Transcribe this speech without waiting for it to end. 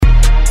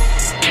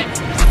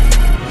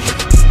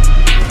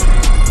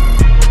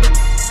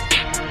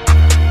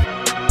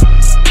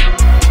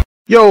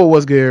Yo,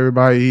 what's good,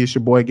 everybody? It's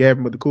your boy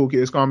Gavin with the Cool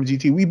Kids Call Me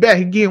GT. We back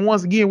again,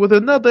 once again, with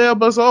another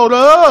episode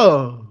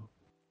of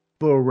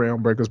the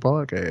REALMBREAKERS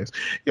podcast.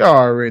 Y'all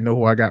already know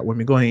who I got with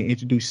me. Go ahead and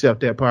introduce yourself,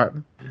 that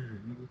partner.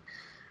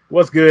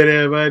 What's good,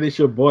 everybody? It's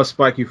your boy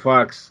Spiky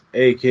Fox,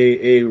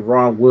 aka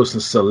Ron Wilson,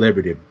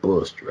 celebrity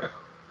bus driver.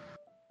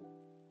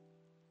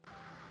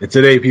 And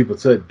today, people,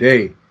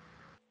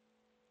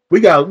 we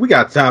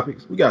got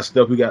topics, we got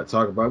stuff we got to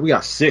talk about. We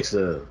got 6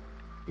 of them.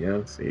 You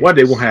know, one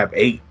day we'll have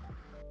 8.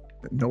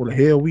 No, the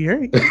hell we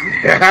ain't.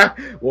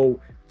 Well,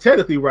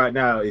 technically, right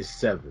now it's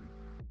 7.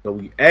 So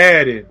we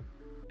added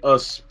a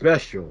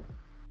special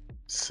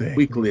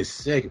weekly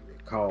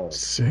segment called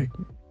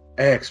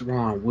Ask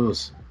Ron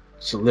Wilson,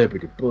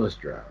 Celebrity Bus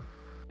Driver.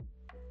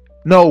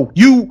 No,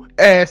 you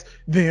ask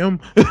them.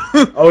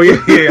 Oh,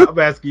 yeah, I'm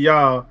asking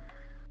y'all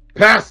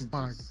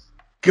passengers.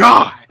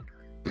 God,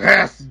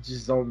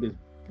 passengers on this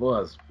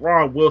bus.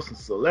 Ron Wilson,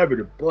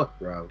 Celebrity Bus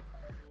Driver.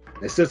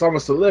 And since I'm a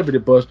celebrity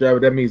bus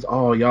driver, that means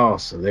all y'all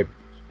celebrities.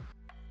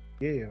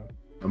 Yeah.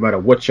 No matter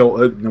what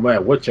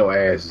your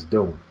ass is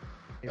doing.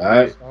 All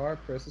right.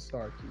 Press the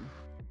star key.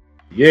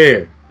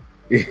 Yeah.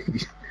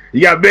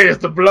 You got minutes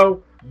to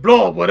blow.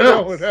 Blow up with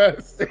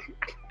us.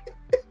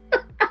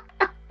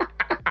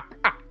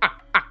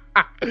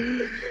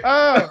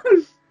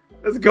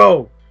 Let's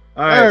go.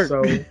 All right.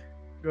 So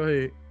go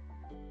ahead.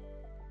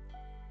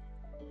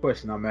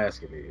 Question I'm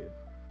asking is,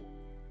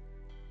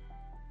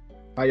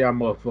 how y'all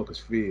motherfuckers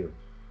feel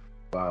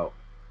about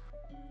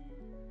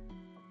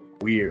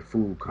weird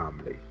food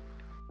combinations?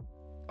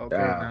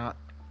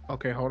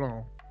 Okay, hold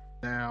on.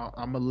 Now,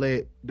 I'm going to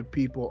let the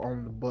people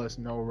on the bus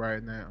know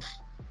right now.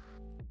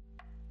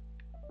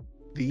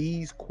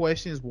 These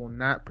questions will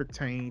not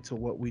pertain to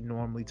what we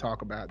normally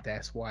talk about.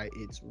 That's why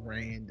it's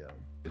random.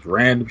 It's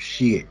random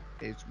shit.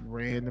 It's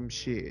random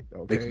shit,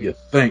 okay? Make you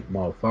think,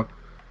 motherfucker.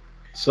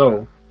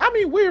 So, I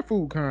mean, weird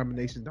food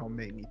combinations don't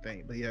make me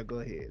think, but yeah, go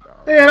ahead,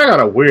 dog. Man, I got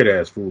a weird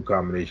ass food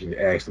combination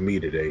to ask me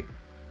today.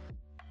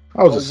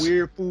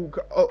 Weird food.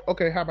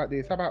 Okay, how about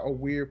this? How about a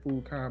weird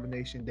food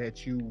combination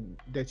that you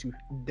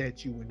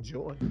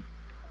enjoy?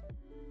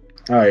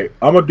 All right,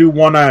 I'm gonna do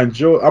one I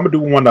enjoy. I'm gonna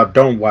do one I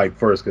don't like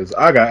first because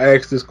I got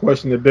asked this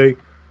question today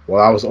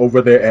while I was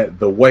over there at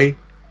the Way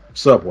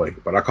Subway,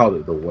 but I call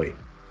it the Way.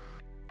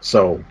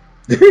 So.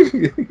 Go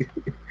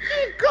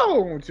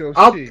on with your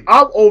shit.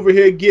 I'm over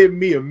here getting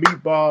me a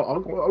meatball.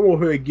 I'm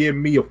over here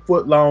getting me a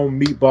foot-long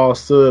meatball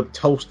sub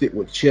toasted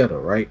with cheddar,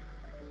 right?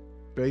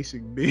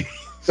 Basic beef.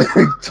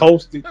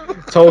 toasted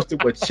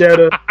with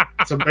cheddar,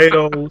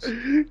 tomatoes,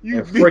 and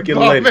freaking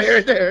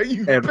lettuce,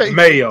 and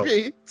mayo.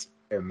 Bitch.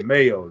 And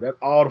mayo. That's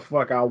all the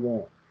fuck I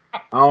want.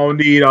 I don't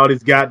need all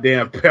these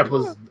goddamn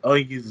peppers,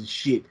 onions, and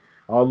shit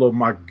all over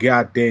my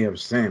goddamn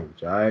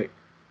sandwich, all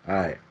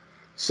right?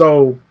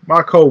 So,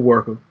 my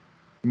coworker,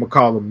 I'm gonna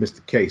call him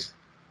Mr. Casey.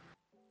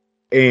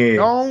 And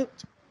don't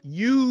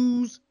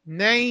use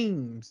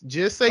names.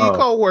 Just say your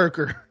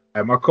coworker.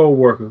 And my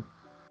coworker,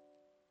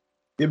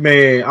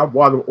 man,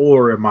 while I'm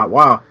ordering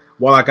while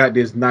I got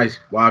this nice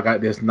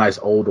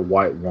older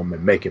white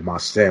woman making my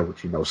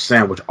sandwich,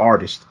 sandwich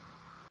artist,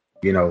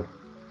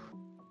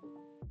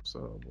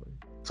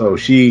 So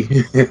she,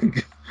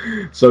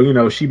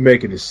 she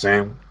making this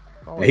sandwich,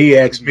 and he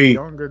asked me,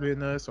 younger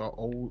than us or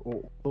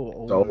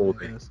older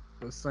than us,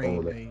 the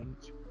same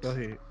age. Go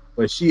ahead.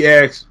 But he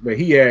asked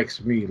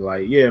me,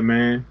 like, yeah,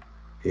 man,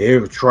 you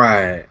ever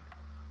tried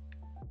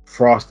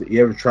frosted?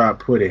 You ever tried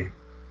putting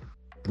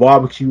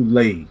barbecue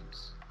lays?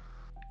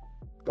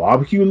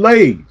 Crush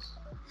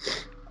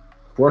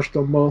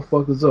them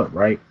motherfuckers up,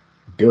 right?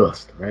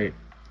 Dust, right?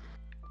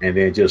 And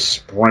then just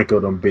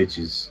sprinkle them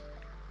bitches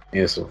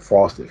in some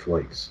frosted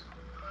flakes.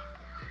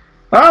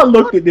 I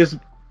looked at this.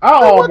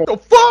 What the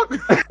fuck?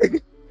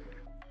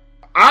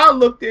 I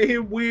looked at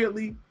him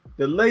weirdly.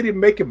 The lady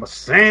making my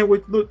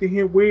sandwich looked at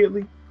him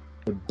weirdly.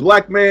 The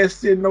black man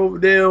sitting over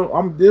there,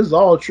 this is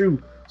all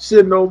true,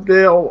 sitting over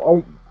there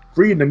on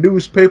reading the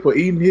newspaper,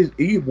 eating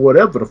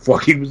whatever the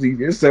fuck he was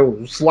eating. His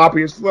sandwich was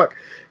sloppy as fuck.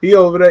 He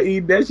over there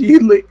eating that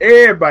shit.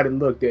 Everybody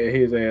looked at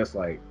his ass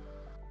like,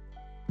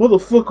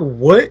 motherfucker,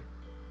 what?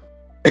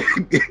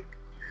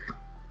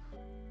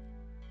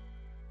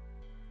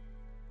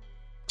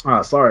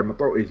 Sorry, my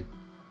throat itchy.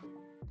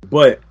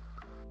 But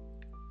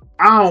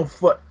I don't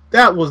fuck.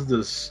 That was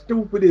the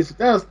stupidest.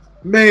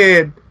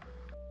 Man.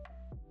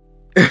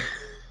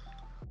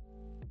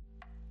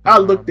 I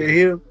looked at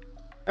him.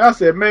 I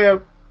said,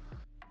 man,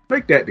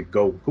 make that to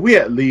go. Cause we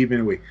had to leave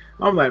anyway.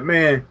 I'm like,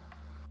 man.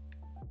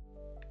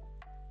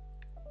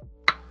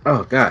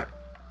 Oh, God.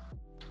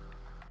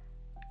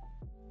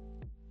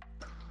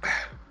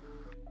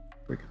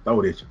 Freaking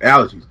throat itch.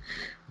 Allergies.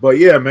 But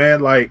yeah,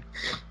 man, like,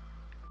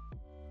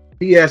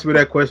 he asked me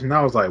that question. And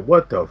I was like,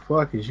 what the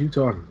fuck is you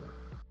talking about?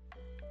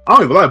 I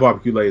don't even like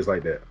barbecue lays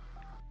like that.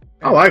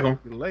 I like them.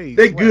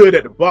 They good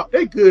at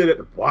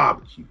the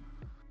barbecue.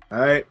 All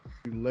right.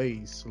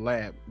 Lays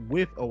slap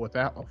with or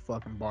without a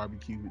fucking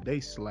barbecue. They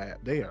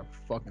slap. They are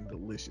fucking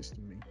delicious to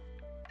me.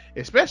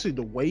 especially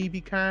the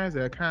wavy kinds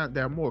that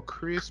are more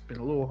crisp and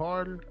a little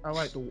harder. I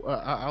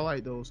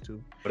like those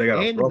two. But they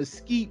got and the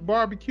mesquite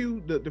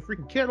barbecue, the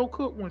freaking kettle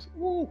cooked ones.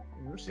 Ooh,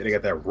 yeah, they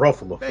got that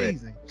ruffle effect.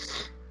 Amazing.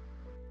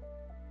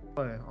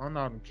 But on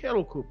all the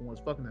kettle cooked ones,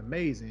 fucking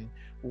amazing.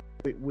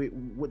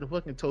 With the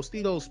fucking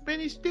Tostitos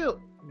spinach dip,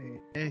 man,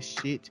 that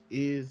shit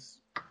is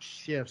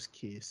chef's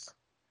kiss.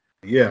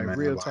 Yeah, like, man.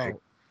 Real talk.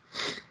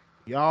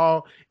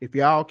 Y'all, if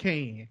y'all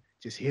can,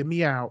 just hear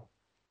me out.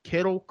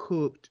 Kettle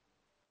cooked,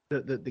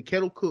 the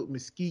kettle cooked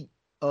mesquite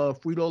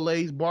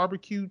Frito-Lay's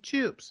barbecue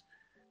chips.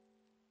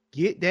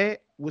 Get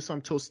that with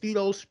some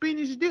Tostitos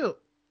spinach dip.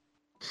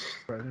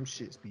 Bro, them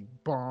shits be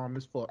bomb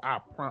as fuck.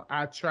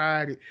 I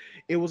tried it.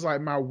 It was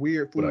like my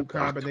weird food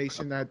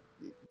combination.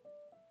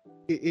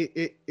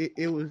 It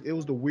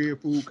was the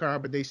weird food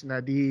combination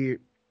I did.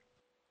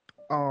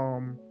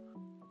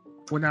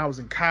 When I was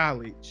in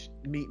college,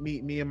 me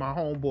and my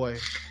homeboy.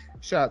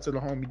 Shout out to the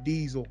homie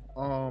Diesel.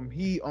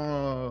 He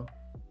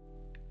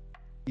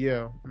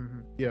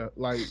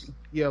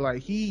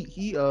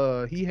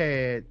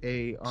had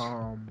a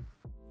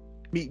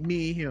me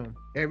and him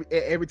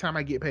every time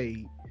I get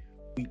paid,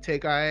 we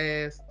take our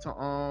ass to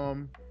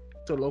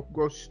the local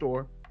grocery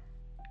store,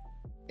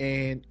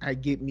 and I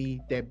get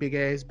me that big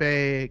ass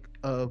bag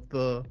of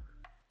the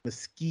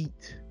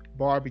mesquite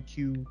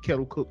barbecue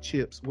kettle cooked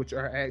chips, which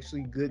are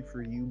actually good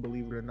for you,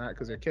 believe it or not,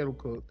 because they're kettle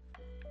cooked.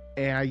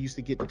 And I used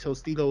to get the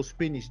Tostitos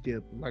spinach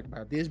dip, like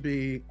about this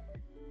big,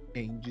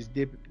 and you just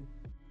dip it.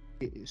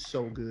 It is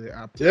so good.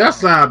 That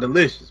sounds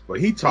delicious, but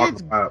he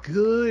talking about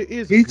good.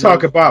 He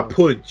talking about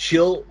putting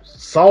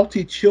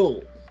salty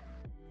chills,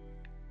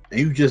 and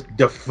you just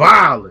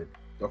defiling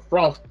the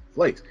frosted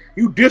flakes.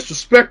 You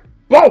disrespect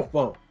both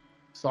of them.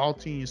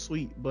 Salty and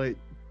sweet. But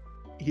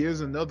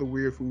here's another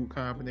weird food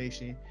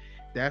combination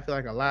that I feel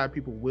like a lot of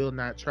people will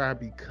not try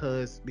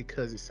because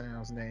it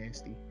sounds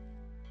nasty.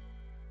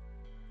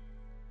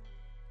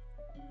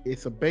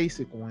 It's a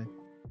basic one.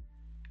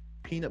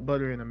 Peanut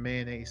butter and a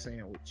mayonnaise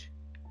sandwich.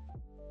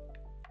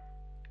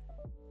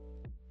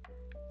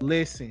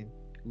 Listen.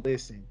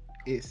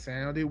 It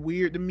sounded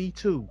weird to me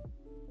too.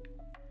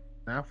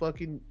 Not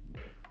fucking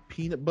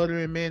peanut butter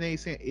and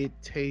mayonnaise sandwich.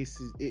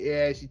 It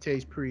actually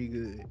tastes pretty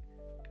good.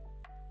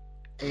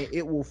 And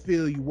it will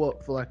fill you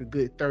up for like a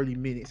good 30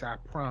 minutes, I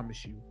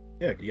promise you.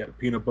 Yeah, you got the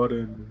peanut butter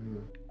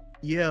and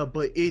yeah,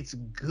 but it's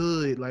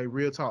good, like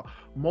real talk.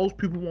 Most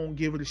people won't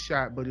give it a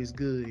shot, but it's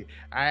good.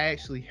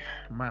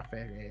 My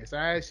fat ass.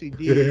 I actually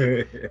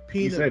did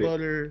peanut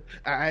butter.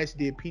 I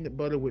actually did peanut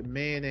butter with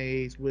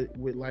mayonnaise with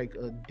like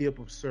a dip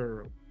of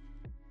syrup,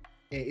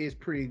 and it's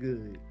pretty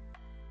good.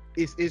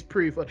 It's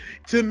pretty fun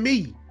to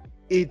me.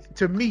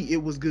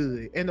 It was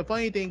good. And the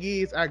funny thing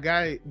is, I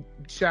got it.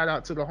 Shout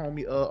out to the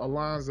homie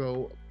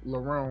Alonzo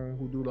Larone,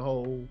 who do the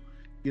whole,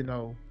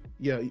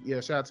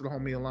 shout out to the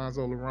homie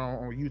Alonzo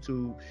Larone on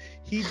YouTube.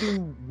 He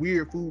do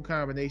weird food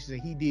combinations, and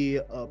he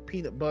did a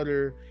peanut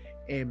butter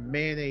and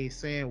mayonnaise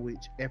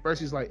sandwich. At first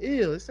he's like,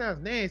 ew, it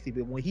sounds nasty,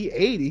 but when he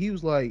ate it, he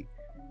was like,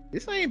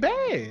 this ain't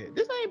bad.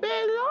 This ain't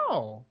bad at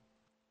all.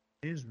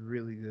 It's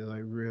really good,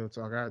 like real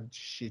talk. I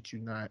shit you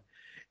not.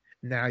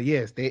 Now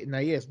yes,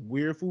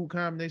 weird food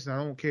combinations, I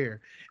don't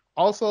care.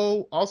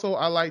 Also,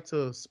 I like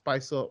to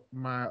spice up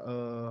my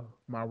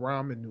my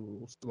ramen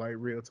noodles, like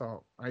real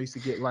talk. I used to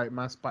get like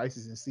my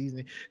spices and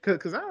seasoning,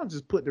 cause I don't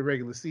just put the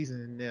regular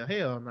seasoning in there.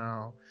 Hell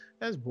no,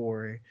 that's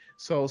boring.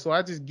 So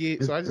I just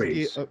get that's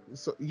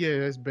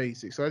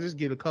basic. So I just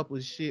get a couple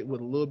of shit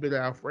with a little bit of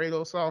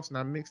Alfredo sauce, and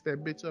I mix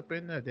that bitch up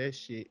in there. That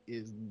shit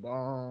is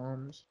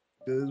bombs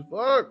as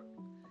fuck.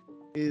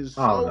 It's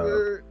so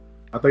good.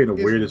 I think the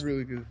weirdest,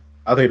 really good.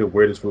 I think the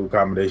weirdest food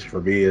combination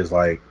for me is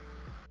like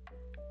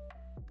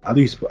I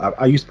used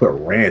to put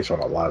ranch on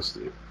a lot of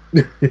stuff.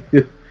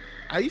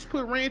 I used to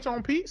put ranch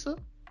on pizza.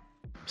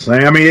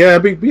 Same. I mean, yeah.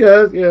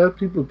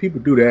 People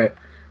do that,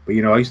 but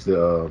I used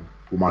to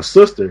with my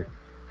sister.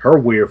 Her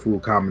weird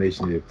food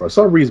combination is, for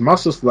some reason, my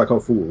sister like her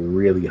food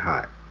really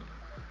hot.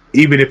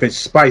 Even if it's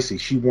spicy,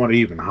 she want it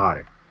even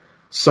hotter.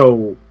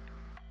 So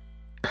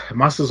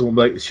my sister will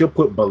be like, she'll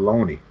put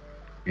bologna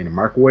in the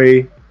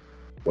microwave.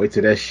 Wait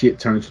till that shit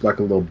turns to like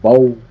a little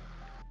bowl.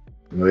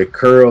 It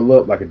curl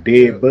up like a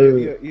dead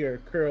bug. Yeah,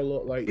 curl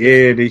up like.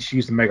 Yeah, then she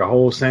used to make a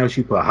whole sandwich.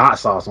 She put hot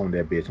sauce on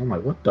that bitch. I'm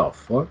like, what the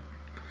fuck?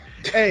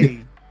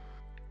 Hey,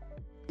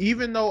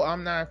 even though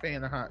I'm not a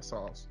fan of hot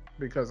sauce,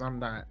 because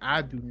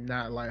I do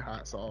not like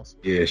hot sauce.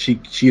 Yeah, she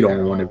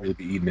don't want to really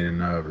be eating it in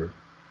the oven.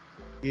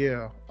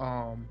 Yeah,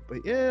 but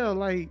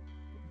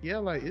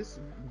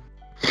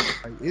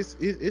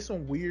it's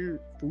some weird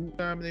food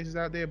combinations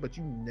out there, but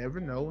you never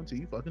know until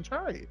you fucking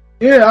try it.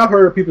 Yeah, I've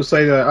heard people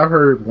say that. I've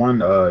heard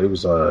one. It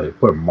was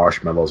putting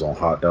marshmallows on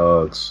hot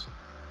dogs.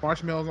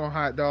 Marshmallows on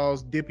hot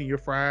dogs, dipping your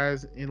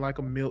fries in like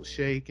a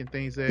milkshake and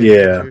things like that.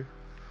 Yeah,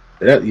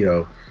 that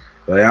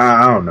but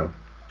I don't know.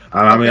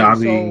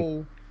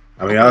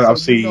 I've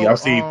seen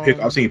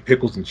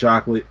pickles and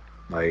chocolate.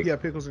 Like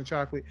pickles and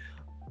chocolate.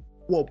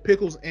 Well,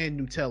 pickles and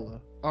Nutella.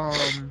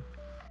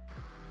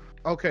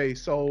 Okay,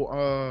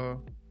 so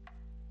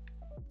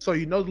So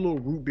you know the little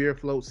root beer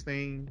floats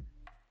thing?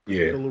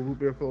 Yeah. The little root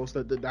beer floats,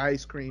 the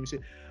ice cream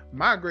shit.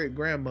 My great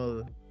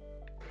grandmother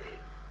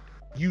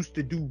used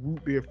to do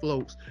root beer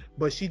floats,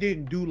 but she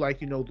didn't do like,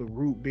 the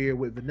root beer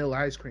with vanilla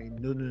ice cream.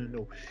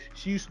 No.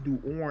 She used to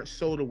do orange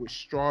soda with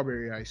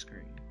strawberry ice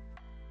cream.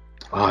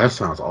 Oh, that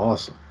sounds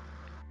awesome.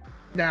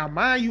 Now,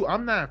 mind you,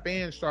 I'm not a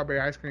fan of strawberry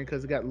ice cream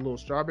because it got a little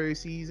strawberry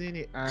seeds in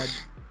it.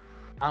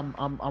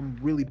 I'm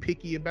really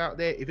picky about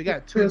that. If it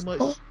got too much,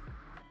 pulp?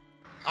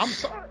 I'm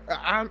sorry.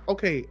 I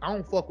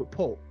don't fuck with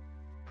pulp.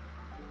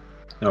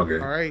 Okay.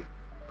 All right.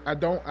 I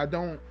don't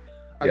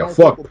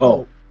fuck with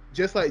pulp.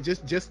 Just like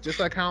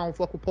I don't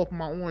fuck with pulp in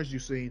my orange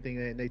juice or anything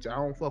of that nature. I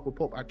don't fuck with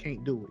pulp. I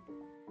can't do it.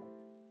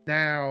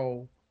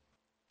 Now,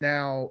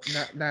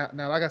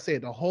 like I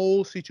said, the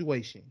whole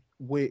situation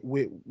with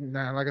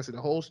the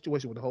whole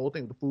situation with the whole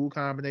thing with the food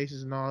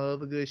combinations and all the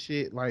other good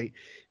shit, like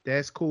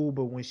that's cool.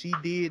 But when she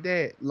did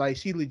that, like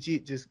she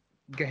legit just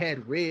had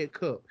a red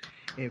cup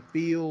and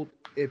filled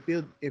it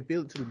to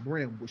the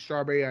brim with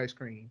strawberry ice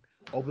cream.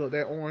 Opened up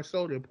that orange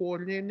soda and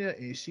poured it in there,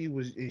 and she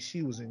was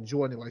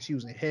enjoying it like she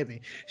was in heaven.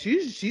 She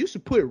used to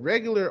put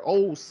regular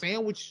old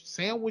sandwich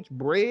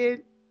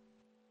bread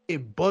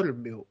in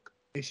buttermilk,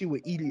 and she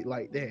would eat it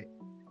like that.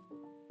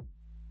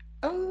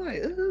 I'm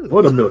like, ugh.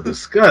 Buttermilk,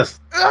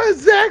 disgusting.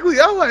 Exactly.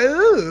 I'm like,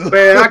 ugh.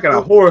 Man, I got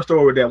a horror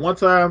story with that. One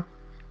time,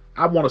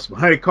 I wanted some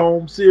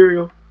honeycomb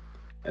cereal,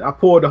 and I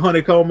poured the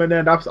honeycomb in there,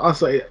 and I saw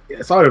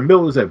the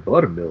milk was like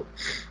buttermilk.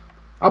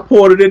 I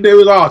poured it in there, it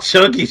was all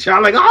chunky. So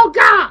I'm like, oh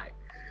God.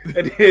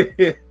 And then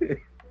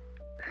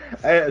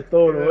I had to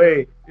throw it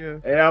away. Yeah.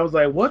 And I was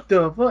like, what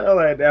the fuck?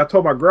 I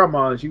told my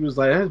grandma, and she was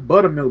like, that's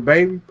buttermilk,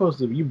 baby.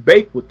 You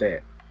bake with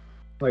that.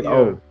 Like,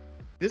 oh.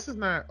 This is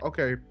not,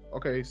 okay,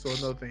 so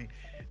another thing.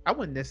 I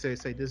wouldn't necessarily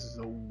say this is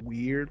a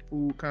weird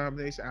food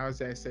combination. I would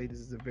say this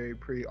is a very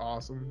pretty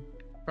awesome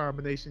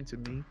combination to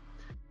me.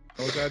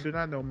 Those I do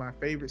not know, my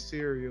favorite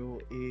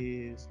cereal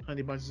is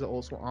Honey Bunches of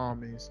Oats with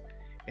almonds,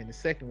 and the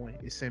second one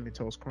is Cinnamon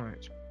Toast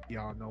Crunch.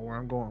 Y'all know where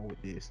I'm going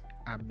with this.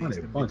 I mix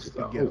them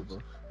together.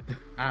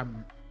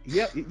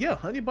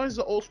 Honey Bunches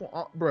of Oats with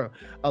bro.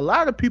 I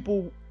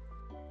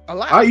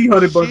eat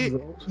Honey Bunches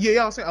of Oats. Yeah,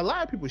 y'all saying a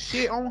lot of people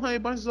shit on Honey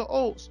Bunches of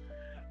Oats.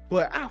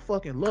 But I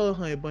fucking love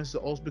Honey Bunches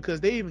of Oats because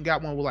they even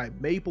got one with like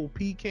maple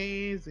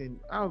pecans, and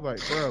I was like,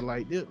 bro,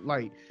 like,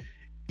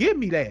 give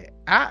me that.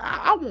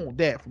 I want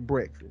that for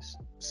breakfast.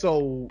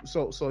 So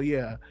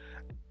yeah,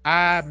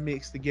 I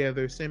mixed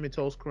together Cinnamon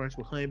Toast Crunch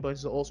with Honey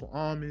Bunches of Oats with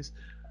almonds.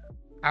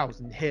 I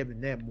was in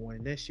heaven that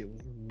morning. That shit was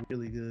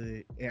really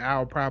good, and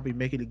I'll probably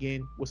make it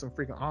again with some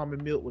freaking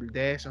almond milk with a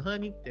dash of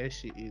honey. That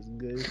shit is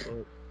good.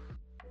 So,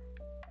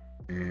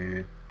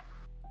 man,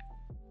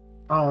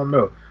 I don't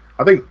know.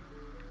 I think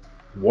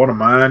one of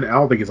mine, I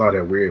don't think it's all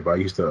that weird, but I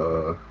used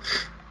to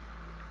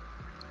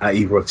I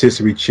eat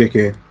rotisserie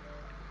chicken.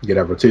 Get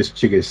that rotisserie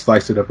chicken,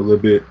 slice it up a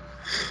little bit.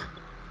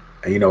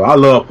 And I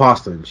love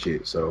pasta and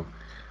shit, so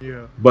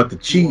yeah. But the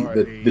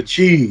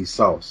cheese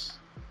sauce.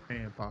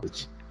 Man, pasta.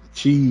 The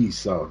cheese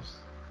sauce.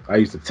 I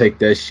used to take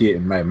that shit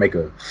and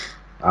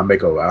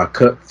I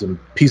cut some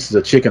pieces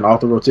of chicken off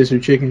the rotisserie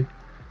chicken,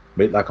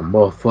 make like a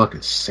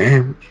motherfucking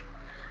sandwich.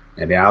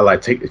 And then I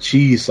take the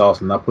cheese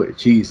sauce and I put the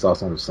cheese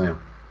sauce on the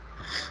sandwich.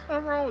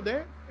 Nothing wrong with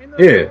that. Ain't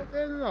nothing wrong with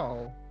that at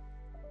all.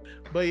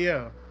 But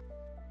yeah,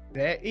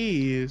 that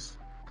is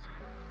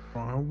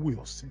Ron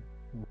Wilson.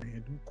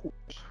 Random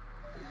question.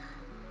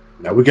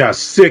 Now we got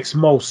 6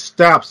 more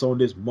stops on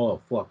this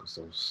motherfucker,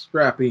 so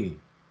strap in.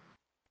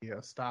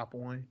 Yeah, stop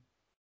one.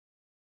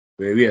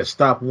 Yeah,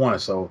 stop one.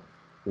 So,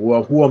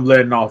 who I'm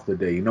letting off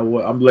today? You know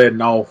what? I'm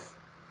letting off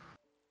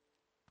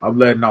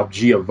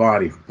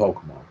Giovanni from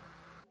Pokemon.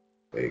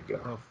 There you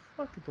go.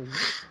 All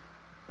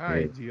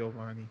right,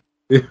 Giovanni.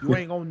 You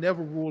ain't gonna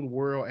never rule the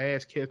world.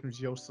 Ash Ketchum's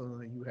your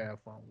son, and you have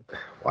fun with it.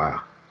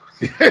 Wow.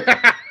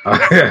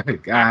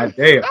 God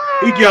damn.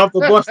 He get off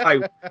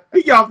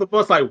the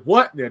bus like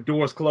what? Their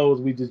doors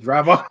closed. We just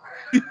drive off.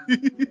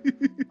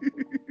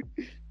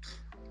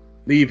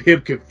 Leave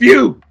him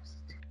confused.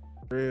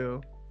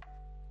 Real.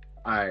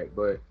 All right,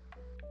 but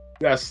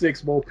we got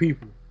 6 more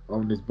people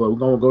on this, but we're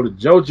gonna go to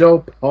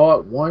JoJo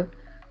Part 1,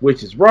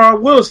 which is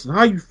Ron Wilson.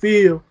 How you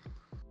feel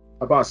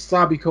about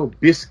Sabiko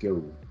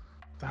Bisco?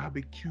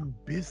 Barbecue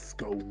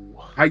Bisco.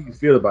 How you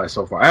feel about it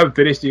so far? I haven't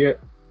finished it yet.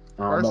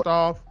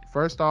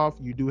 First off,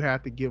 you do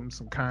have to give them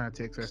some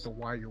context as to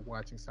why you're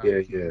watching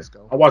Sabiko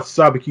Bisco. I watched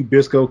Sabiko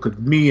Bisco because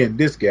me and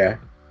this guy,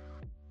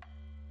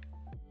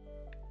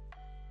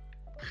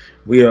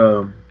 we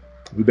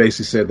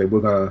basically said that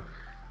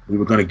we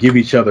were gonna give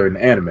each other an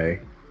anime,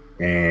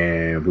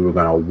 and we were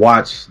gonna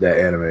watch that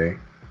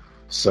anime.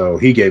 So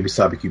he gave me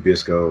Sabiko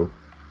Bisco,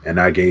 and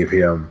I gave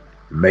him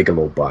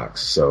Megalobox.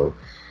 So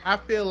I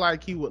feel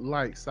like he would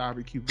like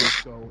Sabiko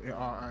Bisco in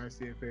all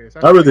honesty and fairness.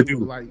 I really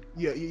do. I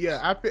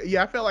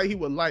felt like he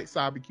would like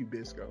Sabiko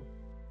Bisco.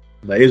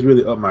 Like, it's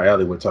really up my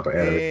alley what type of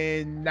anime.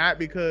 And not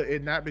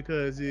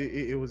because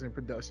it was in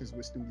productions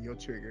with Studio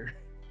Trigger.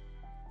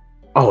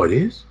 Oh, it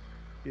is?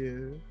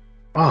 Yeah.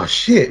 Oh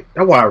shit.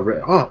 That's why I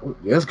read. Oh,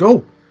 let's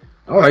go.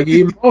 All right,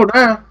 give him more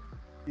now.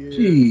 Yeah.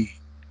 Gee,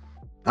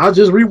 I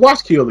just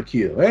rewatched Kill the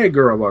Kill. Hey,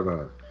 girl, my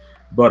God.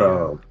 But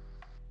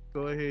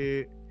go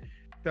ahead.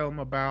 Tell them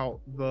about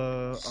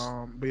the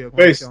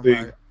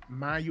basically,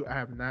 mind you, I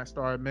have not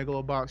started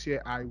Megalobox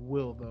yet. I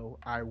will though.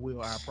 I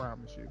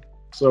promise you.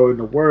 so in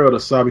the world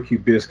of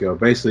Sabiki Bisco,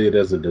 basically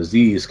there's a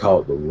disease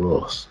called the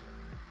rust.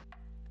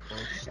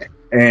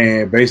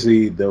 And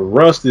basically the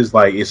rust is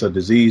like, it's a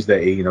disease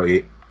that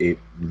it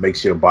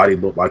makes your body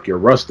look like you're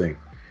rusting.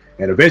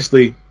 And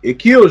eventually it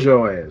kills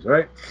your ass,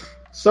 right?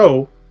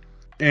 So,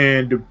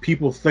 and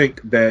people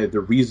think that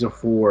the reason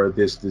for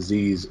this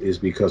disease is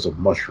because of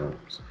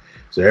mushrooms.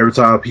 So every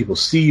time people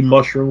see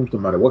mushrooms, no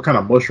matter what kind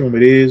of mushroom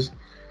it is,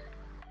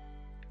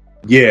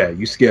 yeah,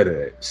 you scared of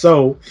it.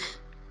 So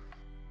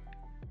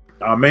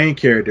our main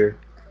character,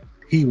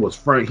 he was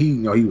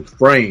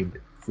framed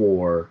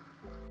for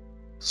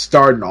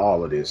starting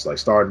all of this, like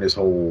starting this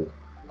whole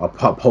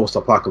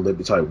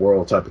post-apocalyptic type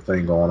world type of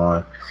thing going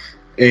on.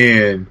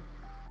 And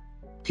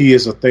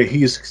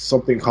he's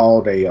something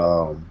called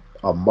a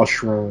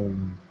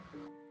mushroom.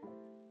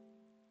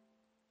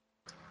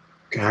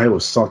 God, it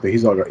was something.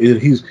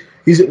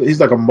 He's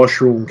like a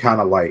mushroom kind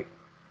of like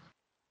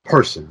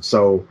person.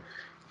 So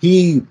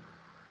he's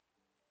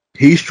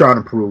trying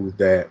to prove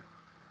that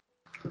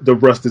the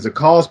rust isn't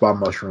caused by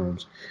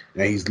mushrooms,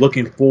 and he's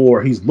looking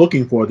for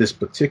this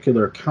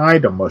particular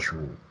kind of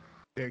mushroom.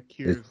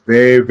 It's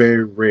very,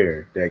 very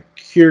rare that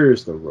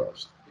cures the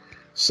rust.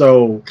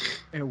 So,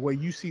 and when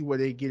you see where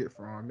they get it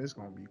from, it's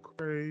gonna be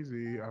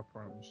crazy. I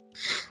promise.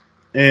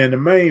 And the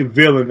main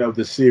villain of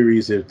the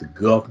series is the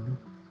governor.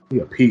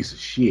 He's a piece of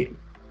shit.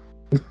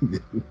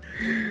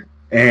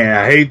 And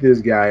I hate this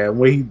guy. And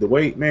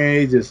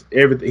he's just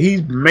everything.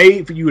 He's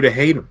made for you to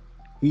hate him.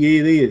 He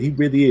is. He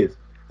really is.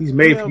 He's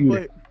made for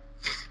you.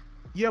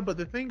 But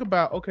the thing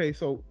about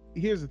so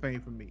here's the thing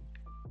for me.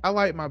 I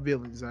like my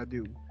villains. I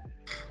do.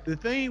 The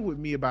thing with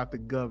me about the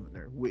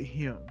governor, with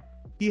him,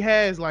 he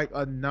has like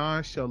a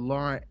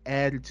nonchalant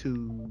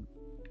attitude,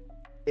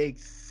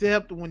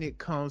 except when it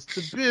comes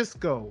to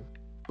Bisco.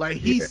 Like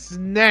he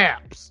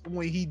snaps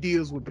when he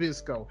deals with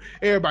Bisco.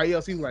 Everybody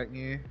else, he's like,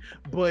 yeah.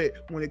 But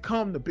when it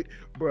comes to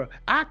bro,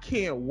 I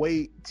can't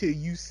wait till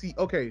you see.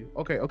 Okay.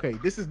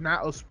 This is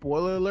not a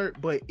spoiler alert,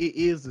 but it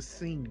is a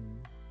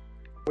scene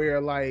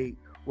where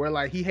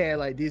he had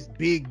like this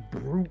big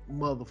brute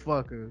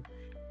motherfucker,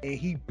 and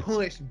he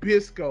punched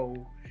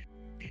Bisco,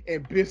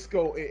 and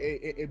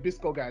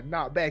Bisco got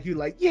knocked back. He was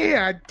like,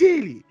 yeah, I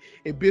did it.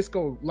 And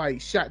Bisco like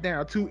shot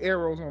down 2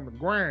 arrows on the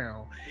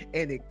ground,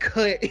 and it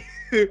cut.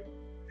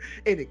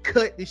 And it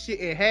cut the shit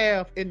in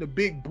half, and the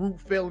big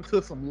brute fell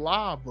into some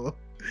lava.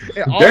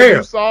 And all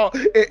you saw,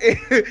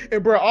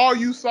 and bro, all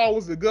you saw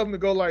was the governor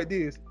go like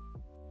this.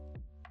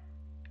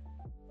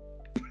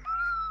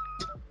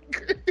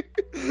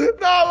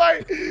 No,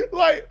 like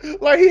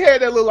he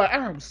had that look like,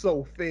 I'm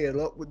so fed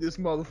up with this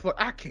motherfucker.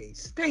 I can't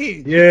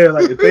stand it. Yeah,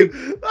 like the thing.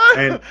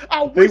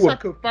 I wish I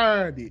could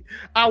find it.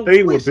 I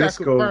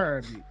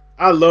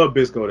love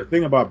Bisco. The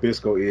thing about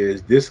Bisco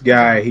is this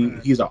guy,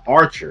 he's an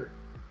archer.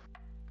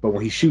 But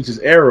when he shoots his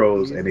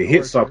arrows and it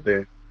hits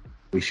something,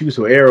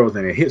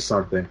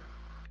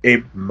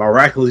 it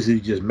miraculously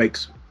just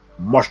makes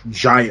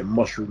giant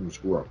mushrooms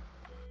grow.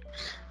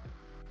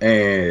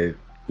 And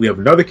we have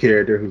another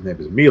character whose name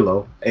is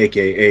Milo,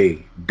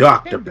 aka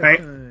Dr.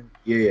 Panda.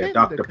 Yeah,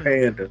 Dr.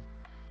 Panda.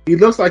 He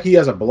looks like he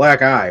has a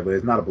black eye, but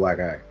it's not a black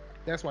eye.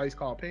 That's why he's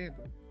called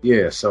Panda.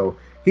 Yeah, so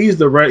he's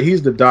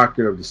the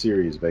doctor of the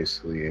series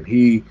basically, and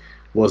he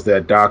was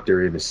that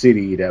doctor in the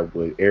city that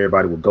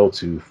everybody would go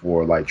to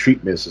for like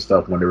treatments and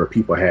stuff whenever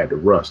people had the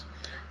rust.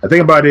 The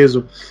thing about it is,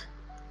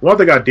 one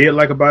thing I did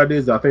like about it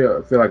is I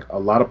feel like a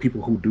lot of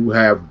people who do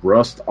have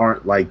rust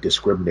aren't like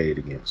discriminated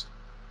against.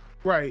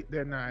 Right,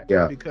 they're not.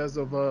 Yeah, because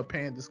of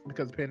Panda's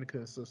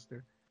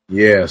sister.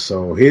 Yeah,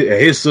 so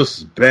his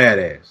sister's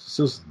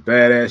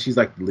badass. She's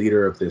like the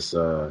leader of this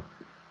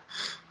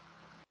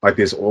like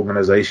this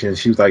organization.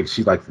 She's like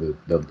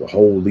the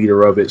whole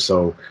leader of it.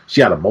 So she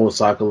had a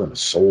motorcycle and a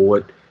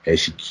sword, and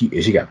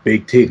she got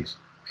big titties,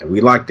 and we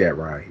like that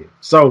right here.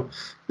 So,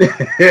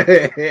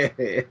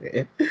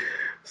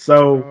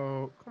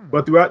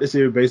 but throughout the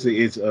series, basically,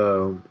 it's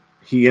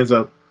he ends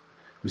up.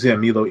 We see how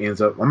Milo ends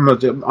up. I'm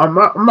not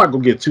gonna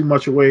get too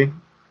much away,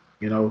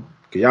 because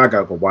y'all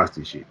gotta go watch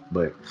this shit.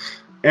 But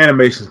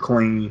animation's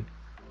clean,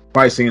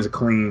 fight scenes are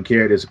clean,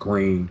 characters are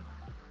clean,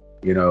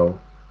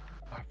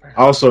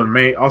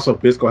 Also,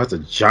 Bisco has a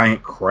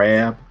giant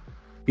crab.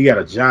 He got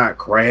a giant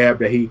crab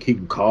that he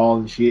can call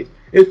and shit.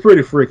 It's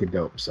pretty freaking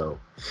dope. So,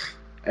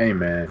 hey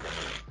man,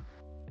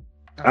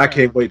 I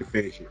can't wait to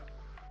finish it.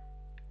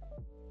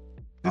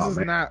 This is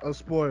not a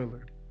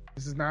spoiler.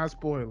 This is not a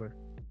spoiler.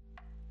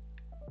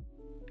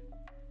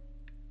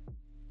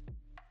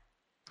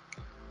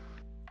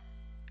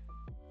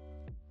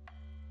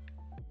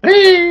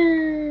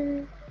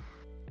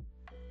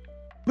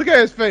 Look at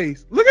his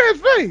face. Look at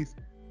his face.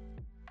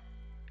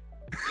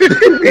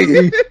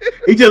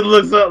 He just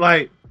looks up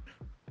like,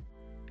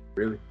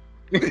 really?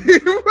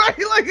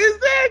 Right, like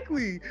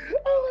exactly.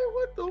 I'm like,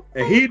 what the fuck?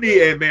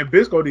 And man,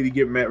 Bisco need to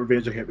get mad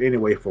revenge on him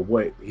anyway for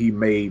what he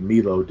made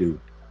Milo do.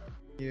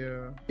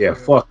 Yeah,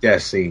 fuck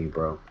that scene,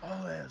 bro.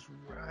 Oh, that's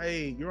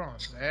right. You're on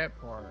that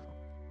part.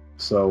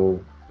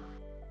 So,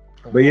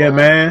 but yeah,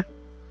 man.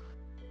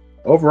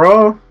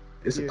 Overall,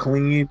 it's a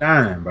clean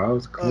 9, bro.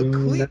 It's a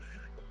clean.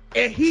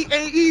 And he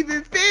ain't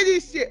even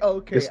finished it.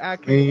 Okay, it's I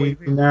can't wait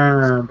for him.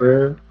 9,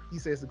 bro. He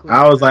says it's a clean.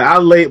 I was like,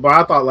 but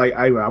I thought like,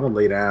 I'm gonna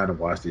lay down and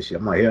watch this shit.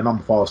 I'm like, yeah, and I'm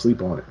gonna fall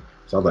asleep on it.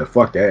 So I was like,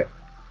 fuck that.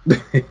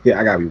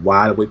 Yeah, I gotta be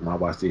wide awake when I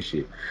watch this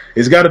shit.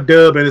 It's got a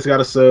dub and it's got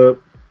a sub.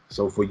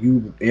 So for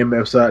you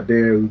MFs out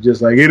there who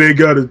just like, it ain't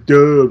got a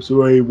dub,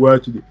 so I ain't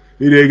watching it.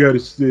 It ain't got a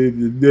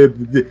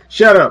sub.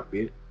 Shut up,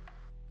 bitch.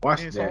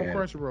 Watch it's that. On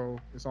Crunchyroll.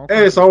 It's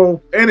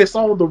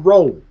on the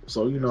roll.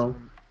 So you know.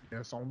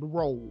 It's on the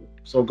roll.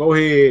 So go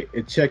ahead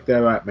and check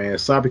that out, man.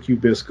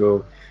 Sabaku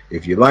Bisco.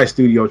 If you like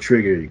Studio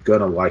Trigger, you're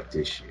gonna like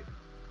this shit.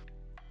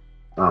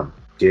 I'm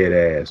dead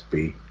ass,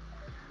 B.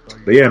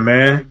 But yeah,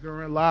 man.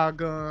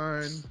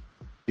 Lagun.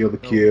 Kill the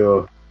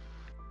Kill.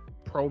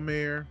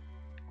 Promare.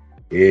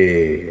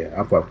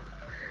 Yeah,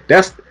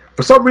 that's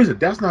for some reason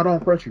that's not on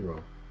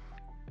Crunchyroll.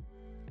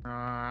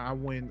 I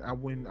wouldn't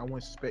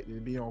suspect it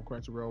to be on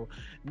Crunchyroll.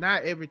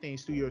 Not everything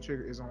Studio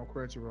Trigger is on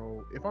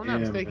Crunchyroll. If I'm not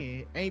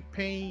mistaken, ain't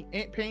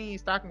Pain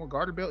Stocking with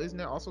Garter Belt, isn't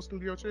that also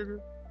Studio Trigger?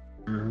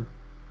 Mm-hmm.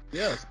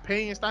 Yes,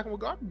 Pain Stocking with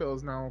Garter Belt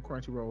is now on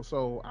Crunchyroll,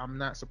 so I'm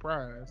not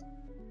surprised.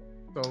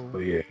 So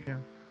yeah.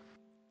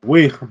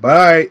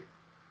 Bye.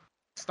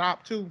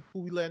 Stop too. Who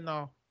we letting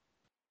off?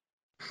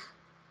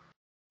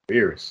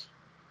 Beerus.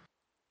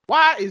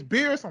 Why is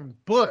Beerus on the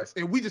bus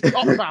and we just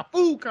talking about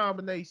food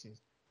combinations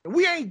and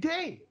we ain't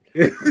dead?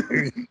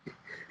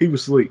 He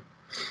was asleep.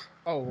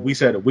 Oh, we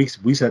had to wake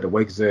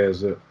his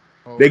ass up.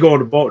 Oh, they go on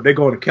the boat. They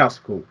go on the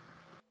castle.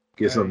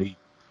 Get something to eat.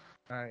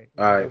 All right.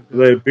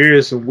 Let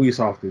Beerus and Whis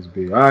off this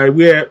bit. All right,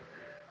 we had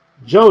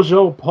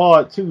JoJo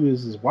Part 2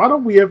 is why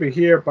don't we ever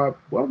hear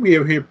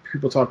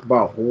people talk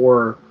about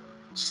horror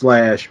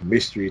 /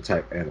 mystery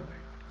type anime?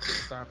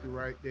 Stop you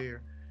right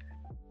there.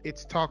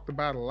 It's talked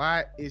about a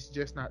lot. It's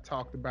just not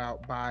talked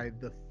about by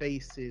the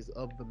faces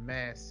of the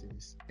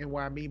masses. And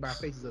what I mean by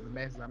faces of the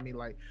masses, I mean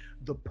like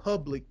the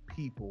public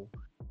people.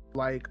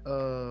 Like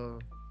I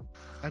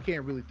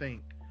can't really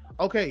think.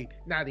 Okay,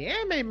 now the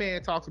anime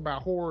man talks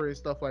about horror and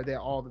stuff like that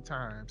all the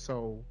time.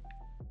 So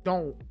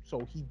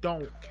he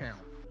don't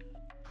count.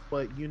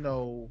 But you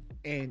know,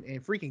 and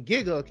freaking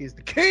Giguk is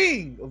the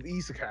king of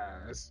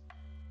isekais.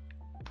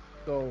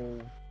 So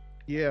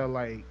yeah,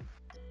 like.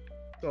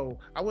 So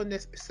I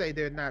wouldn't say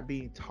they're not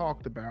being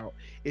talked about.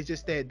 It's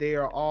just that they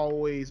are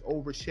always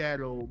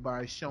overshadowed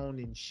by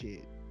shonen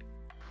shit.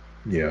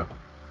 Yeah.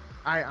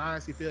 I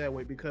honestly feel that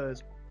way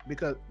because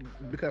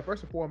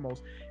first and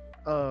foremost,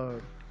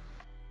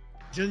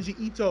 Junji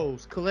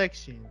Ito's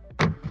collection,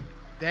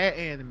 that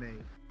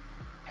anime,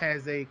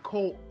 has a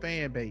cult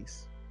fan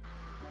base.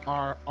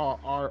 Our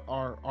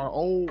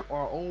old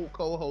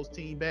co-host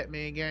Team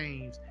Batman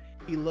Games,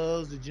 he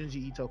loves the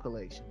Junji Ito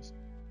collections.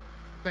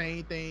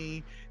 Same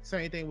thing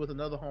with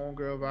another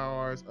homegirl of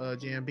ours,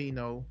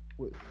 Jambino.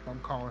 I'm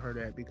calling her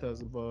that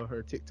because of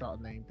her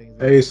TikTok name. Things.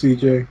 Hey,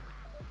 CJ.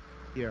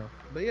 Yeah,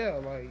 but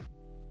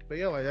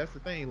that's the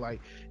thing.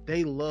 Like,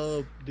 they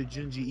love the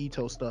Junji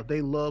Ito stuff.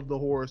 They love the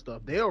horror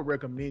stuff. They'll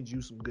recommend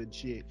you some good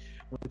shit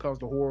when it comes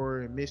to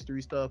horror and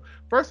mystery stuff.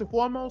 First and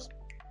foremost,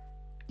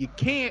 you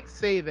can't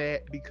say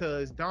that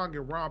because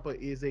Danganronpa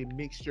is a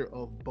mixture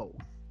of both.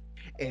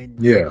 And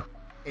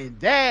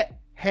that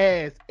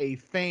has a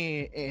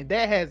fan, and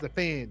that has a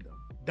fandom.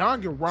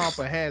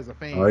 Danganronpa has a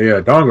fandom. Oh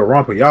yeah,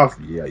 Danganronpa,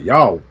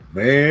 y'all,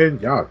 man,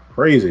 y'all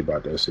crazy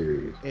about that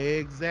series.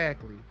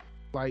 Exactly,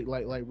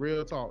 like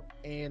real talk.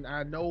 And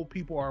I know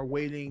people are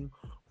waiting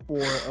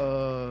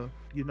for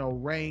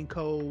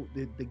Raincoat,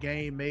 the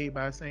game made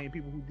by the same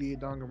people who did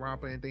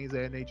Danganronpa and things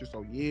of that nature.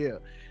 So yeah.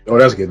 Oh,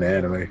 that's getting the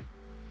anime.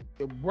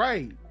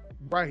 Right.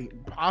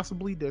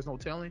 Possibly, there's no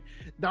telling.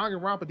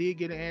 Danganronpa did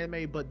get an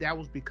anime, but that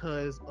was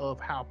because of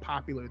how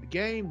popular the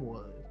game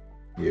was.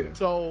 Yeah.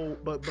 So,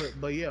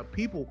 but yeah,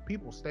 people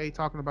stay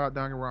talking about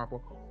Danganronpa.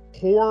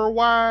 Horror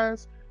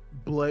wise,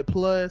 Blood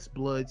Plus,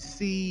 Blood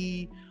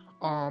C,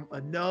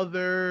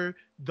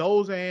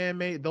 those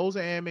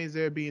animes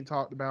that are being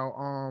talked about.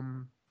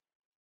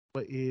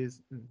 It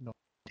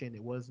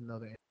was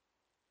another anime.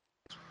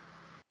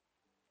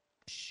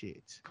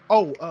 Shit.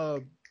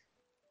 Oh,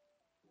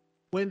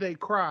 When They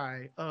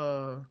Cry,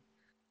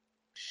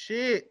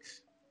 shit.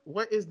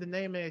 What is the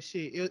name of that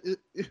shit?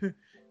 It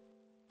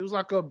was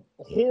like a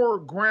horror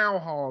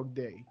Groundhog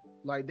Day.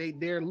 Like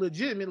they're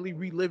legitimately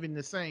reliving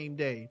the same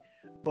day,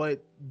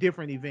 but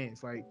different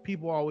events. Like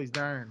people always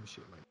dying and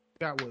shit. Like I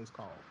forgot what it's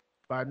called,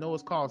 but I know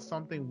it's called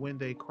something When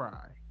They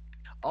Cry.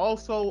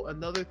 Also,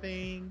 another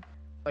thing,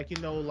 like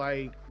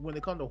like when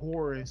it comes to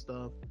horror and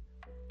stuff,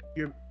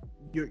 you're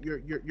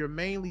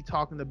mainly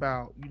talking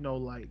about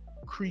like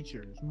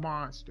creatures,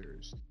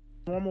 monsters,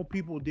 normal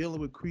people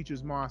dealing with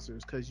creatures,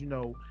 monsters, because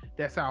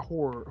that's how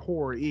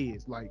horror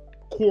is, like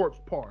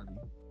corpse party.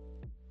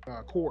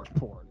 Corpse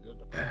Party.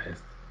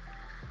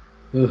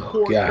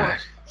 Oh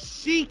gosh.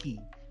 Shiki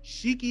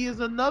is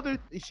another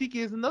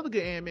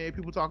good anime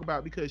people talk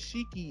about because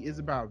Shiki is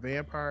about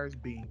vampires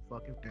being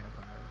fucking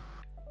vampires.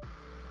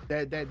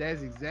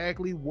 That's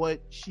exactly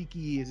what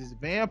Shiki is. It's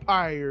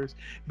vampires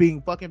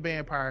being fucking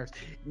vampires.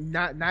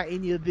 Not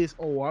any of this,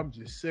 oh, I'm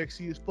just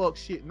sexy as fuck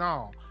shit.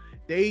 No.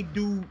 They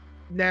do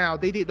now,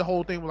 they did the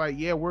whole thing like,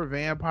 yeah, we're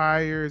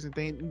vampires and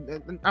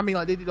things. I mean,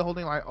 like, they did the whole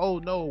thing like, oh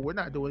no, we're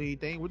not doing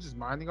anything, we're just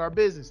minding our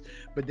business.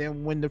 But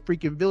then when the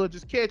freaking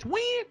villagers catch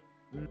wind,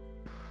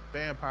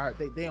 vampire,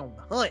 they on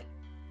the hunt.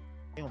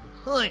 They on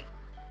the hunt.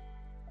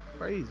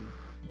 Crazy.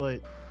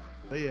 But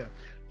yeah,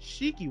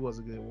 Shiki was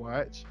a good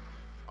watch.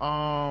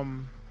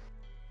 Trying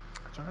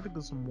to think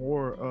of some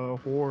more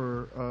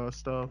horror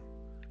stuff.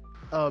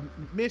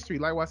 Mystery,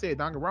 like what I said,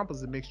 Danganronpa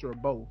is a mixture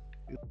of both.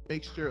 It's a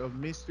mixture of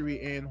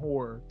mystery and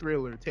horror,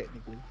 thriller,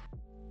 technically.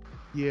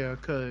 Yeah,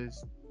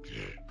 because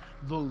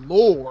the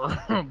lore,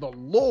 the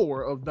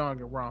lore of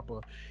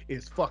Danganronpa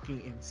is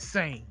fucking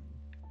insane.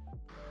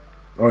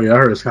 Oh yeah, I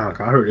heard it's I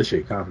heard this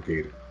shit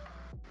complicated.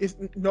 It's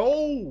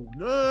no.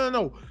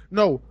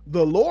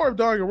 The lore of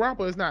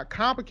Danganronpa is not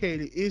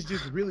complicated. It's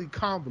just really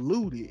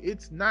convoluted.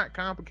 It's not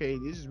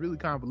complicated. It's just really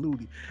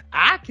convoluted.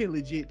 I can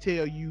legit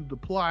tell you the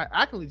plot.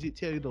 I can legit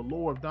tell you the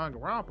lore of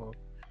Danganronpa.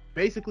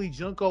 Basically,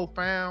 Junko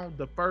found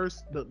the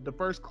first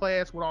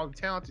class with all the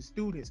talented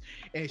students,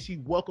 and she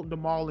welcomed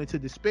them all into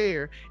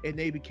despair, and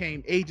they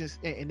became agents.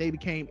 And they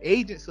became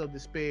agents of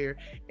despair,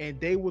 and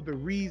they were the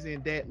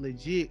reason that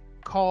legit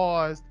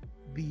caused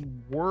the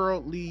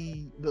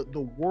worldly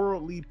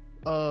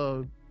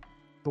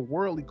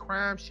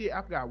crime shit.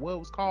 I forgot what it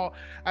was called.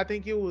 I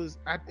think it was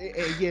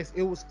yes,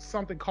 it was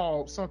something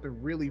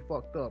really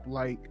fucked up,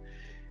 like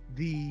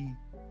the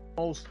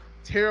most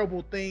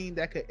terrible thing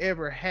that could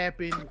ever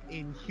happen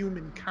in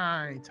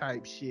humankind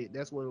type shit.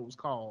 That's what it was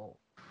called.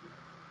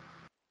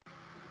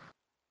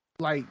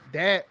 Like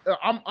that.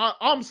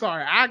 I'm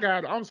sorry. I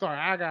got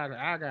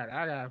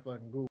to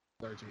fucking Google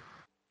search it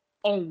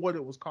on what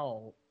it was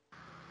called.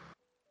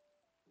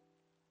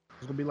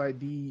 It's gonna be like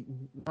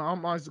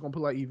I'm just gonna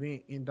put like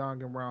event in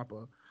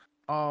Danganronpa.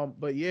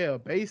 But yeah,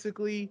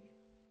 basically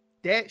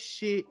that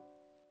shit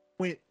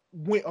went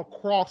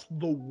across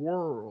the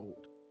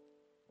world.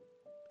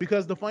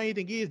 Because the funny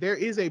thing is, there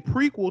is a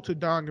prequel to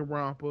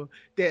Danganronpa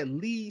that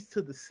leads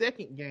to the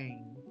second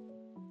game.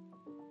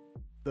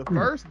 The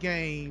first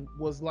game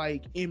was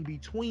like in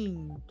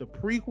between the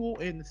prequel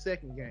and the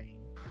second game.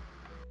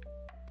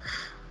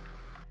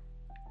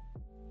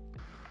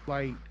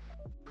 Like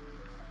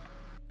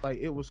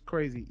it was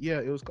crazy.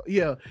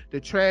 The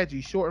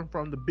tragedy, shortened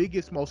from the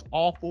biggest, most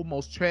awful,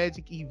 most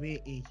tragic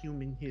event in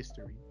human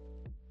history.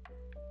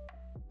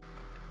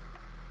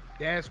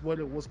 That's what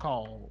it was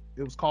called.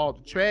 It was called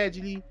the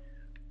tragedy,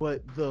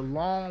 but the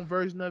long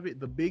version of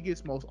it, the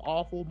biggest, most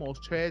awful,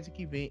 most tragic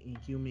event in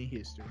human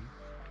history.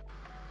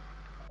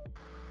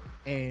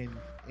 And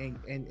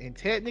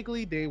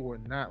technically they were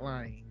not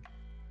lying.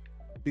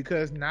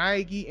 Because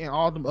Naegi and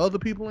all them other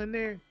people in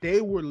there,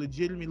 they were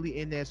legitimately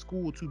in that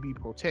school to be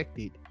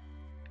protected.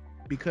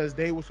 Because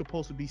they were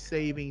supposed to be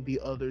saving the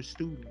other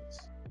students.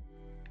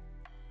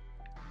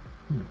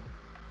 It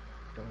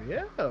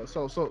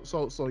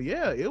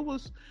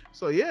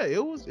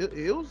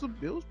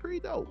was pretty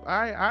dope.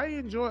 I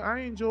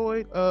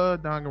enjoyed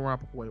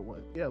Danganronpa for what it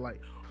was. Yeah, like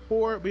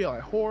horror, but yeah,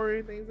 like horror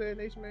and things of that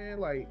nature, man.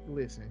 Like,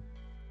 listen,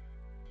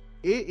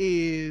 it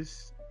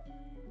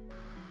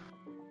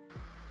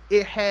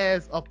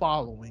has a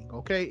following,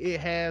 okay? It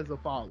has a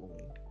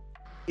following.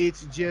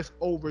 It's just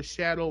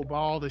overshadowed by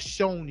all the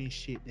shonen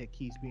shit that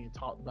keeps being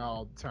talked about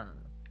all the time.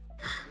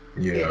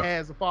 Yeah. It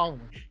has a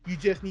following. You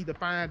just need to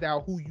find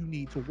out who you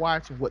need to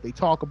watch and what they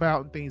talk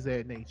about and things of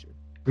that nature.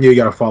 Yeah, you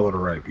gotta follow the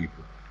right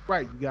people.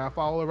 Right, you gotta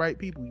follow the right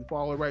people. You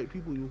follow the right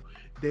people,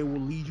 they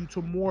will lead you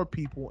to more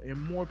people and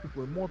more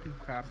people and more people.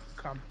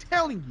 I'm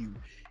telling you,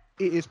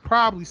 it is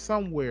probably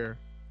somewhere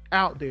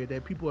out there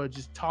that people are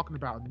just talking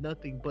about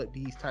nothing but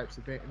these types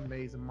of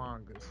animes and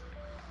mangas.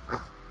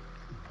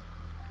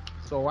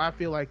 So I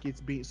feel like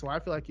it's being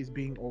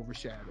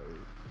overshadowed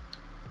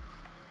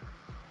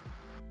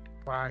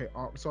by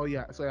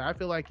I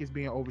feel like it's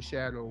being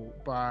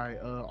overshadowed by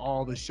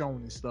all the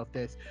shonen stuff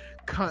that's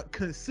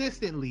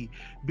consistently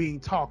being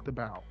talked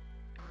about,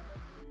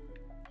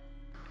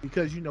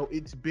 because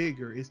it's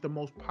bigger, it's the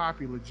most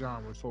popular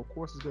genre, so of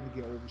course it's going to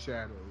get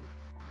overshadowed.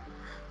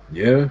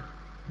 Yeah,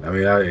 I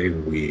mean,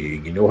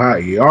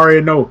 you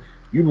already know.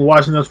 You've been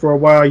watching us for a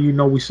while. You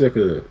know we sick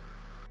of it.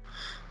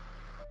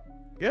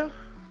 Yeah.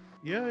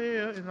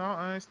 In all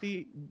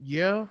honesty,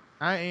 yeah,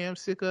 I am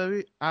sick of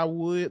it. I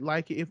would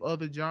like it if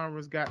other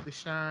genres got the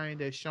shine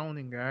that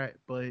shonen got,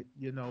 but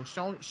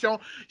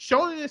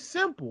shonen is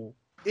simple.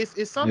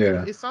 It's something.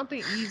 Yeah. It's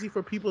something easy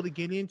for people to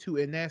get into,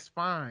 and that's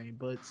fine.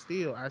 But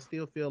still, I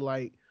still feel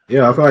like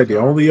I feel like the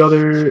only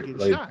other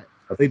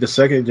I think the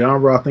second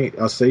genre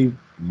I say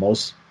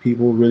most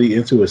people really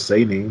into is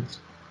seinens.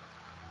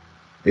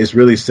 It's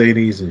really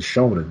seinens and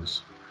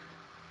shonens.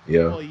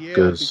 Yeah,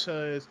 because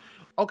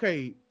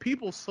okay,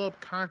 people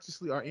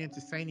subconsciously are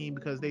into seinen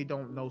because they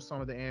don't know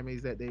some of the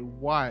animes that they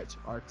watch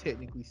are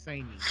technically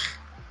seinen.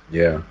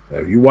 Yeah,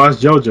 if you watch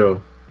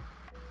JoJo,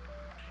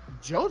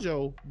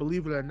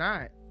 believe it or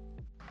not,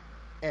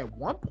 at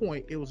one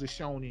point it was a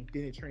shonen,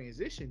 then it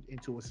transitioned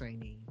into a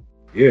seinen.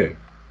 yeah,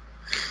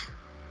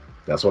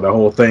 that's what the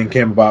whole thing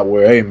came about.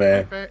 Where, hey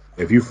man,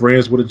 if you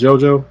friends with a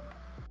JoJo,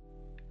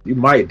 you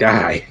might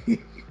die.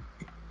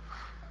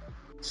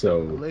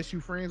 So unless you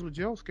friends with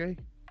Josuke.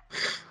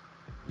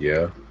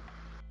 Yeah.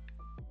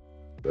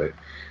 But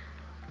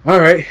all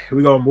right,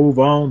 we're gonna move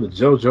on to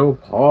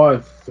JoJo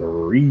Part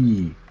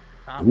 3.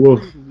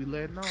 We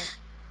letting off.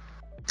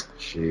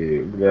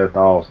 Shit, we left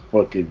off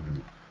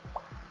fucking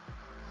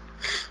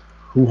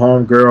who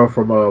homegirl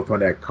from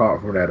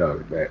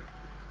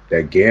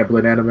that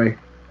gambling anime.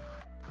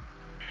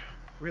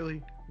 Really?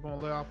 You gonna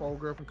let off old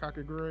girl from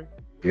Kakegurui?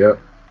 Yep.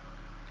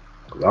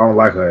 I don't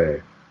like her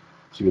ass.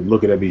 She be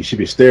looking at me. She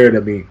be staring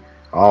at me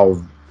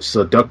all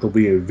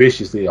seductively and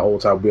viciously the whole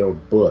time we on the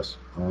bus.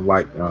 I don't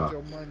like.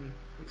 Your money.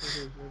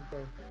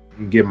 You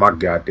can get my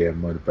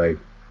goddamn money, baby.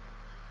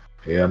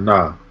 Hell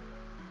nah.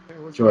 Hey,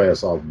 get your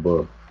ass off,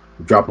 bud.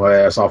 Drop her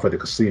ass off at the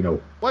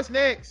casino. What's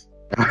next?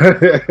 All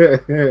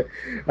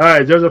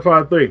right, JoJo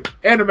Part 3.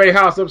 Anime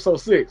House Episode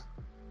 6.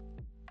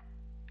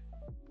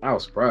 I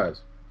was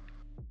surprised.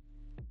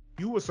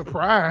 You were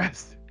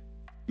surprised?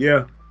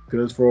 Yeah,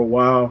 because for a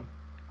while,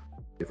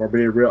 if I'm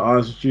being real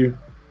honest with you,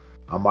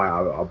 I'm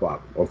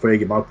afraid to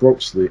get my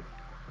throat slit.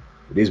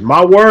 These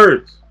my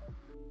words.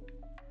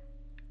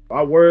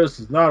 My words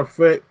does not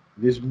affect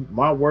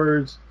my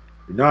words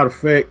do not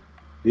affect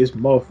this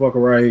motherfucker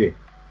right here.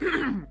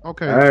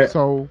 Okay, right.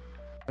 So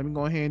let me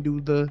go ahead and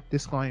do the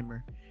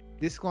disclaimer.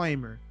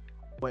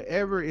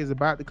 Whatever is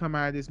about to come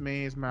out of this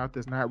man's mouth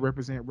does not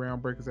represent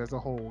Realmbreakers as a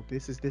whole.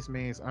 This is this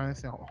man's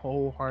honest and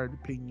wholehearted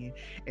opinion.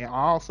 And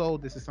also,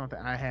 this is something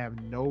I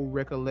have no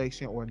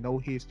recollection or no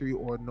history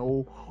or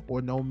no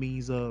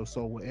means of.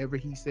 So whatever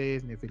he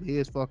says, and if it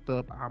is fucked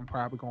up, I'm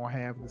probably going to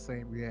have the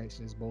same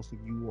reaction as most of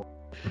you are.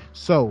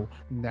 So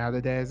now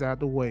that is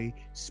out the way,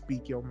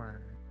 speak your mind.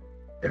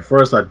 At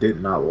first, I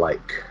did not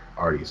like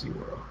RDC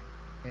World.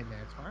 And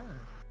that's fine.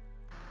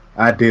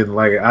 I didn't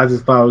like it. I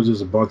just thought it was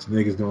just a bunch of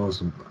niggas doing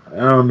some,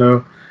 I don't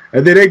know.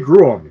 And then they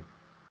grew on me.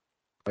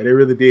 Like, they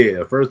really did.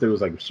 At first, it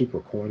was like super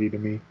corny to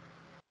me.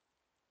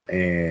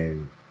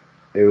 And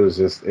it was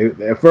just,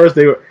 at first,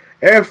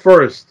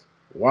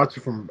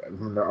 watching from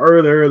the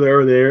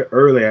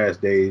early ass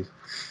days,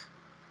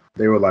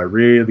 they were like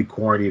really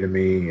corny to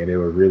me and they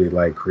were really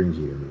like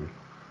cringy to me.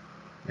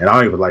 And I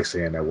don't even like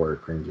saying that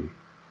word, cringy.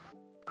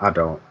 I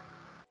don't.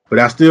 But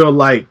I still knew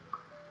like,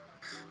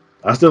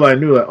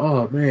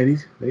 oh man,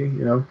 they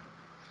you know.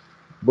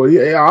 But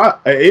yeah,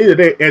 at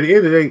the end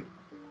of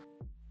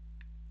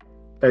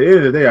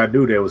the day, I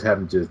knew it was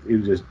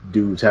just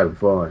dudes having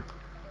fun.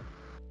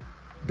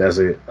 That's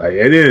it. Like,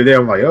 at the end of the day,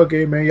 I'm like,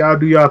 okay, man, y'all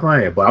do y'all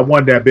thing. But I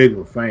wasn't that big of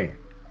a fan.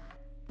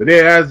 But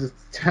then as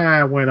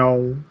time went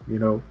on, you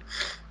know,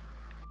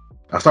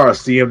 I started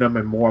seeing them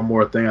in more and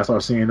more things. I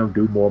started seeing them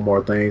do more and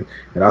more things,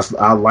 and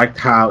I liked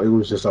how it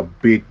was just a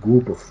big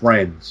group of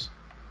friends.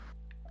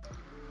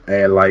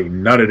 And like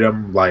none of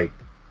them none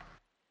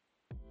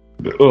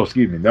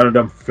of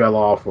them fell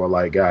off or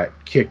like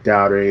got kicked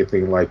out or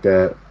anything like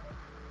that.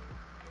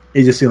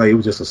 It just seemed like it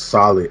was just a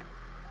solid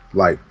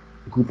like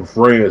group of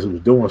friends who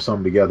was doing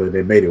something together and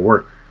they made it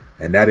work.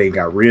 And that ain't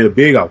got real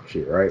big off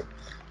shit, right?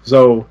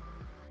 So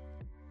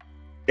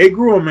it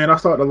grew on me, and I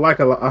started to like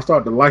a lot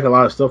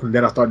of stuff, and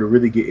then I started to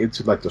really get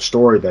into like the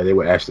story that they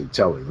were actually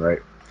telling, right?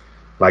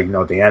 Like, you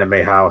know, the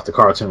anime house, the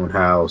cartoon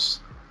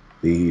house,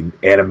 the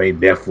anime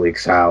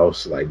Netflix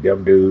house, like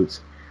them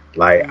dudes.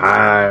 Like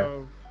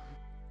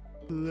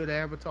good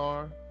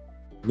Avatar.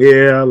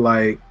 Yeah,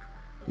 like,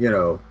 you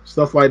know,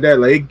 stuff like that.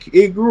 Like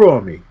it grew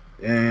on me.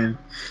 And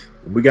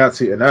we got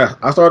to, and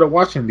I started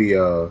watching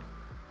the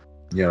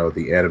you know,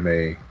 the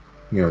anime,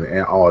 you know,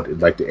 and all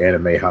like the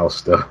anime house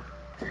stuff.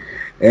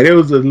 And it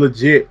was a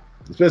legit,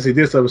 especially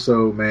this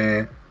episode,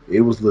 man,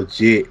 it was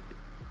legit.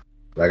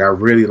 Like I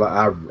really like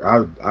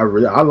I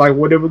like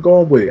where they were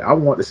going with it. I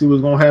want to see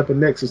what's gonna happen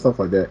next and stuff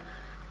like that.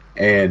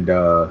 And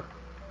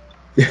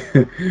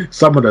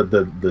some of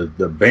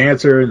the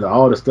banter and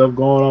all the stuff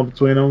going on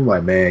between them,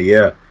 like, man,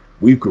 yeah,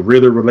 we could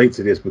really relate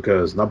to this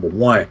because number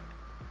one,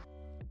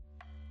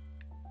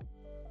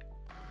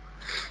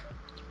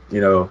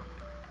 you know,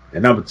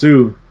 and number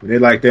two, they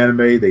like the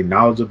anime, they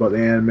knowledgeable about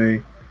the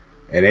anime,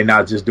 and they're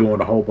not just doing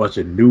a whole bunch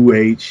of new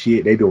age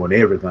shit, they doing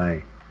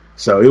everything.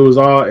 So it was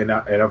all, and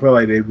I feel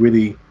like they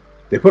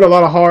put a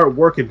lot of hard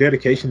work and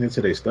dedication into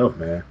their stuff,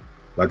 man.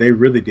 Like they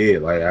really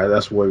did. Like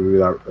that's what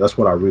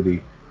I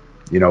really,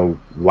 you know,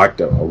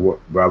 liked, or what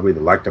I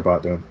really liked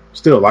about them.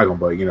 Still like them,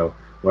 but you know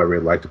what I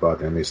really liked about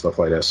them and stuff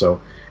like that. So,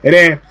 and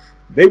then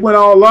they went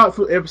all out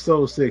for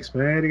episode 6,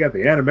 man. They got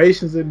the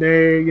animations in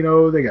there, you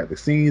know, they got the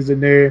scenes in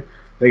there,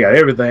 they got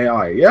everything. I'm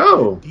like,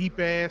 yo,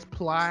 deep ass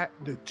plot,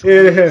 the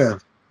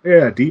twist.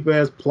 Yeah, deep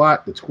ass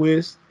plot, the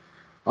twist,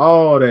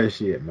 all that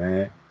shit,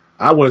 man.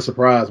 I wasn't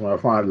surprised when I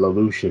found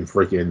Lelouch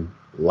freaking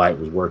Light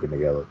was working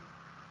together.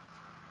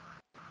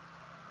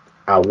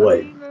 I mean,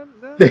 wouldn't.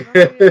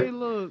 hey,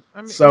 look.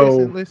 I mean, So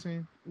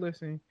listen.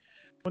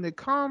 When it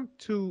comes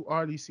to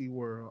RDC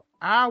World,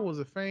 I was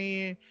a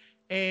fan,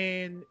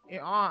 and in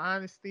all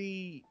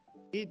honesty,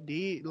 it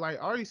did. Like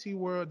RDC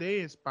World,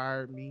 they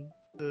inspired me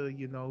to,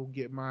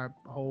 get my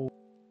whole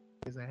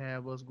and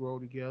have us grow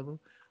together.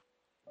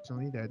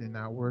 Unfortunately, that did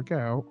not work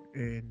out,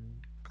 and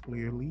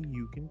clearly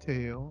you can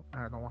tell.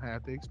 I don't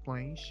have to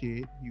explain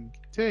shit. You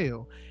can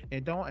tell,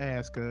 and don't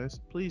ask us.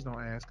 Please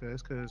don't ask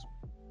us, because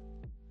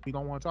we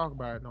don't want to talk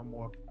about it no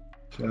more.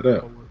 shut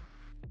up.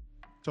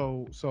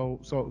 So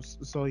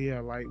yeah,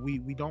 like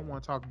we don't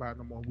want to talk about it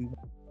no more. We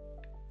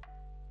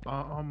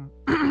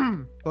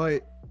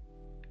but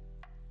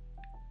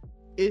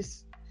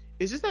it's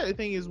just that the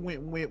thing is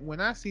when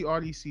I see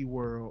RDC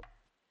World,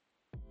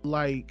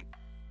 like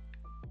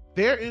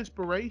their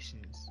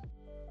inspirations,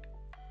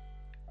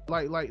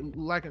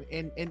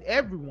 and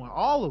everyone,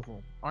 all of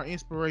them are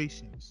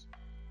inspirations.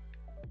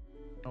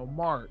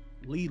 Mark,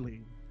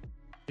 Leland,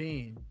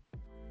 Ben,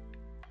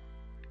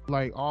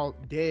 like all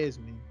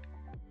Desmond,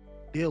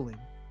 Dylan,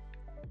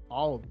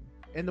 all of them.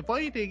 And the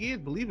funny thing is,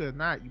 believe it or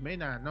not, you may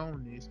not have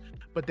known this,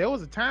 but there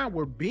was a time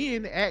where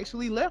Ben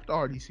actually left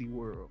RDC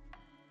World.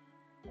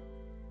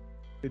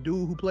 The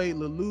dude who played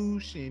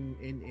Lelouch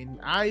and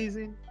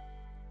Eisen,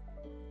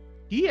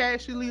 he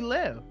actually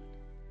left.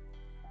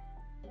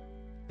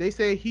 They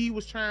said he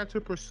was trying to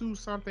pursue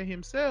something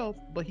himself,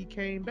 but he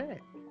came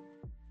back.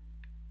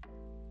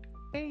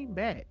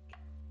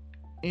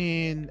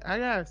 And I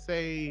gotta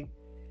say,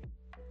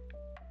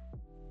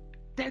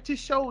 that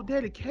just showed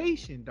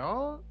dedication,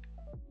 dog.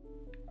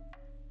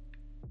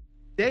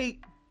 They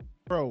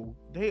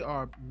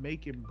are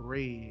making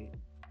bread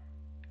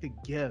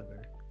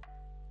together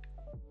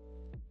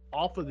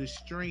off of the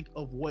strength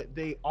of what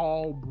they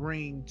all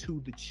bring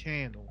to the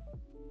channel.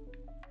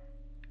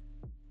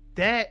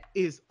 That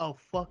is a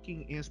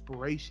fucking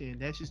inspiration.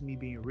 That's just me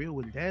being real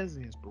with it. That is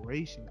an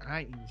inspiration.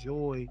 I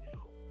enjoy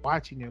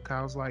watching them because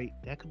I was like,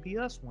 that could be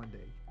us one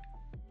day.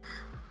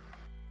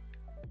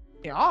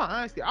 In all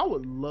honesty, I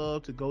would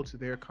love to go to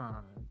their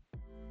con.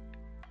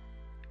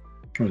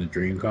 Or the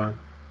Dream Con?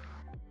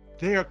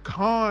 Their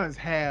cons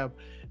have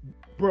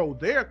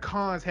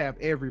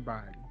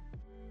everybody.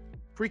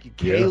 Freaking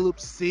Caleb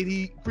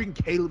City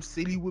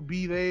would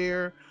be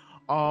there.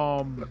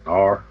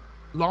 Lennar.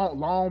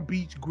 Long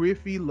Beach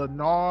Griffey,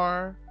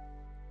 Lennar.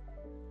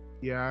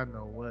 Yeah, I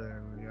know,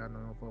 whatever. Yeah, I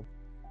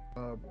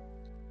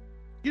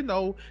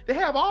know. They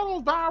have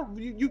all those viral.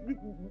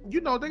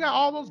 They got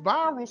all those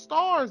viral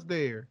stars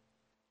there.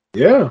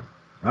 Yeah,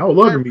 I would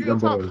love to meet them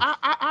boys.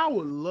 I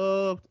would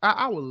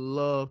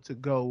love to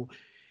go.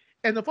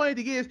 And the funny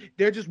thing is,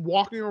 they're just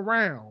walking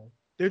around.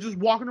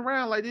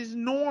 Like this is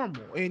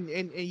normal.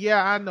 And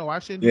yeah, I know I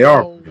shouldn't. They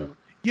are.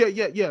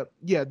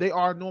 Yeah. They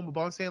are normal.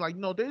 But I'm saying, like,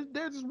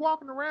 they're just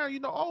walking around.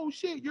 Oh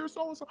shit, you're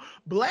so and so.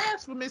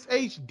 Blasphemous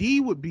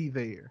HD would be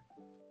there.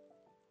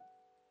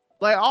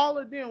 Like all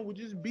of them would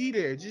just be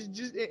there.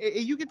 Just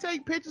and you can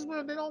take pictures with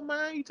them. They don't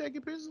mind you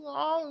taking pictures of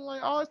all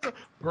that stuff.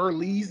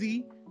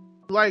 Burleezy.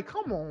 Like,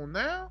 come on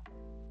now.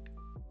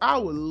 I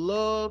would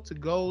love to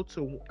go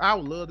to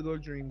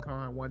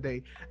DreamCon one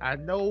day. I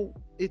know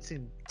it's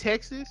in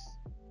Texas.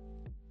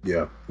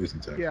 Yeah, it's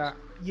in Texas.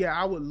 Yeah,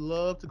 I would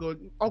love to go.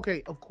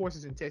 Okay, of course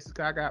it's in Texas.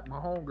 Cause I got my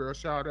homegirl.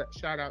 Shout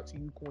out to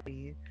you,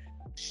 Queen.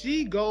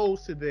 She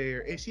goes to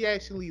there and she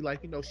actually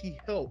she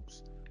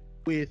helps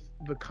with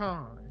the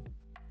con.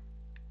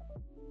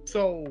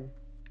 So,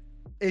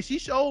 and she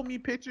showed me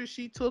pictures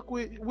she took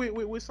with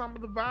some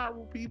of the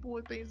viral people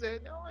and things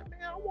that I'm like,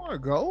 man, I want to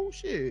go.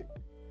 Shit.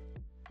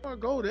 I want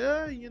to go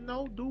there,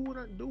 do what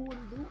I do,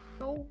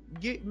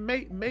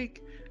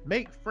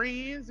 make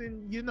friends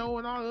and and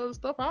all the other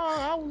stuff.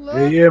 I would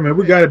love. Yeah, man,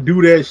 we gotta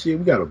do that shit.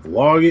 We gotta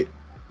vlog it.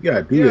 We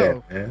gotta do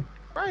that, man.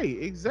 Right,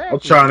 exactly.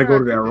 I'm trying to go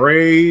to that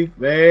rave,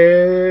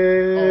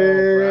 man.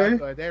 Oh, bro, I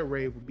thought that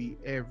rave would be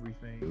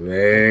everything,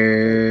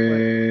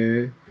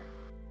 man.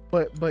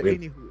 But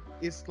anywho,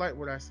 it's like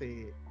what I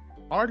said.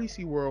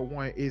 RDC World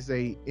 1 is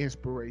a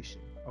inspiration.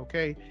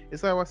 Okay,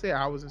 it's like what I said.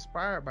 I was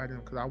inspired by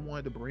them because I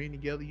wanted to bring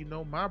together,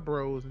 my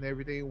bros and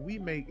everything. We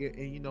make it,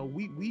 and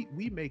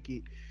we make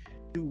it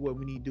do what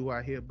we need to do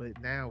out here.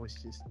 But now it's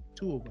just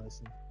two of us.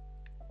 And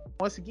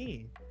once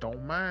again,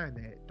 don't mind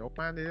that. Don't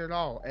mind it at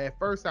all. At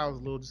first, I was a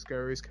little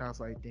discouraged because I was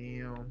like,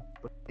 damn.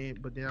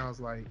 But then I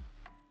was like,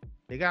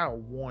 they gotta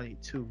want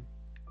it too,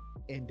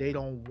 and they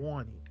don't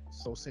want it.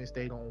 So since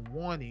they don't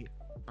want it,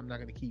 I'm not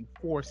gonna keep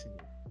forcing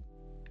it.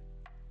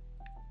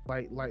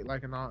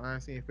 Like in all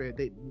honesty and fair,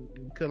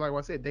 because like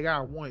I said, they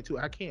gotta want it too.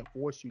 I can't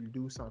force you to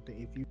do something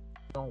if you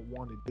don't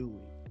want to do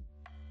it.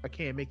 I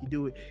can't make you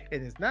do it,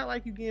 and it's not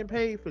like you getting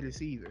paid for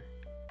this either.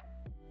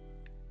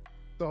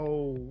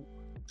 So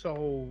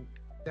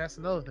that's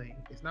another thing.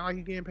 It's not like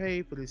you getting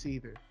paid for this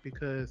either,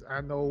 because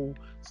I know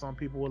some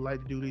people would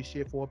like to do this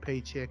shit for a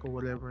paycheck or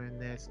whatever,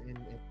 and it's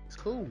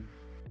cool.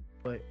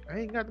 But I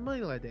ain't got the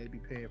money like that to be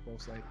paying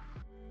folks. Like,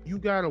 you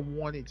gotta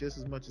want it just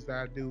as much as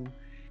I do.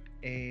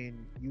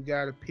 and you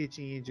gotta pitch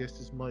in just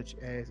as much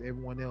as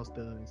everyone else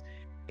does.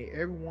 And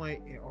everyone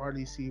in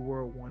RDC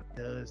World 1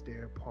 does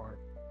their part.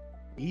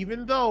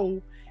 Even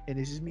though, and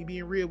this is me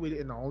being real with it,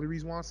 and the only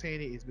reason why I'm saying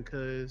it is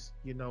because,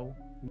 you know,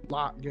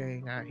 Lock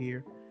Gang out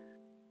here.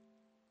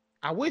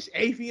 I wish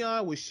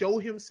Afion would show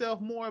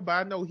himself more, but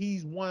I know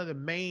he's one of the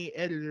main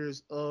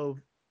editors of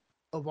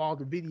all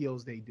the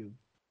videos they do.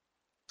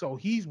 So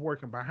he's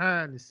working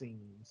behind the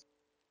scenes.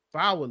 So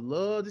I would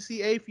love to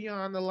see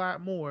Afion a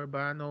lot more, but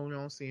I know, you know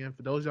what I'm saying.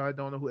 For those of y'all that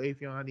don't know who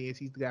Afion is,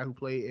 he's the guy who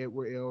played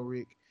Edward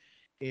Elric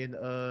in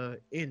the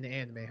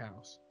Anime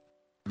House.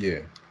 Yeah.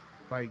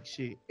 Like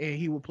shit. And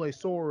he would play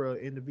Sora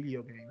in the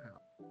video game house.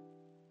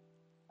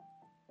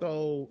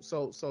 So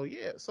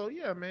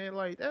yeah, man.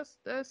 Like that's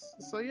man,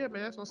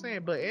 that's what I'm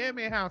saying. But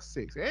Anime House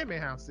 6,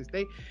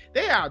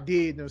 they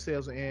outdid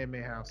themselves with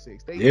Anime House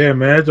 6.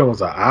 Man, it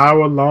was an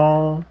hour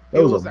long. It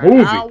was a movie.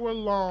 An hour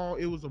long.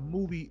 It was a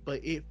movie,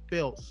 but it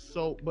felt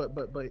so. But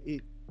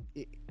it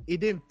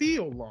didn't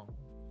feel long.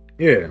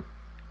 Yeah,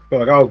 I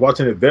felt like I was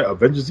watching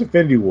Avengers: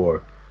 Infinity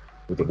War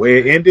with the way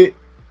it ended.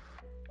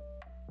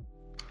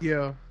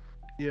 Yeah.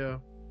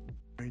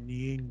 In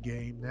the end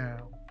game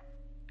now.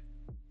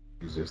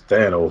 It's just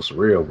Thanos'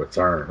 real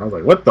return. I was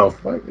like, what the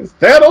fuck? Is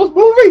Thanos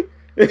movie?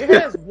 It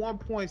has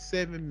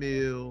 1.7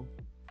 mil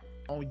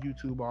on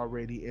YouTube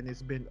already, and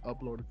it's been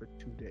uploaded for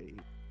 2 days.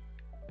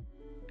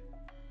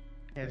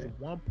 It has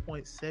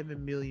 1.7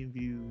 million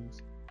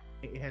views.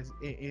 It has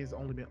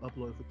only been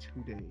uploaded for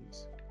 2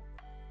 days.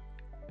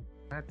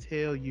 I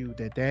tell you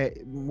that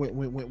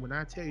when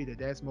I tell you that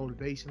that's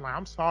motivation, like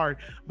I'm sorry,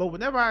 but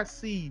whenever I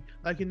see,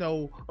 like, you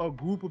know, a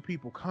group of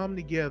people come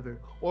together,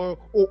 or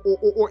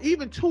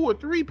even 2 or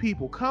 3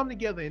 people come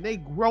together and they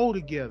grow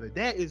together,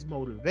 that is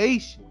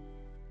motivation.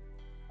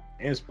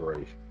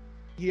 Inspiration.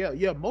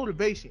 Yeah,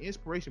 motivation,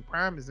 inspiration.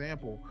 Prime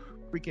example,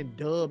 freaking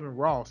Dub and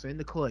Ross in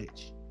the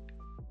clutch.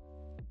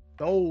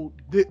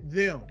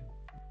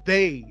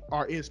 They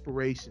are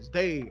inspirations.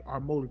 They are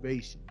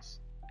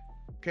motivations.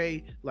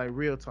 Okay, like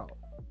real talk.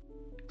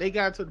 They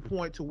got to the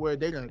point to where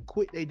they done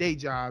quit their day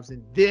jobs,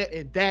 and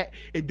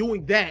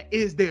doing that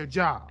is their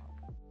job.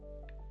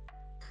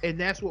 And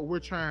that's what we're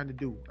trying to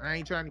do. I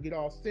ain't trying to get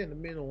all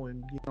sentimental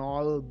and, you know,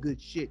 all the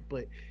good shit,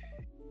 but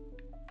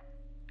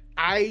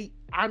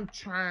I'm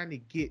trying to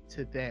get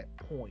to that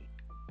point.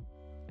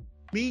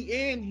 Me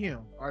and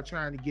him are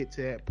trying to get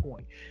to that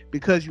point,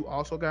 because you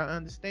also got to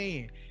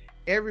understand,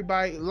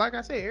 everybody, like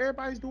I said,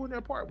 everybody's doing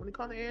their part. When it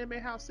comes to Anime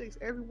House 6,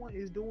 everyone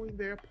is doing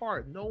their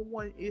part. No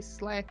one is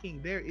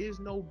slacking. There is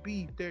no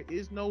beef. There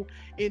is no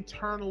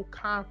internal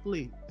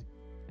conflict.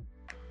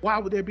 Why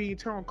would there be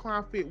internal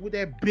conflict with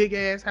that big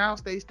ass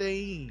house they stay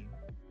in?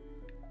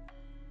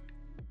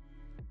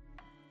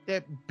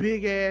 That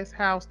big ass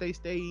house they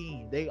stay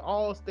in. They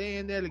all stay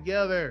in there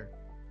together.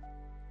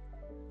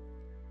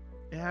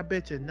 And I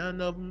bet you none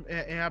of them,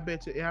 and I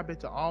bet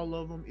you all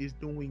of them is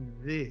doing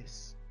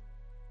this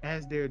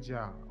as their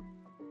job.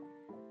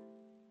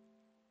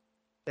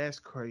 That's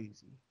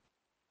crazy.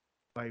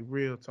 Like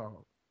real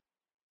talk.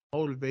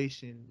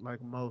 Motivation like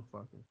a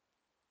motherfucker.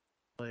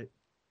 But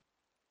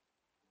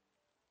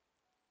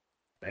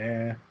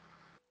man,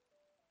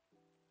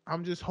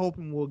 I'm just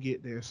hoping we'll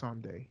get there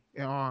someday.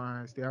 In all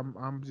honesty,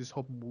 I'm just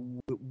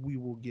hoping we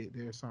will get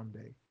there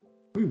someday.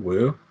 We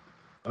will.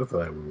 I feel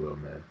like we will,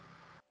 man.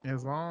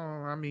 As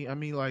long, I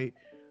mean, like,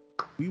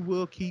 we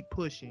will keep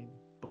pushing,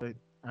 but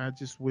I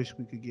just wish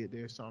we could get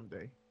there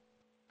someday.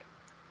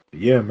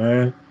 Yeah,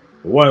 man.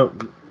 Well,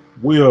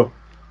 real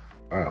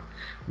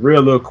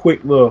little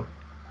quick little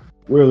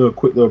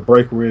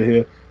break right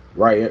here.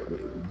 Right,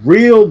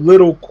 real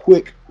little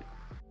quick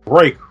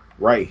break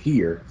right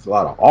here. It's a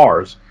lot of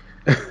R's.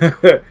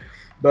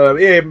 But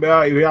yeah,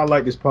 if y'all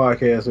like this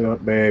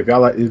podcast, man, if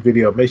y'all like this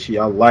video, make sure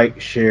y'all like,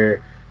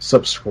 share,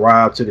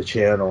 subscribe to the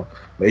channel.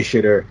 Make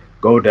sure to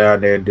go down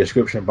there in the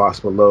description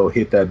box below,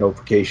 hit that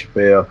notification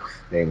bell,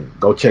 and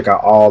go check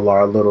out all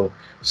our little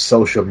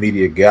social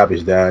media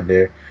garbage down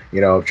there.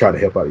 You know, I'm trying to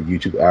help out the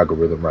YouTube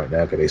algorithm right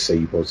now, because they say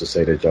you're supposed to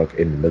say that junk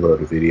in the middle of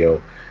the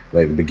video,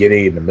 like the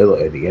beginning, in the middle,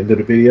 and the end of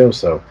the video.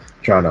 So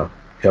trying to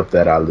help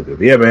that out a little bit.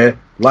 But yeah, man,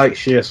 like,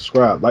 share,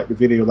 subscribe, like the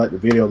video, like the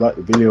video, like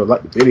the video,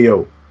 like the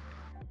video,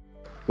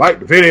 like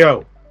the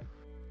video,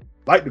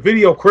 like the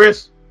video,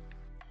 Chris.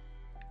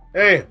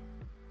 Hey.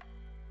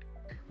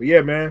 But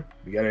yeah, man,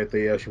 you got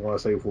anything else you want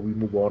to say before we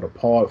move on to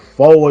part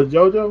 4,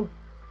 JoJo?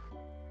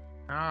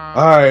 All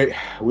right,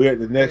 we're at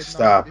the next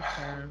stop.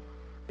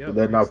 Yep,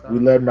 we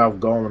letting off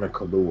Garland and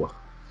Kahlua. All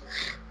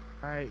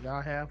right,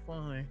 y'all have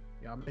fun.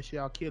 Y'all make sure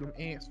y'all kill them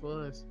ants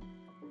for us.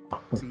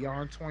 See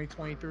y'all in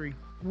 2023.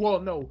 Well,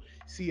 no,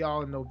 see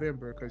y'all in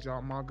November, because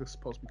y'all manga's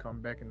supposed to be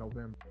coming back in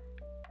November.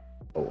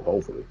 Oh,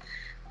 hopefully.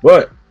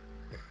 But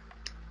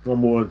one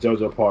more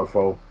JoJo part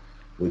 4,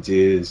 which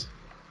is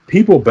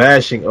people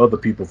bashing other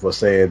people for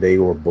saying they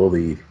were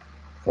bullied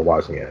for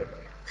watching anime.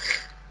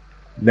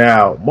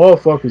 Now,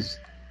 motherfuckers,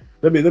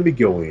 let me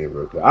go in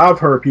real quick. I've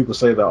heard people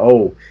say that,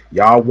 oh,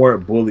 y'all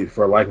weren't bullied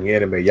for liking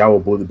anime. Y'all were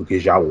bullied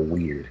because y'all were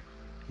weird.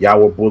 Y'all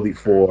were bullied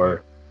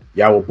for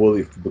y'all were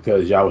bullied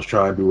because y'all was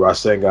trying to do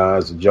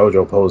Rasengans and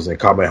JoJo poses and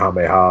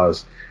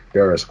Kamehamehas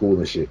during school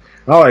and shit.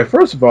 And I'm like,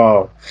 first of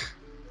all,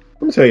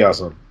 let me tell y'all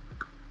something.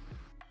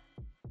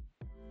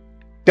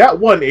 That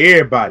wasn't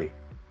everybody.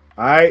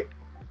 Alright?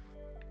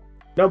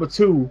 Number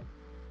two,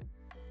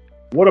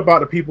 what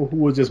about the people who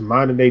were just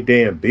minding their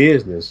damn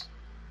business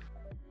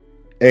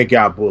and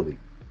got bullied?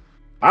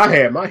 I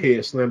had my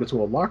head slammed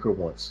into a locker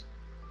once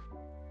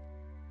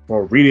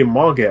for reading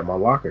manga at my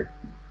locker.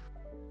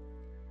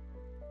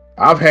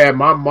 I've had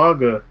my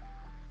manga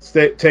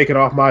taken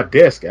off my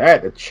desk. I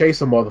had to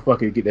chase a motherfucker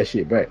to get that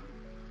shit back.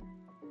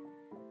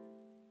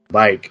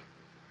 Like,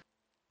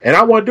 and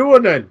I wasn't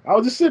doing nothing. I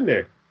was just sitting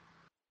there.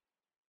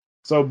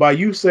 So by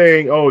you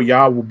saying, oh,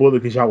 y'all were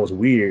bullied because y'all was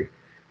weird,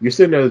 you're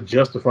sitting there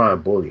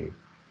justifying bullying.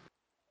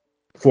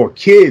 For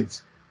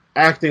kids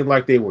acting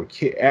like they were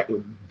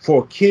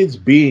for kids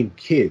being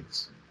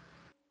kids.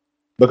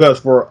 Because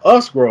for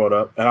us growing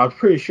up, and I'm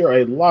pretty sure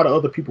a lot of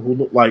other people who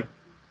look like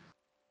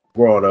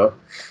growing up,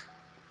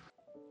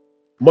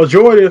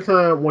 majority of the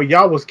time when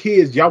y'all was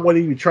kids, y'all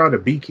wasn't even trying to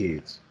be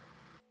kids.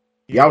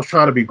 Y'all was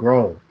trying to be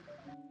grown.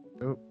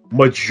 Yep.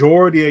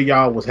 Majority of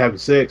y'all was having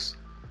sex.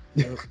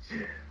 Yep.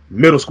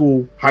 Middle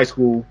school, high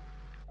school,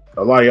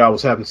 a lot of y'all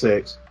was having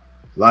sex.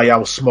 A lot of y'all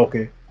was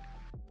smoking.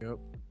 Yep.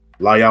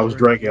 A lot of y'all was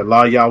drinking. A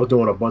lot of y'all was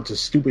doing a bunch of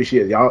stupid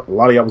shit. A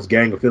lot of y'all was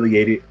gang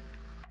affiliated.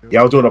 Yep.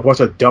 Y'all was doing a bunch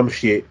of dumb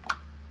shit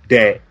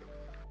that,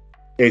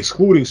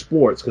 excluding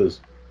sports,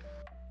 because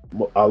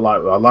a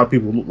lot of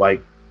people look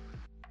like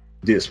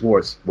did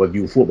sports, whether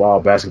you football,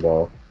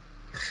 basketball.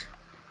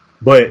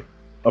 But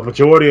a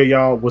majority of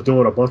y'all was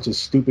doing a bunch of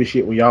stupid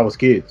shit when y'all was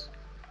kids.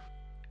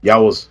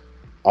 Y'all was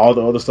all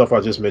the other stuff I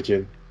just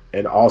mentioned,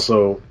 and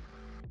also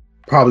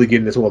probably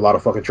getting into a lot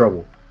of fucking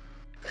trouble.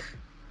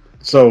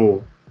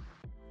 So,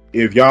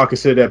 if y'all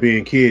consider that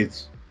being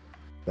kids,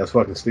 that's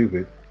fucking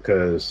stupid.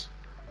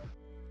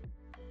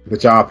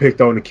 But y'all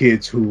picked on the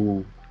kids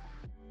who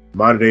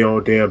minded their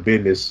own damn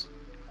business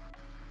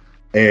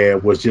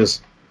and was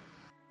just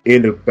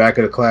in the back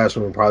of the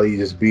classroom, probably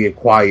just being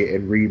quiet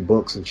and reading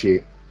books and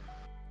shit.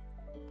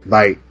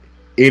 Like,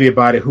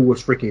 anybody who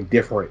was freaking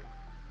different,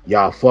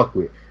 y'all fuck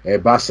with.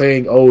 And by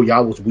saying, oh,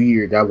 y'all was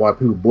weird, that's why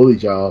people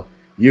bullied y'all,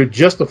 you're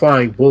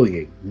justifying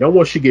bullying. No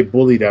one should get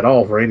bullied at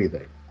all for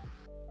anything.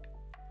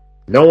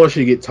 No one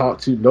should get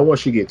talked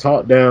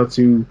down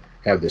to,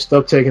 have their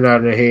stuff taken out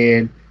of their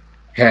hand,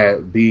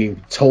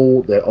 being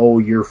told that, oh,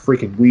 you're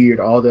freaking weird,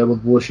 all that other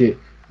bullshit.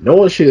 No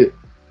one should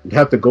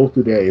have to go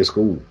through that in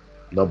school,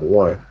 number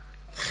one.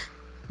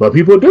 But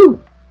people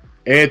do.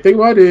 And the thing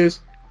about it is,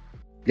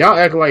 y'all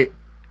act like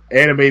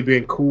anime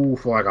been cool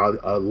for like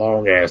a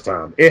long ass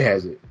time. It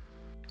hasn't.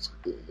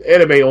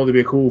 Anime only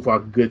been cool for a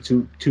good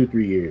 2-3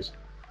 years.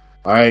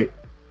 Alright?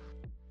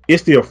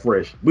 It's still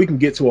fresh. We can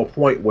get to a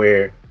point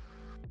where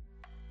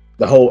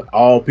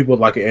all people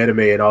like an anime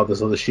and all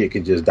this other shit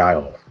can just die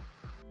off.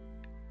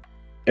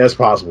 That's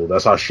possible.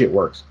 That's how shit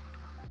works.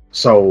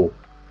 So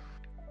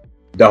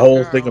the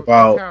whole thing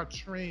about how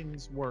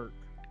trends work.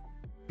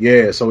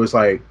 Yeah, so it's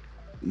like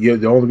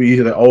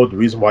the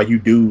reason why you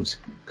dudes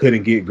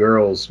couldn't get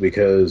girls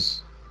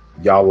because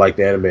y'all liked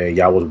anime and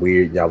y'all was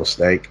weird, y'all was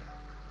stank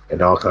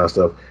and all kind of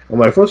stuff. I'm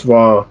like, first of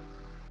all,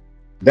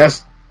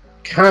 that's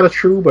kind of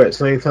true, but at the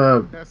same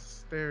time, that's a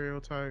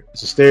stereotype.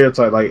 It's a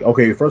stereotype. Like,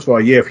 okay, first of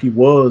all, yeah, if he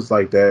was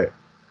like that,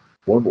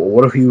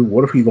 what if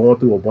he going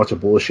through a bunch of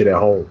bullshit at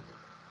home?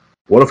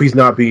 What if he's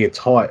not being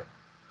taught?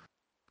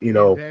 You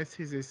know, that's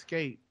his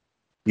escape.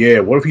 Yeah,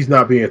 what if he's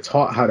not being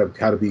taught how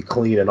to be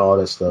clean and all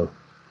that stuff?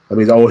 I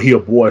mean, oh, he a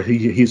boy,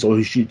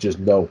 he should just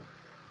know.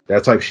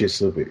 That type of shit's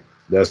stupid.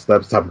 That's the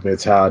type of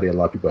mentality a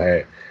lot of people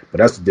had. But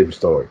that's a different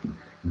story.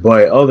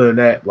 But other than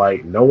that,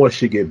 like, no one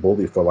should get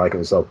bullied for liking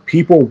themselves.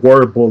 People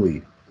were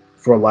bullied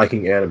for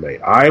liking anime.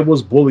 I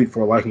was bullied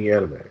for liking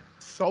anime.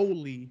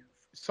 Solely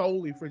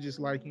for just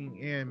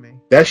liking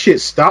anime. That shit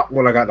stopped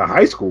when I got to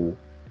high school.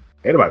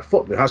 Anybody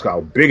fucked me in high school. I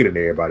was bigger than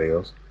everybody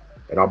else.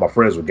 And all my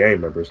friends were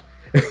gang members.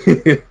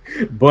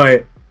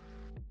 But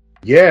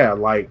yeah,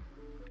 like,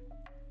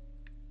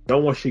 no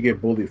one should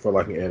get bullied for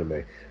liking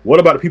anime. What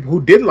about the people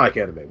who didn't like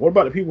anime? What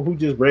about the people who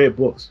just read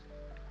books?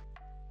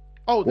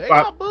 Oh, they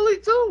got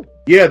bullied too.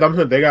 Yeah,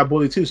 they got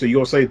bullied too. So you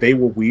gonna say they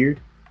were weird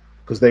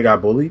because they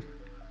got bullied?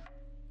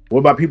 What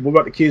about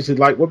the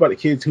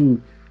kids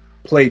who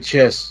played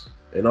chess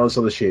and all this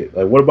other shit?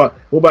 Like, what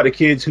about the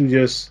kids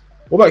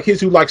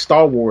who like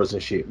Star Wars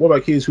and shit? What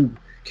about kids who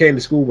came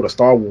to school with a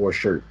Star Wars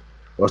shirt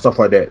or stuff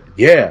like that?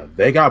 Yeah,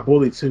 they got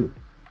bullied too.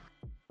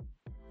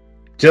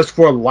 Just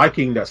for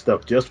liking that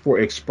stuff, just for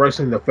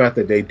expressing the fact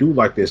that they do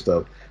like this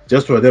stuff,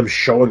 just for them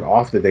showing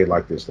off that they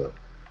like this stuff.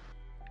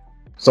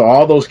 So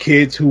all those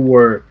kids who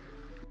were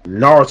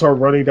Naruto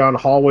running down the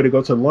hallway to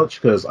go to lunch,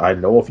 because I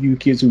know a few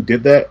kids who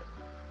did that,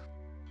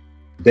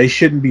 they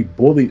shouldn't be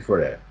bullied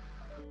for that.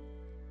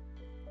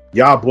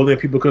 Y'all bullying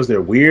people because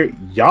they're weird.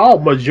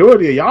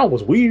 Majority of y'all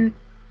was weird.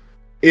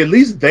 At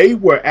least they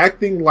were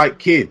acting like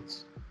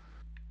kids.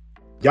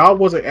 Y'all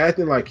wasn't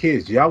acting like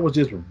kids. I was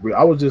just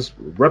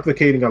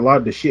replicating a lot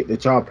of the shit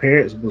that y'all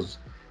parents was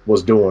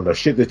was doing, the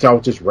shit that y'all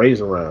was just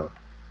raising around.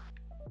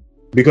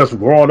 Because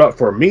growing up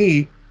for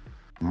me,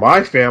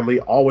 my family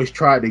always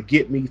tried to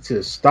get me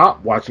to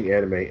stop watching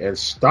anime and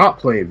stop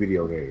playing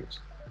video games.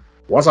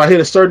 Once I hit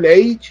a certain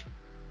age,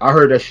 I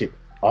heard that shit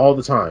all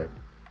the time.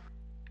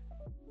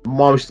 My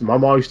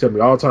mom used to tell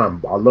me all the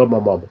time, I love my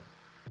mama.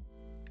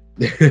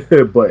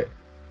 But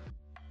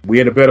we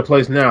in a better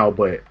place now.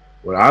 But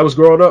when I was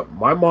growing up,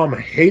 my mom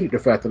hated the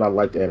fact that I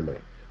liked anime.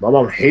 My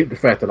mom hated the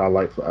fact that I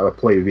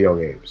played video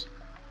games.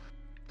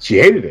 She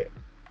hated it.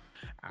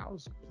 I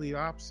was complete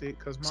opposite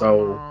because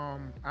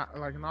mom,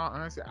 in all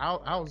honesty,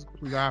 I was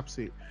complete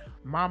opposite.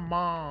 My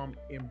mom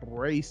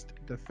embraced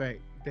the fact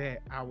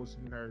that I was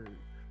a nerd.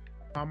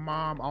 My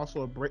mom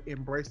also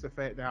embraced the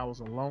fact that I was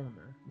a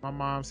loner. My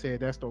mom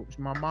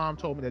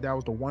told me that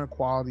was the one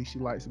quality she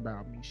likes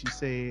about me. She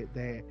said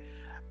that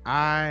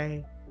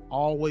I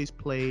always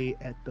played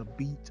at the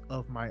beat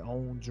of my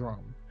own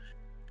drum.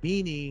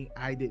 Meaning,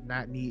 I did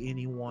not need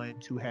anyone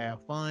to have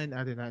fun.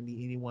 I did not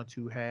need anyone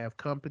to have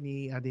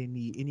company. I didn't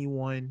need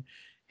anyone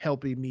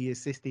helping me,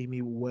 assisting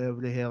me with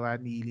whatever the hell I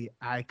needed.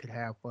 I could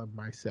have fun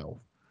myself.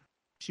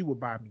 She would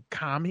buy me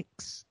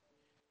comics.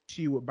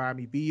 She would buy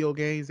me video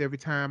games every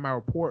time my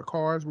report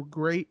cards were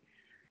great.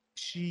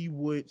 She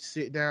would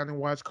sit down and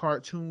watch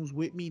cartoons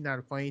with me. Now,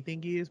 the funny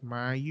thing is,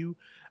 mind you,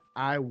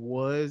 I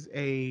was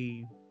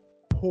a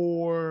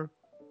poor,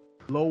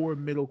 lower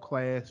middle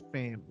class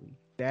family.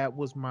 That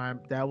was my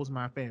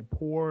family.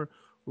 Poor,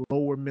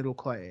 lower middle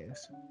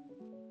class.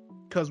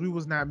 Because we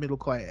was not middle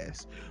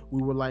class.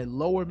 We were like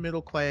lower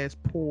middle class,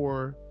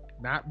 poor,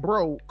 not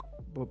broke,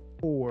 but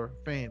poor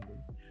family.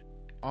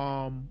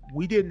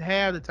 We didn't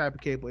have the type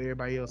of cable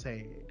everybody else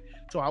had.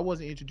 So I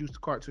wasn't introduced to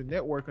Cartoon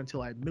Network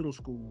until like middle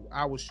school.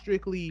 I was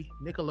strictly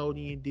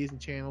Nickelodeon, Disney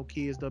Channel,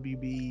 Kids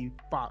WB,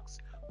 Fox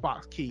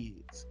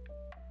Kids.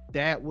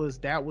 That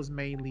was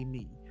mainly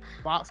me.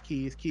 Fox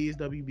Kids, Kids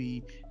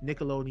WB,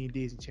 Nickelodeon,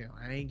 Disney Channel.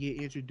 I ain't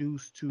get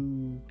introduced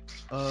to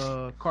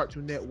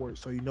Cartoon Network,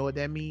 so you know what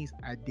that means?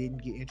 I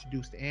didn't get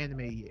introduced to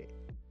anime yet.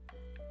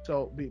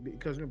 So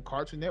because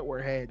Cartoon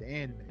Network had the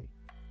anime,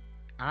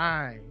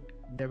 I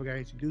never got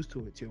introduced to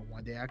it till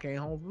one day I came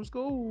home from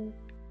school.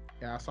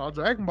 And I saw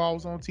Dragon Ball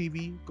was on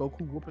TV.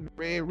 Goku whooping the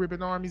Red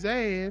Ribbon Army's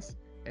ass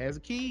as a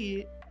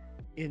kid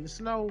in the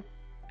snow,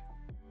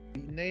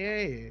 beating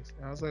their ass.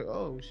 And I was like,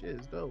 oh shit,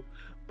 it's dope.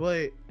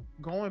 But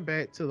going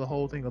back to the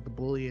whole thing of the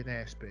bullying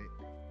aspect,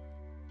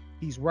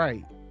 he's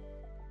right.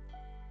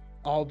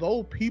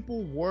 Although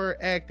people were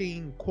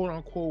acting quote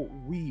unquote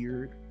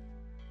weird,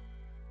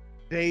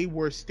 they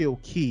were still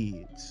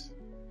kids.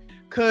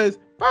 Because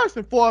first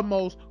and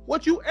foremost,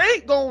 what you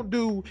ain't gonna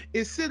do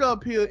is sit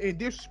up here and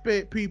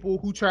disrespect people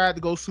who tried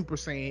to go Super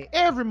Saiyan.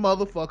 Every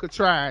motherfucker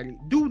tried it.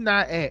 Do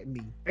not at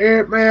me.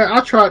 And man,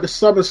 I tried to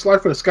summon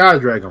Slifer the Sky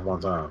Dragon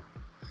one time.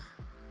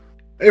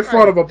 In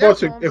front of my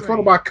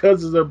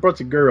cousins and a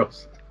bunch of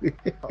girls.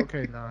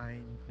 Okay,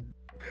 nine.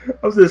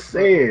 I was just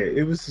saying,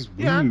 it was just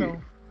weird. I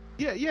know.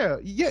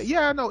 Yeah,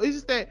 I know. It's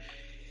just that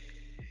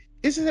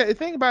the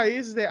thing about it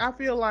is that I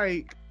feel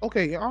like,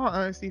 okay, in all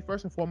honesty,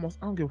 first and foremost,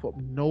 I don't give a fuck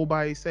what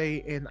nobody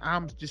say, and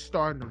I'm just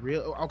starting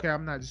to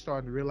I'm not just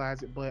starting to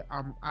realize it, but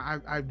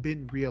I've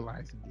been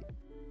realizing it.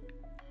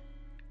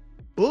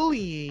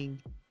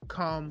 Bullying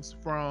comes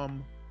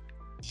from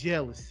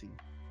jealousy.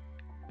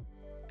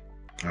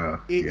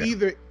 It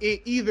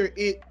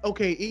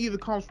either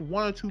comes from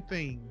one or two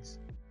things.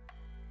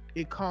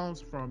 It comes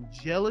from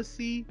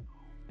jealousy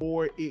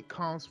or it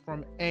comes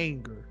from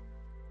anger.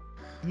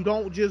 You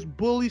don't just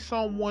bully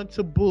someone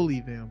to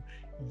bully them.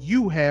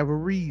 You have a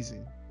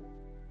reason.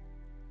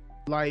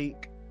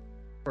 Like,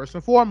 first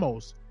and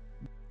foremost,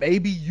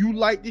 maybe you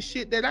like the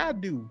shit that I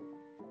do.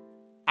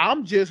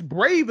 I'm just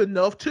brave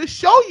enough to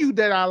show you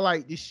that I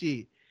like the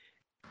shit.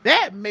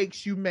 That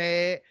makes you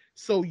mad,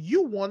 so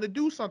you want to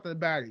do something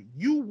about it.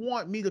 You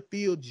want me to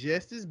feel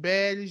just as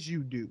bad as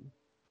you do.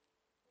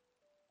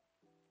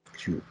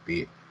 You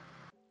bitch.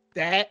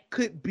 That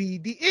could be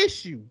the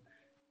issue.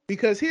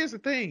 Because here's the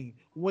thing.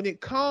 When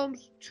it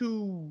comes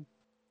to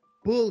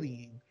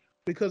bullying,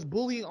 because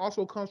bullying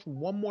also comes from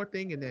one more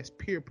thing, and that's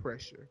peer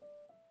pressure.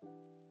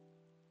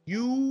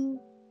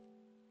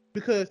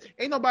 Because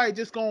ain't nobody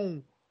just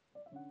gonna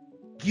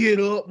get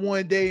up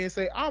one day and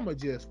say, I'ma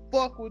just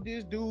fuck with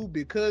this dude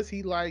because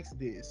he likes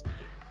this.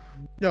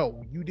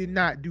 No, you did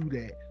not do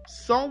that.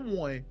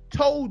 Someone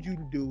told you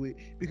to do it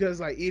because,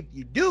 like, if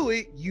you do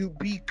it, you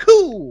be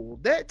cool.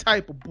 That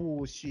type of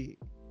bullshit.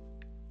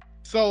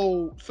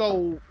 So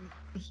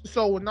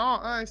in all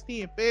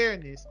honesty and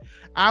fairness,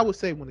 I would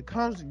say when it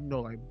comes to,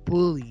 like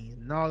bullying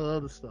and all the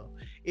other stuff,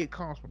 it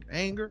comes from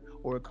anger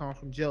or it comes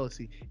from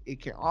jealousy.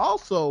 It can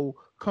also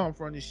come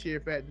from the sheer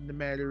fact that the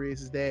matter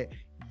is that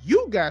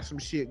you got some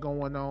shit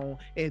going on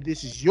and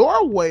this is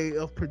your way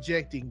of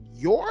projecting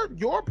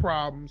your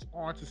problems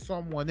onto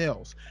someone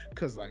else.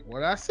 Because like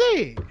what I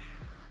said,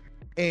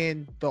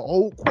 and the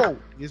old quote,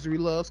 misery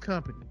loves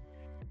company.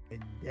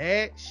 And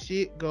that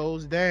shit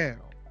goes down.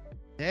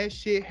 That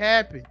shit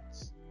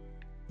happens.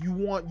 You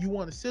want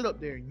to sit up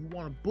there and you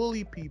want to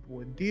bully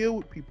people and deal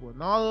with people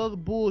and all the other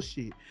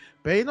bullshit.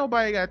 But ain't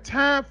nobody got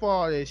time for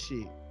all that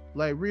shit.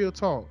 Like, real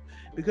talk.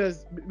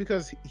 Because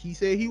he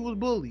said he was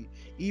bullied,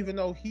 even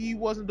though he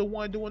wasn't the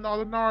one doing all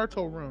the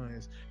Naruto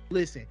runs.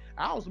 Listen,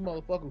 I was the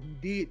motherfucker who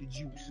did the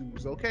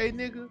jutsus, okay,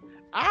 nigga?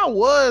 I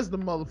was the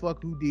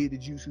motherfucker who did the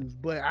jutsus,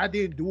 but I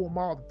didn't do them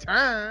all the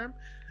time.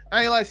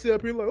 I ain't like sit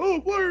up here like, oh,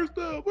 fire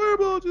stuff,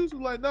 fireball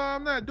jutsu. Like, no,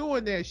 I'm not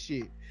doing that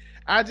shit.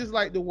 I just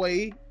like the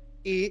way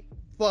it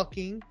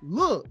fucking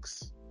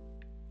looks.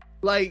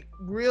 Like,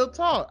 real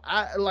talk.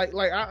 I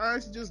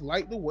honestly just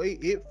like the way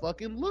it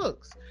fucking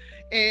looks.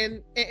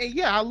 And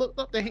yeah, I looked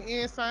up the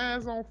hand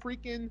signs on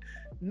freaking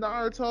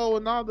Naruto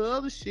and all the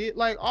other shit,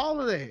 like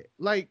all of that.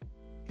 Like,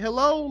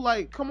 hello,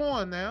 like, come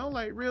on now,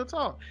 like, real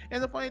talk.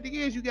 And the funny thing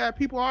is, you got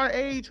people our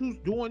age who's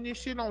doing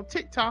this shit on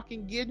TikTok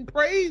and getting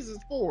praises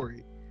for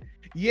it.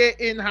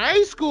 Yet in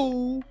high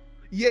school,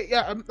 yet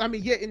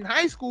in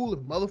high school, if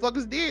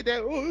motherfuckers did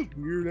that, oh, this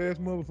weird ass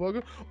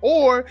motherfucker,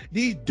 or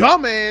these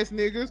dumbass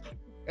niggas,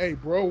 hey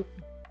bro,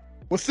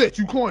 what set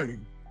you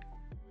claim?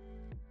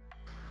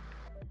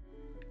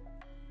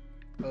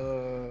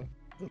 The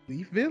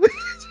Leaf Village.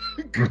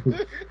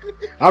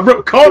 I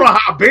real cold on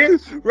hot,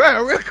 bitch. Right,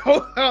 real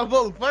cold on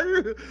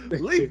motherfucker.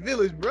 Leaf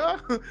Village, bro.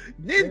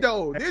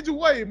 Ninja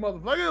Way,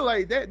 motherfucker.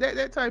 Like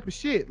that type of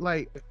shit.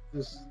 Like,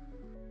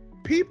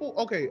 people.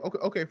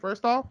 Okay.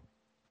 First off,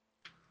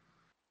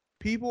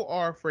 people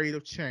are afraid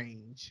of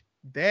change.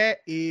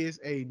 That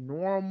is a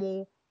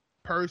normal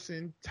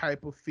person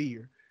type of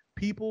fear.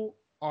 People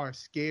are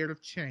scared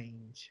of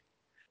change.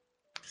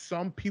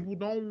 Some people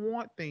don't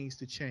want things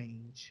to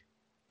change.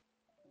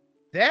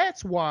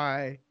 That's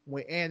why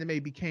when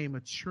anime became a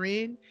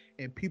trend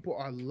and people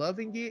are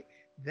loving it,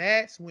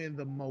 that's when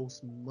the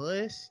most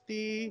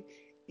musty,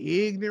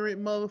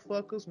 ignorant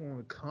motherfuckers want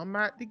to come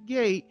out the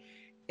gate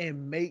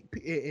and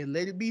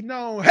let it be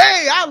known,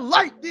 hey, I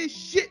like this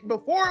shit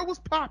before it was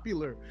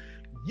popular.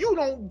 You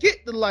don't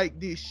get to like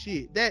this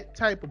shit. That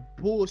type of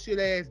bullshit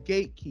ass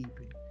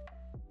gatekeeping.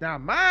 Now,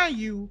 mind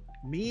you,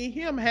 me and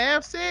him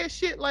have said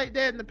shit like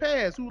that in the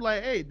past. Who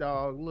like, hey,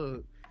 dog,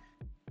 look.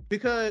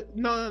 Because,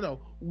 no.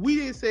 We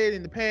didn't say it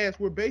in the past.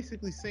 We're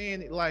basically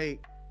saying it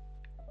like...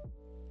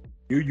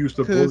 You used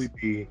to bully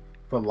me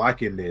for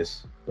liking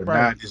this, but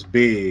now it's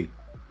big.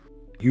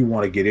 You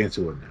want to get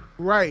into it now.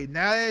 Right.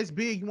 Now that it's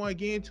big, you want to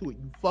get into it.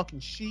 You fucking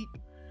sheep.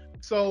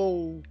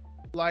 So,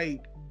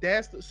 like,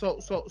 that's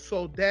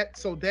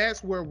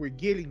where we're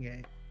getting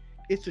at.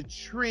 It's a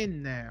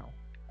trend now.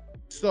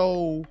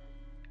 So...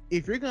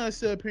 if you're gonna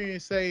sit up here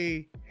and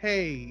say,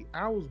 hey,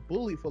 I was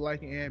bullied for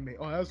liking anime,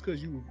 oh, that's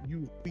because you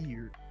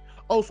weird.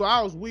 Oh, so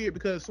I was weird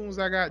because as soon as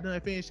I got done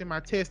finishing my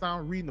test,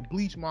 I'm reading the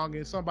Bleach manga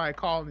and somebody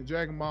calling it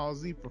Dragon Ball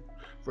Z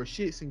for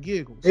shits and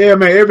giggles. Yeah,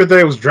 man,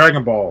 everything was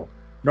Dragon Ball.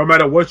 No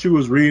matter what you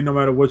was reading, no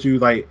matter what you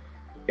like,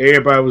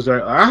 everybody was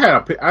there. I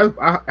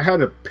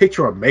had a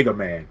picture of Mega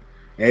Man,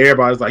 and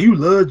everybody was like, you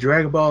love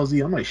Dragon Ball Z.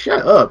 I'm like,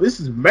 shut up, this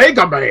is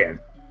Mega Man,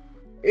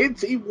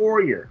 NT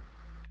Warrior.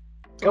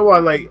 Come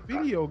on, like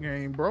video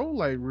game, bro.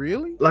 Like,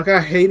 really? Like, I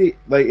hate it.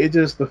 Like, it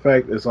just the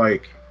fact is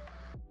like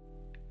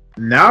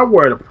now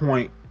we're at a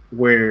point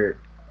where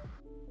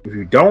if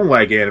you don't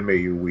like anime,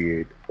 you're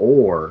weird,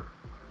 or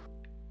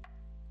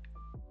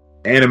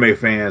anime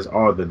fans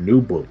are the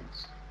new bullies.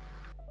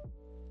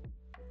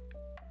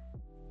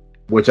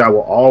 Which I will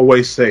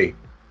always say.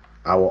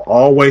 I will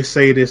always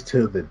say this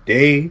till the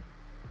day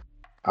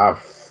I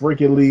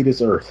freaking leave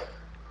this earth.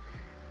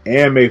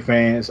 Anime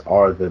fans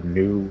are the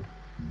new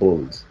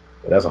bullies.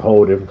 But that's a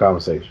whole different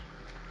conversation.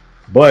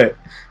 But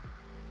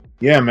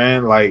yeah,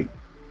 man, like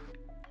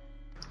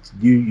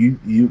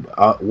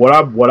what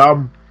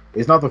I'm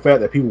it's not the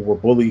fact that people were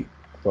bullied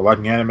for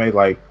liking anime,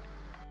 like,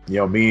 you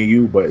know, me and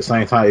you, but at the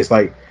same time, it's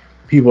like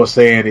people are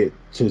saying it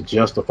to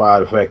justify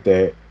the fact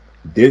that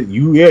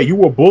you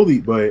were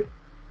bullied, but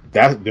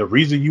that's the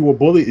reason you were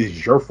bullied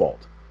is your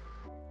fault.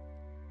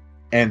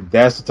 And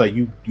that's the type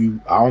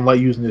I don't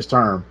like using this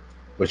term,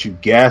 but you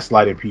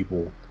gaslighting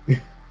people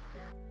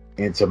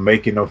into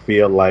making them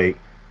feel like,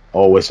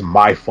 oh, it's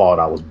my fault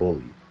I was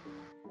bullied,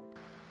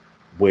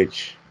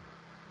 which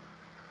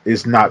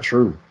is not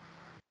true.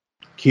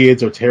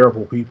 Kids are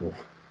terrible people.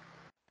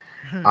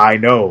 I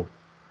know.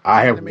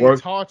 I have anime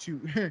taught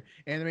you.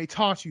 Anime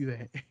taught you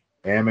that.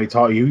 Anime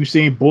taught you. You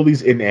seen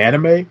bullies in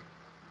anime?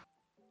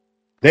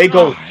 They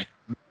go,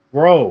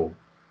 bro.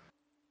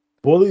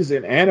 Bullies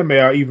in anime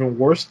are even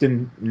worse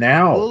than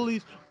now.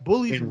 Bullies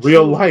in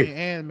real life. In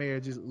anime are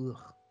just ugh.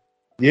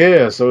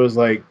 Yeah, so it's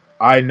like,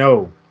 I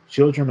know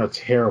children are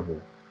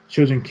terrible.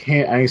 Children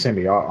can't. I ain't saying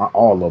they are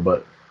all of them,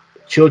 but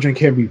children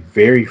can be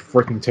very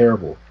freaking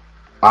terrible.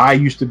 I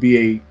used to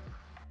be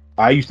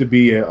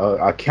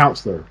a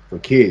counselor for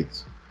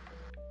kids.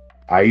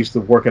 I used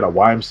to work at a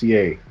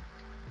YMCA.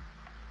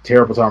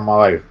 Terrible time of my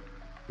life.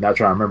 Not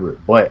trying to remember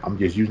it, but I'm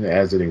just using it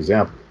as an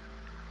example.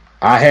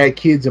 I had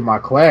kids in my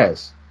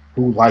class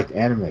who liked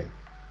anime,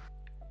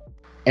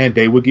 and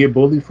they would get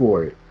bullied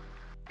for it.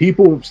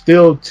 People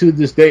still to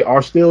this day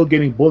are still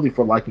getting bullied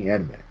for liking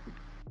anime.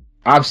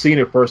 I've seen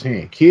it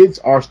firsthand. Kids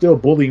are still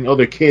bullying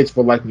other kids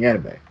for liking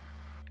anime. Yeah.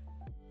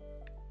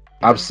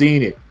 I've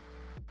seen it.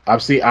 I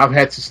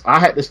had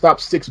to stop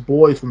 6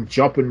 boys from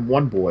jumping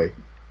one boy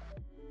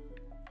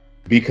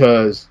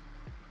because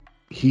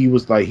he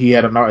was like he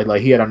had a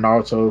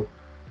Naruto.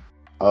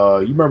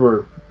 You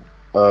remember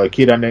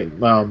kid I named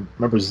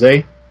remember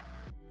Zay?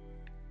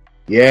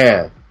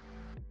 Yeah,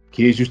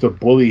 kids used to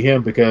bully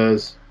him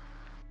because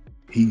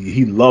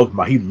he loves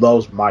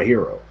my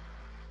hero.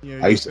 Yeah,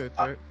 I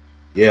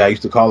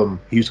used to call him.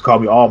 He used to call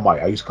me All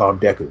Might. I used to call him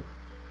Deku.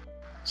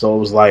 So it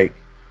was like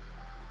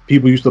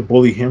people used to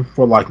bully him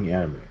for liking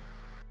anime.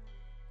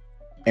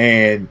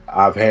 And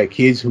I've had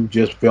kids who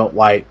just felt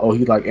like, oh,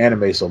 he like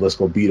anime, so let's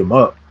go beat him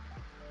up.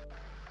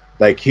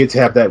 Like kids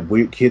have that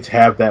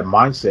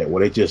mindset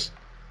where they just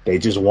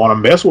want to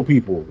mess with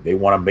people. They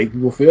want to make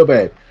people feel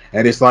bad,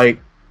 and it's like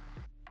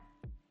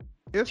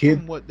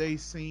from what they've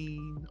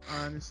seen.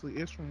 Honestly,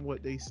 it's from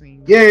what they've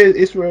seen. Yeah,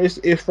 it's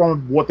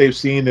from what they've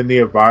seen in the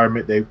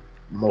environment they've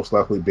most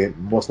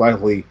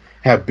likely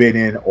have been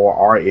in or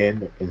are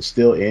in and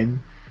still in.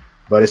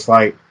 But it's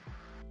like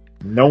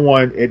no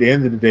one at the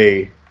end of the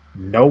day,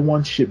 no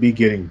one should be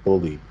getting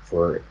bullied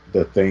for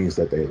the things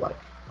that they like.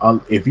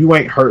 If you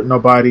ain't hurting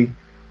nobody,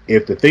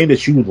 if the thing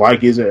that you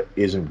like isn't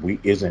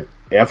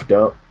effed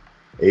up,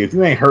 if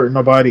you ain't hurting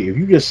nobody, if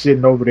you just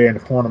sitting over there in the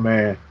corner,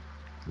 man,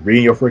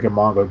 reading your freaking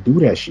manga, do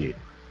that shit.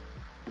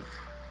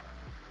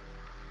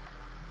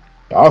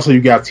 Also,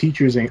 you got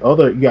teachers and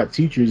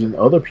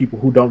other people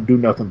who don't do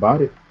nothing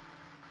about it.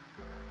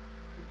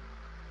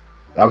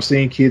 I've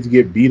seen kids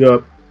get beat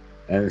up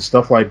and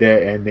stuff like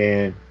that, and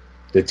then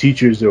the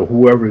teachers or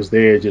whoever's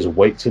there just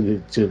wait till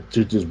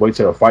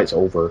the fight's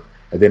over,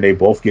 and then they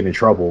both get in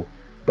trouble.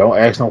 Don't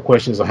ask no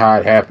questions of how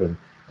it happened,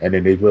 and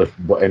then they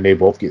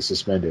both get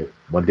suspended.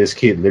 When this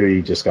kid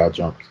literally just got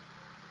jumped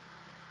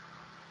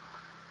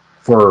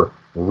for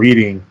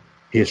reading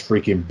his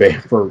freaking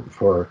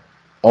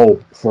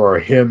for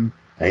him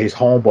and his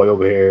homeboy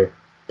over here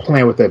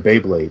playing with that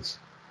Beyblades.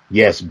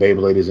 Yes,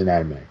 Beyblade is an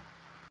anime.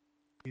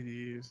 It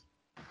is.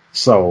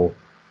 So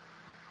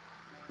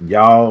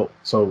y'all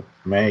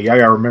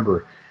gotta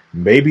remember,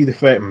 maybe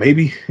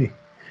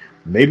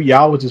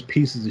y'all was just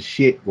pieces of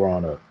shit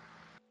growing up.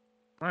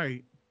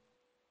 Right.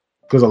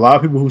 Because a lot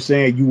of people who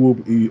saying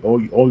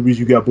only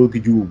reason you got bullied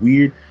because you were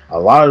weird, a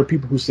lot of the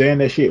people who saying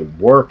that shit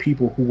were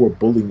people who were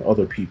bullying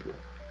other people.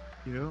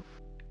 Yeah.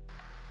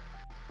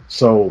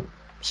 So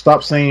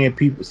stop trying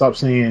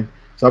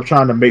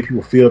to make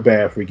people feel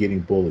bad for getting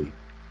bullied.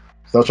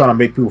 Stop trying to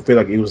make people feel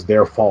like it was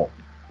their fault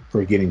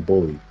for getting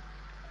bullied.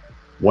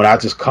 When I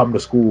just come to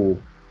school,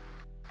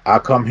 I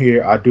come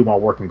here, I do my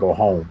work and go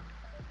home.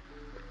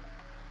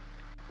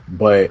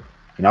 But,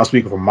 and I'm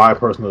speaking from my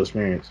personal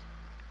experience,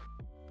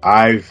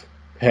 I've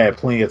had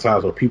plenty of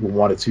times where people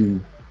wanted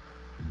to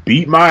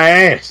beat my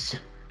ass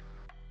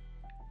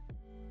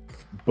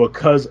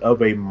because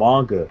of a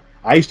manga.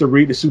 I used to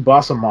read the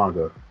Tsubasa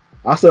manga.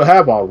 I still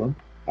have all of them.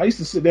 I used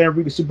to sit there and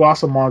read the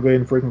Tsubasa manga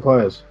in freaking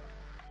class.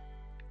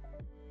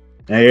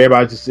 And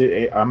everybody just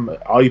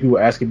all you people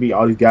asking me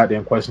all these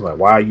goddamn questions like,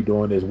 why are you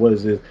doing this? What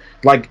is this?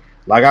 Like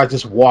I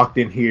just walked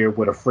in here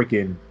with like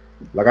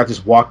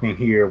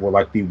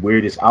the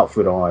weirdest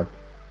outfit on,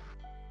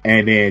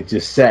 and then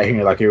just sat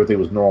here like everything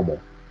was normal.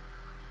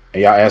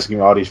 And y'all asking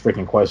me all these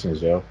freaking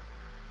questions, yo.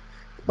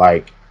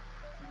 Like,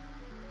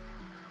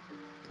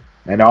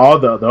 and all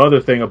the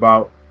other thing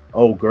about,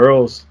 oh,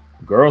 girls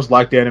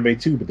like the anime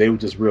too, but they were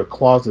just real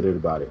closeted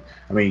about it.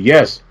 I mean,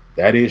 yes,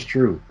 that is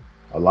true.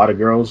 A lot of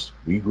girls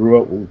we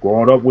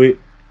growing up with,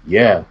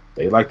 yeah,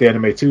 they like the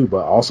anime too,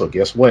 but also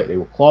guess what? They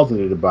were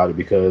closeted about it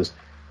because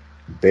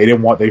they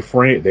didn't want they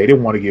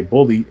didn't want to get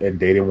bullied, and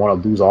they didn't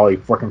want to lose all their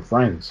fucking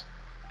friends.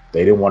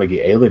 They didn't want to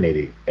get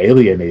alienated.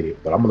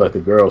 But I'm gonna let the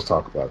girls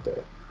talk about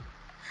that.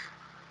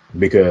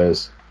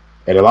 Because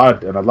and a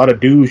lot of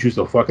dudes used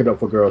to fuck it up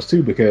for girls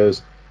too,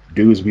 because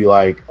dudes be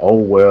like, oh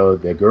well,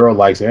 the girl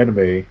likes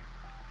anime,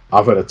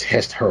 I'm gonna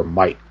test her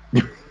might.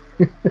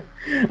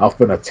 I'm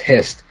gonna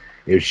test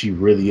if she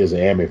really is an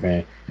anime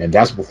fan, and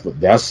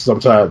that's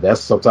sometimes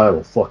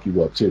will fuck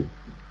you up too.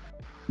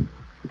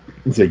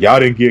 He said y'all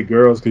didn't get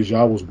girls because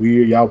y'all was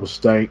weird, y'all was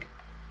stank,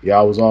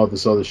 y'all was all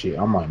this other shit.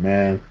 I'm like,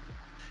 man,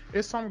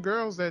 it's some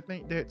girls that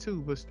think that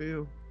too, but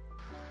still,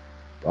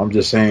 I'm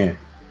just saying,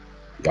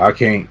 y'all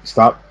can't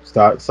stop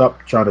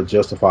trying to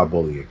justify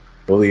bullying.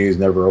 Bullying is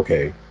never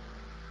okay.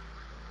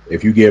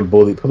 If you getting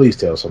bullied, please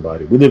tell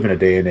somebody. We live in a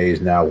day and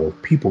age now where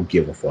people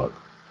give a fuck.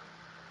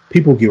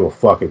 People give a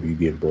fuck if you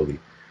get bullied.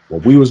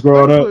 When we was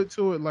growing up, put it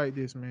to it like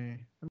this, man.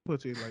 Let me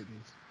put it like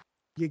this.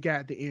 You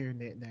got the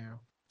internet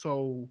now,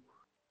 so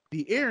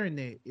the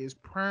internet is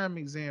prime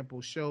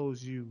example,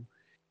 shows you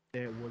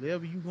that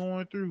whatever you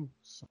going through,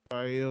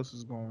 somebody else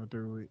is going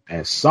through it,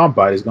 and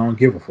somebody's gonna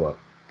give a fuck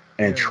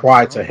and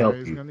try to help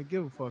you. Gonna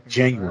give a fuck and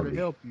genuinely try to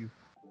help you.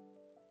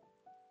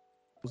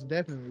 Most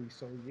definitely.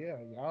 So yeah,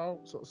 y'all.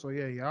 So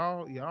yeah,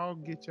 y'all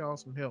get y'all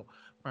some help.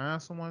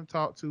 Find someone to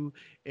talk to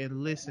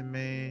and listen,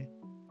 man.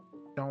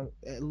 Don't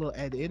look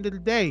at the end of the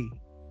day.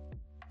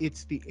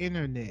 It's the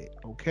internet,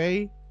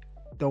 okay?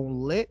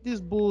 Don't let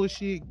this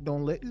bullshit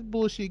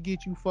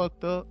get you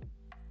fucked up.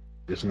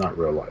 It's not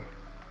real life.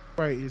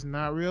 Right, it's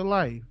not real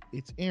life.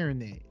 It's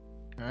internet.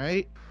 All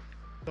right?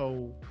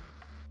 So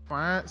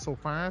find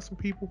some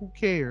people who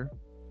care,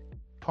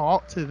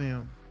 talk to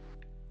them,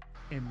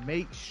 and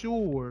make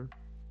sure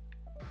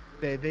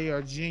that they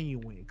are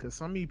genuine. Cause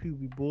some of you people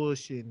be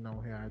bullshitting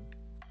on here. I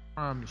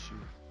promise you.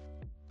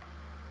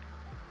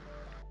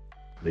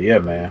 But yeah,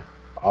 man.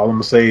 All I'm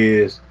gonna say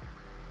is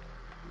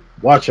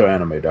watch your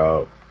anime,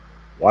 dog.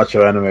 Watch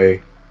your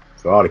anime.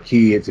 For all the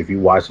kids, if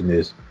you're watching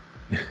this,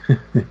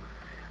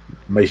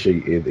 make sure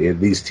at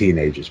least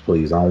teenagers,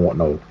 please. I don't want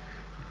no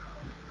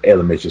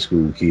elementary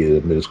school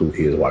kids, middle school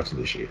kids watching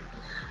this shit.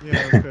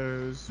 Yeah,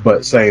 because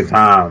But same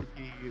time,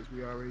 kids,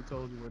 we already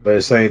told you we're but at not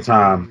the same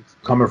time, kids.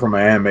 coming from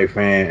an anime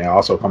fan and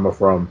also coming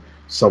from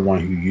someone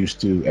who used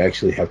to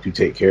actually have to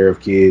take care of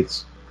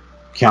kids,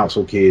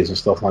 counsel kids and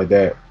stuff like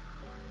that.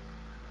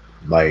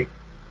 Like,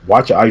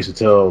 watch it. I used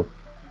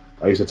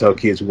to tell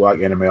kids who like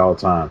anime all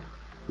the time,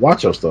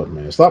 watch your stuff,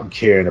 man. Stop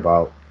caring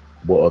about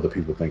what other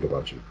people think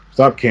about you.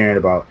 Stop caring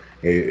about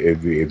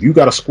if you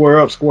got to square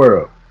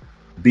up,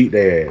 beat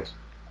their ass,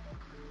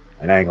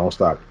 and I ain't gonna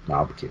stop. No,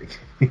 I'm kidding.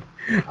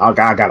 I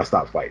gotta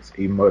stop fights.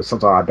 Even though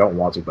sometimes I don't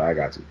want to, but I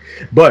got to.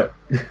 But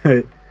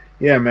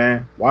yeah,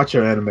 man, watch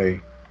your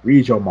anime,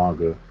 read your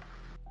manga.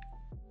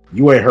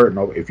 You ain't hurting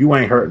no. If you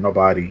ain't hurting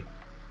nobody,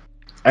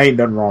 ain't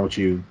nothing wrong with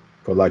you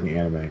for liking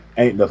anime.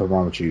 Ain't nothing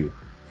wrong with you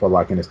for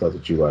liking the stuff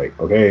that you like.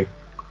 Okay,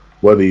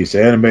 whether it's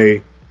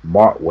anime,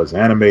 was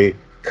anime,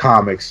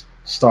 comics,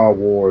 Star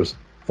Wars,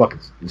 fucking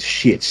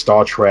shit,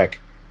 Star Trek,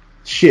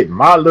 shit,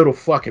 My Little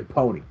Fucking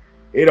Pony.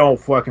 It don't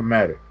fucking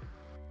matter.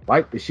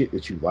 Like the shit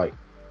that you like,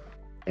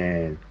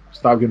 and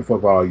stop giving a fuck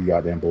about all you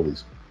goddamn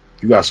bullies.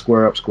 You got to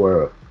square up,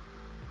 square up.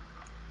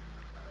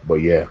 But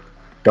yeah,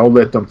 don't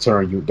let them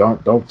turn you.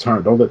 Don't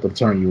let them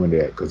turn you into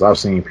that. Because I've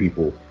seen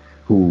people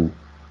who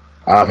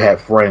I've had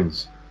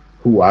friends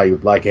who I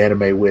like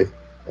anime with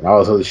and all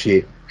this other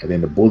shit, and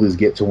then the bullies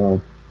get to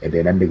him, and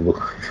then that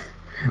nigga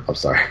I'm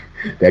sorry,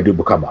 that dude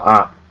become an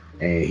op,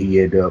 and he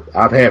end up.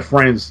 I've had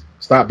friends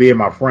stop being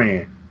my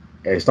friend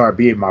and start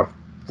being my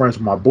friends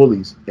with my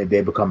bullies, and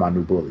they become my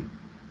new bully.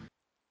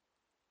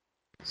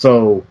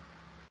 So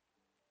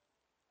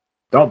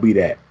don't be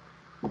that.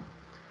 But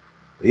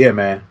yeah,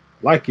 man,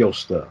 like your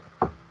stuff,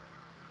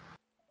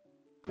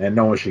 and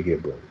no one should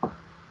get bullied. I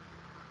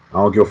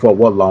don't give a fuck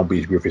what Long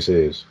Beach Griffiths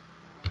is.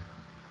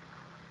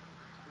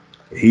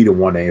 He the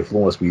one that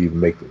influenced me to even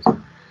make this.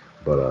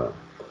 But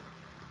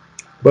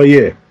but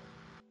yeah.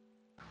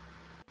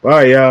 All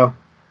right, y'all.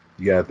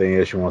 You got anything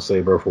else you want to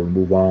say, bro, before we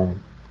move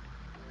on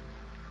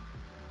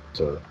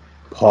to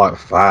part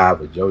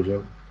 5 of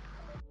JoJo?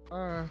 Uh,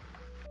 All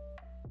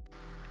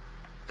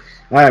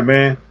right,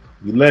 man.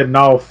 We letting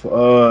off.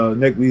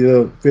 Next,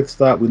 fifth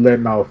stop. We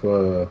letting off.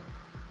 We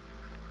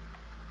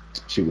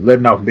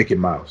letting off Mickey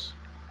Mouse.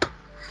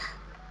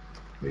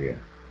 Yeah,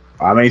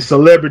 I mean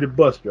celebrity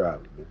bus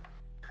driver.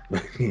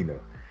 You know,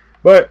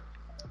 but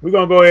we're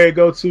gonna go ahead and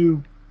go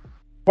to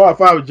part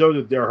 5 of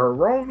JoJo. The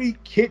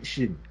Hiromi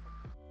Kitchen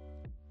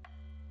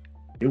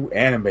new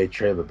anime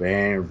trailer,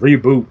 man.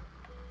 Reboot.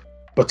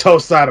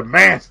 Batosai the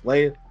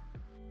Manslayer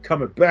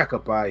coming back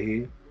up out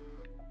here.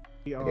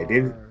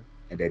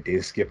 And they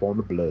didn't skip on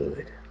the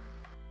blood.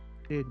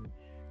 Didn't.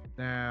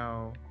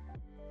 Now,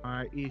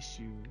 my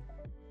issue.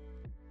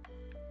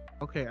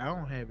 Okay, I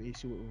don't have an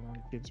issue with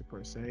Rurouni Kenshin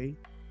per se.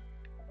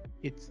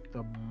 It's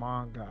the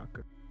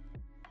mangaka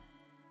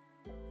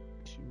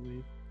issue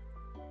with.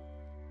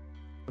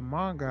 The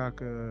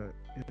mangaka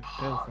is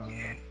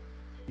pedophile.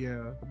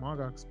 Yeah, the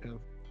mangaka's pedophile.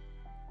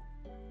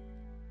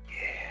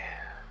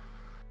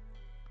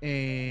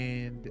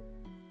 And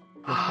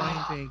the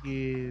funny thing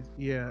is,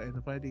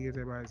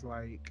 everybody's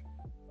like,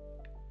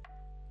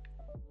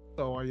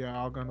 so are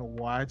y'all gonna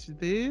watch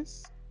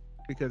this?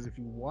 Because if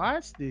you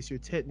watch this, you're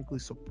technically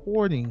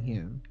supporting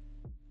him.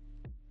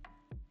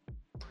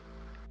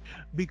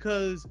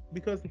 Because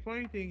the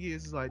funny thing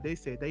is like they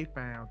said they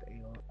found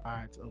a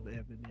lot of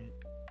evidence.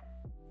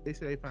 They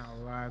said they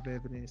found a lot of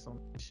evidence on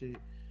this shit.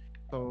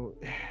 So,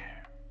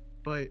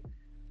 but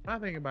my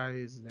thing about it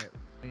is that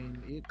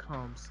when it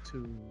comes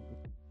to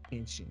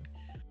tension,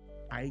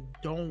 I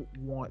don't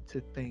want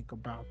to think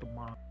about the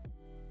mom.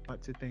 I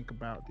want to think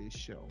about this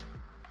show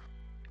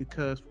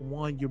because for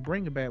one, you're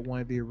bringing back one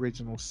of the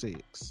original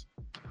 6,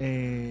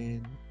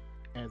 and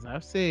as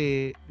I've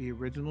said, the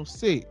original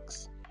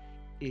 6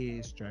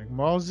 is Dragon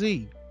Ball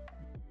Z,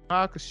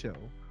 Hakusho,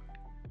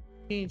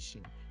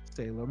 Kenshin,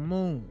 Sailor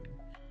Moon,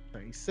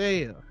 Saint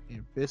Seiya,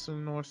 and Fist of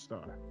the North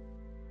Star.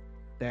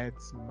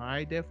 That's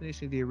my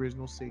definition of the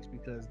original 6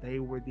 because they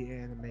were the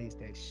animes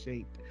that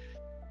shaped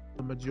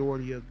the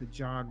majority of the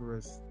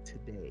genres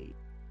today.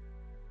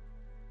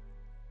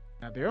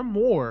 Now there are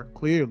more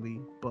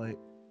clearly, but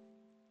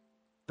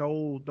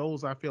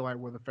those I feel like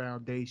were the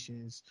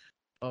foundations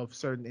of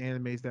certain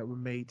animes that were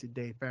made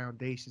today.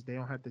 Foundations. They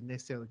don't have to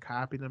necessarily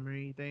copy them or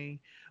anything,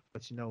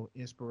 but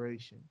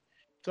inspiration.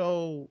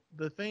 the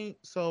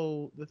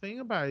thing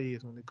about it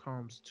is when it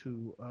comes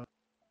to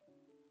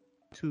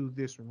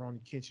this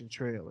Ronnie Kenshin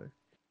trailer.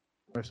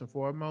 First and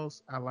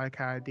foremost, I like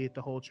how I did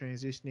the whole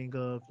transitioning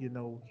of,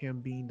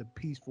 him being the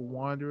peaceful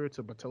wanderer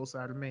to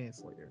Batosai the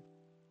Manslayer.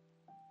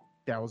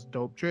 That was a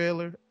dope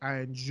trailer.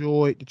 I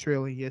enjoyed the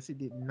trailer. Yes, it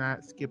did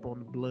not skip on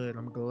the blood.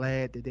 I'm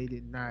glad that they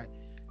did not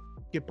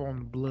skip on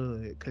the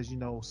blood because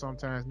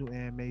sometimes new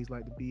animes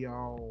like to be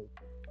all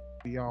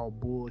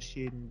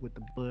bullshitting with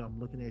the blood. I'm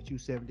looking at you,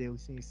 Seven Deadly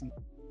Sins, see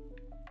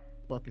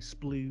fucking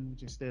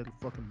splooge instead of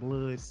fucking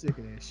blood. Sick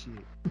of that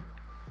shit.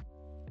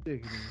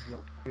 Sick of this.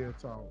 Like, real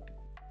talk.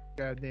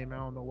 Goddamn, I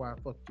don't know why I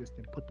fuck just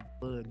didn't put the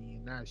blood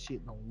in. That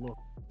shit don't look.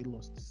 It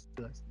looks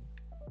disgusting.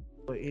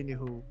 But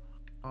anywho,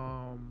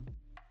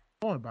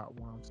 going about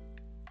once.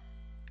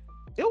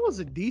 It was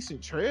a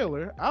decent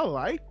trailer. I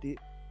liked it.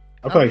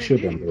 I thought it should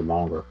have been a little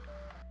longer.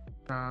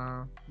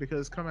 Because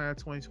it's coming out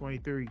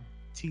 2023.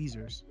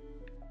 Teasers.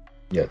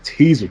 Yeah,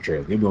 teaser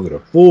trailer. They're gonna get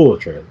a full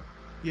trailer.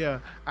 Yeah,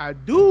 I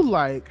do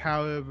like,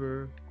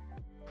 however,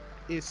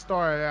 it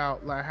started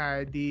out like how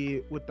it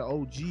did with the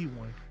OG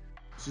one.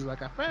 She's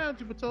like, I found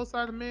you,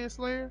 Batosai the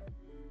Manslayer.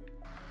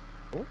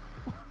 Oh.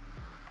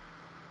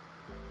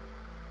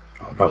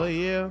 Oh, no. But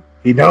yeah.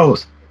 He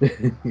knows.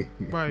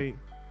 Right.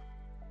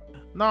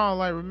 No,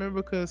 like,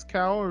 remember, because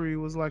Kaori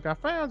was like, I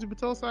found you,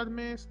 Batosai the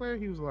Manslayer.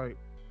 He was like,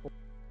 oh.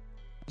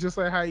 Just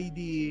like how he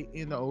did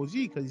in the OG,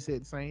 because he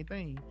said the same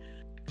thing.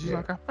 She's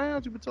like, I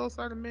found you,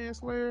 Batosai the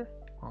Manslayer.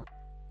 Huh.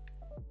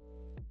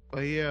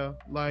 But yeah,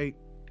 like,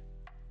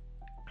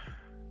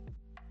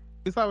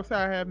 it's always how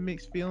I have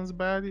mixed feelings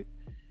about it.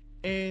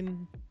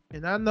 And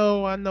I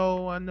know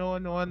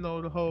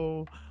the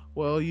whole,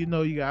 well, you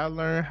gotta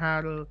learn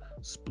how to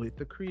split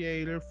the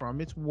creator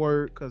from its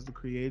work, because the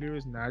creator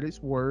is not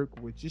its work,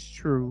 which is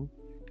true.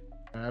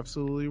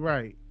 Absolutely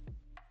right.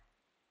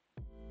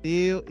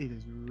 Still, it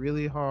is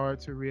really hard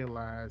to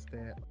realize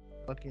that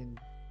fucking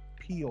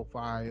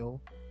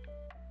pedophile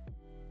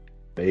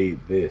made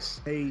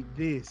this.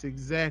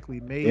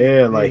 Exactly.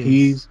 Yeah, like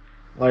he's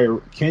like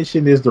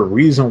Kenshin is the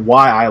reason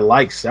why I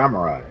like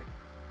Samurai.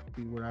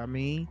 See what I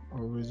mean?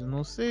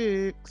 Original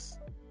 6.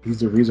 He's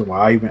the reason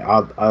why I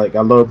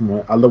love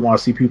him. I love when I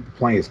see people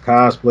playing his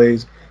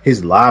cosplays.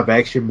 His live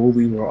action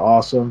movies were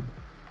awesome.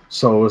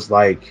 So it's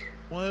like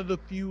one of the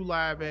few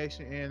live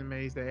action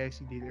animes that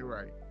actually did it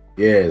right.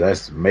 Yeah,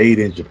 that's made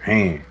in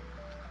Japan.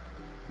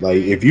 Like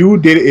if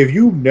you've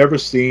never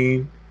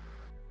seen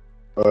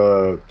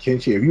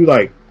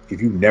Kenshin, if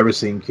you've never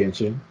seen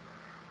Kenshin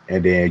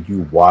and then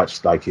you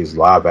watch like his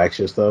live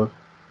action stuff,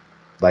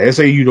 like let's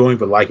say you don't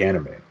even like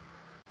anime.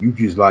 You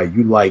just like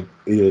my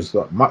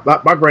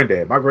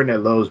granddad. My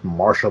granddad loves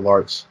martial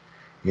arts,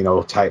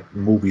 type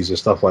movies and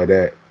stuff like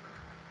that.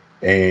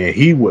 And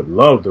he would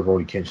love the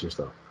Rurouni Kenshin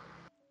stuff.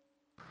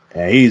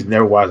 And he's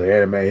never watched an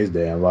anime in his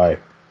damn life.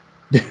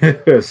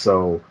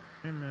 So,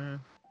 hey man,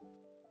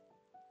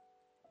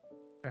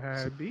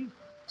 it be.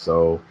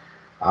 So,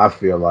 I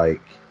feel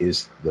like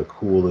it's the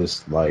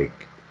coolest.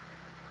 Like,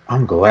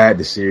 I'm glad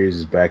the series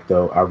is back,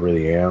 though. I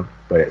really am.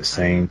 But at the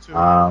same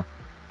time,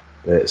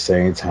 the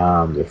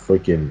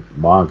freaking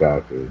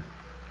mangaka.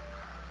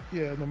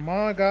 Yeah, the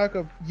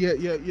mangaka. Yeah.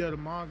 The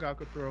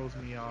mangaka throws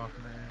me off,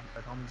 man.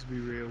 Like, I'm just be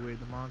real with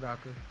the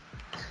mangaka.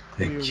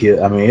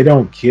 It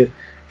don't kill.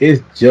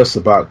 It just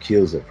about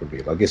kills it for me.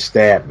 Like, it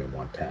stabbed me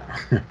one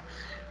time.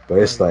 But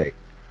it's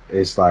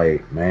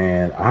like,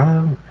 man, I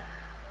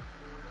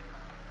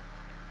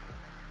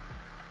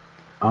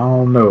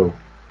don't know.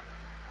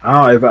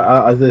 If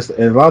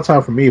a lot of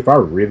time for me, if I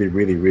really,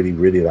 really, really,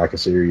 really like a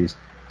series,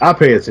 I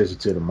pay attention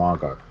to the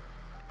manga.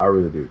 I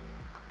really do.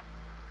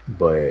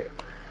 But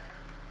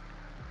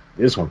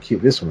this one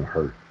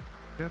hurt.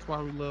 That's why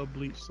we love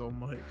Bleach so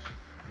much.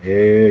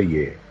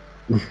 Yeah.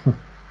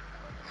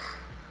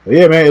 But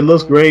yeah, man, it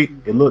looks great.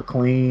 It looked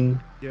clean.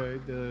 Yeah,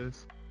 it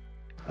does.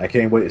 I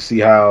can't wait to see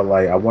how.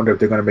 Like, I wonder if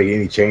they're gonna make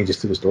any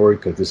changes to the story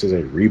because this is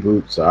a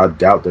reboot. So I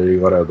doubt they're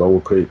gonna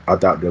go. I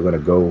doubt they're gonna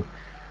go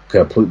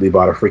completely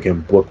by the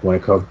freaking book when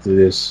it comes to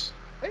this.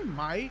 They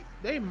might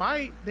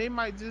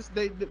just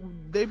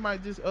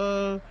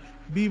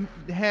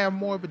have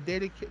more of a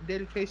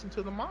dedication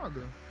to the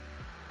manga.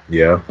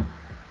 Yeah.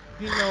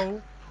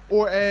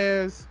 Or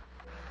as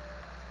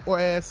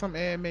some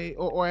anime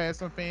or as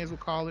some fans would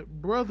call it,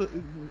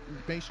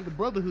 make sure the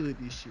brotherhood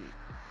this shit.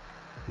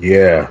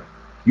 Yeah.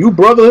 You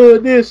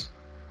brotherhood this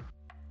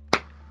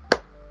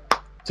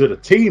to the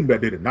team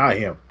that did it, not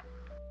him.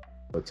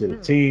 But to the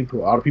team,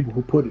 to all the people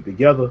who put it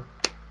together.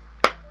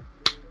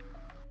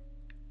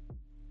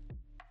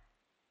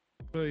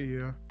 But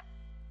yeah.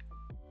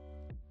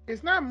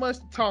 It's not much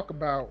to talk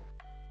about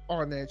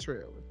on that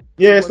trailer.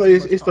 Yeah,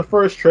 it's the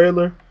first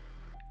trailer.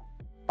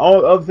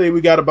 All the other thing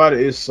we got about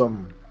it is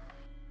some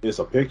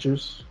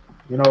pictures,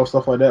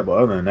 stuff like that. But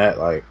other than that,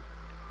 like,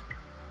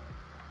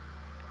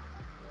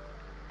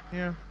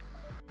 yeah,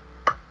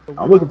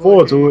 I'm looking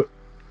forward to it.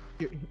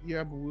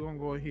 Yeah, but we're gonna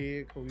go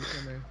ahead because we're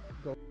gonna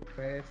go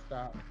fast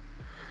stop.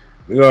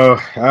 All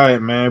right,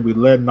 man. We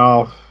letting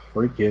off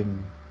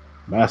freaking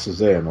Master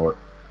Xehanort.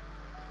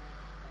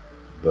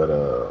 But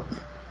all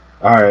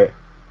right.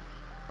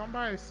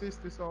 Somebody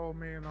assist this old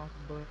man off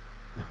the butt.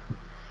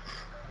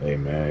 Hey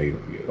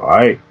man, all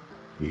right.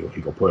 He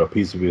gonna put a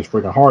piece of his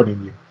freaking heart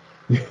in you.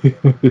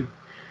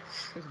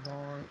 It's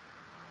gone.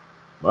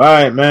 All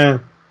right,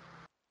 man.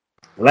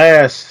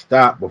 Last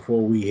stop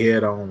before we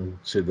head on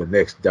to the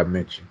next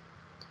dimension.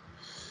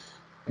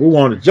 We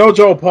want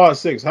JoJo Part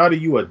 6. How do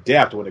you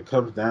adapt when it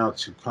comes down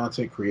to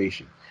content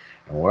creation?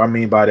 And what I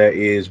mean by that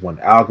is when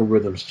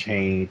algorithms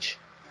change,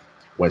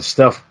 when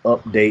stuff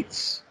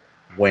updates,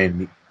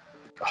 when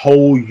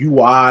whole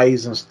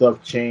UIs and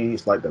stuff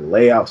change, like the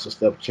layouts and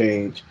stuff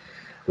change.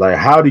 Like,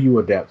 how do you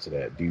adapt to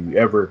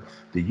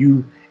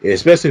that?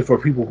 Especially for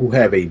people who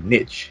have a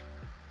niche.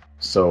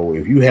 So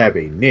if you have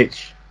a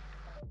niche,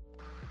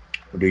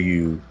 do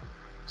you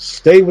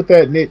stay with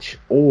that niche,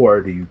 or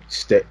do you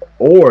stay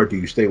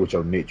with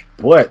your niche,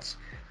 but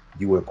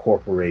you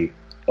incorporate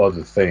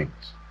other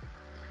things?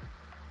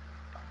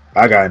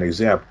 I got an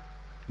example.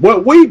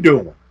 What we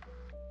doing?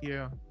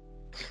 Yeah,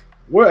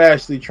 we're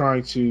actually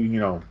trying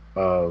to,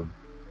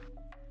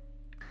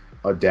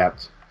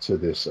 adapt to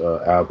this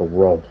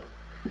algorithm,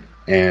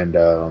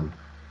 and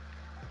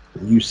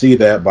you see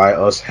that by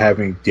us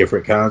having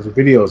different kinds of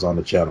videos on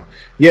the channel.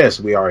 Yes,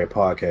 we are a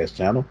podcast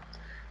channel,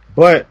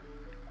 but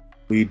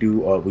we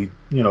do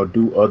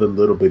do other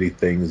little bitty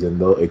things and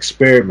little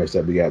experiments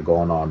that we got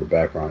going on in the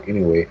background.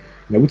 Anyway,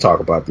 we talk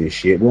about this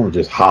shit. We don't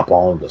just hop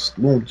on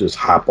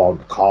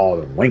the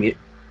call and wing it.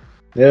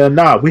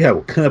 Yeah, we have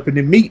a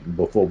company meeting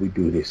before we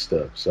do this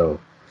stuff. So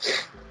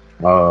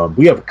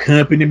we have a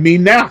company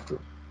meeting after.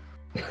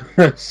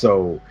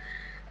 So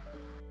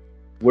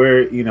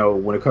where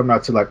when it comes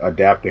out to like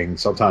adapting,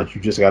 sometimes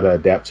you just got to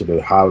adapt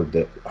to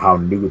how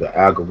new the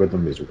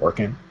algorithm is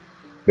working,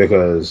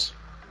 because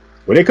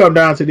when it come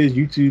down to this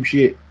YouTube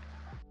shit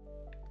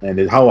and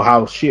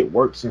how shit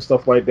works and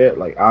stuff like that,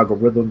 like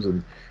algorithms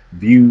and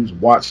views,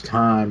 watch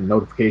time,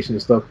 notifications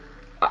and stuff,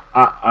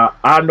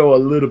 I know a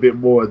little bit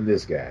more than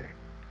this guy,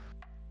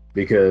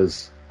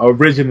 because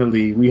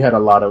originally we had a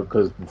lot of,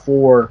 because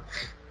before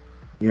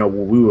we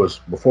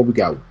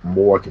got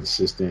more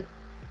consistent,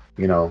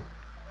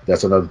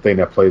 that's another thing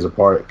that plays a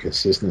part: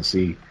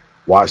 consistency,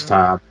 watch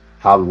time,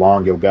 how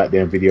long your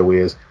goddamn video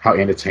is, how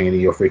entertaining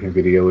your freaking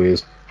video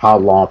is, how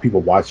long people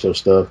watch your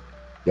stuff,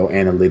 your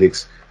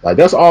analytics. Like,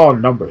 that's all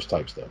numbers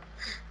type stuff.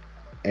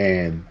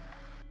 And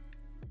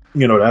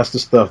that's the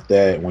stuff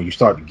that when you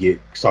start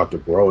to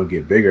grow and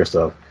get bigger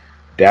stuff,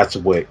 that's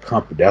what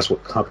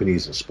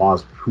companies and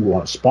sponsors who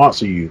want to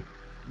sponsor you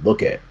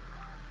look at.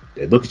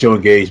 They look at your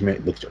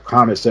engagement, look at your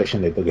comment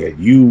section, they look at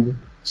you,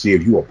 see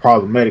if you a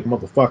problematic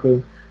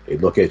motherfucker. They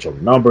look at your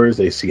numbers,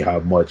 they see how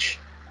much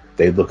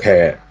they look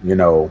at,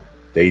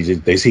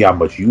 they see how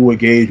much you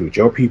engage with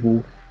your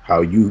people,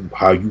 how you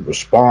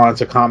respond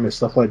to comments,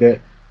 stuff like that.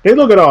 They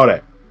look at all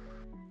that.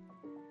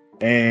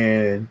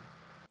 And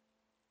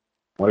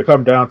when it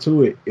comes down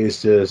to it,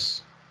 it's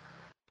just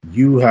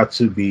you have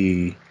to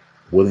be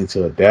willing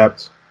to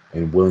adapt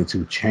and willing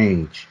to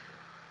change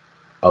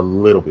a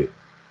little bit.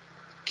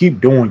 Keep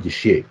doing your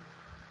shit.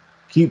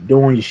 Keep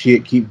doing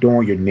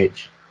your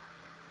niche.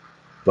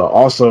 But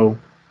also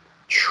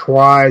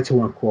try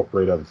to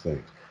incorporate other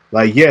things.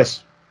 Like,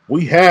 yes,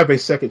 we have a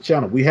second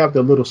channel. We have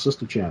the little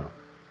sister channel.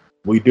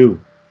 We do.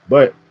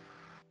 But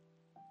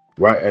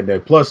right, and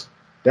then plus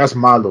that's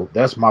my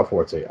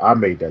forte. I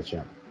made that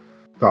channel.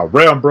 It's called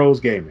Realm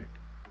Bros Gaming.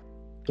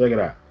 Check it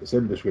out. It's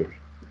in the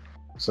description.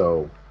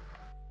 So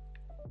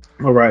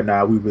right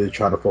now we really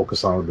trying to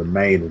focus on the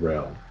main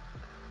realm.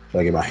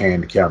 Trying to get my hand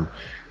in the camera.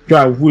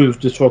 We'll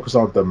just focus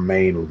on the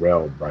main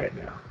realm right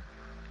now.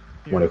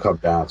 When it comes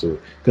down to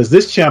it, because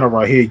this channel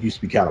right here used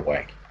to be kind of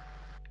wacky.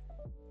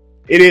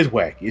 It is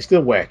wacky. It's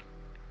still wacky.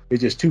 It's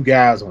just two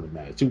guys on it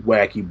now. Two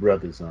wacky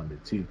brothers on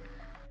it too.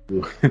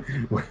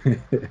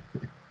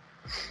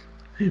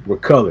 We're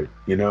colored,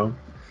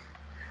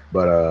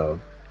 But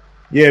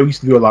we used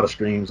to do a lot of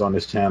streams on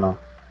this channel.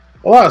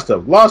 A lot of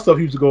stuff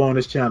used to go on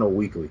this channel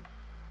weekly.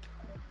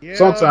 Yeah,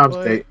 sometimes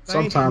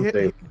but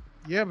they.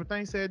 Yeah, but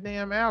thanks to that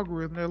damn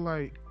algorithm, they're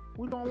like,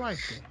 we don't like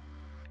that.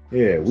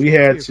 Yeah, we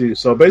had to.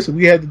 So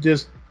basically, we had to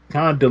just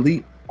kind of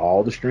delete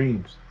all the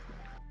streams.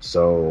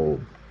 So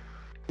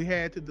we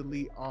had to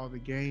delete all the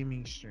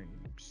gaming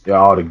streams. Yeah,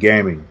 all the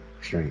gaming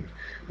streams,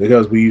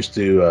 because we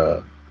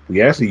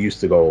actually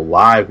used to go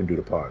live and do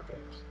the podcast.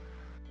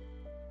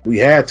 We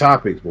had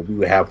topics, but we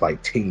would have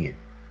like 10.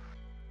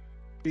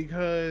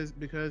 Because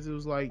it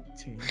was like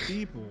 10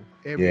 people.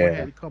 Everyone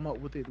had to come up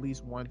with at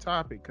least one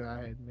topic. Because I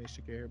had to make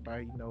sure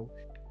everybody,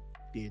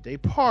 did their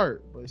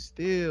part. But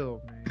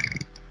still, man.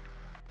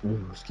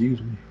 Ooh,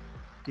 excuse me.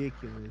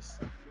 Ridiculous.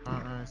 My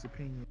honest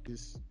opinion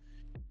is,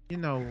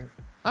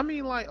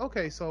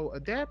 okay, so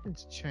adapting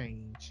to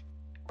change.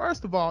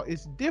 First of all,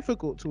 it's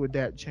difficult to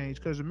adapt change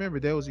because remember,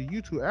 there was a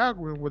YouTube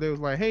algorithm where they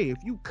was like, hey, if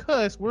you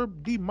cuss, we're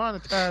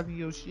demonetizing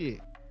your shit.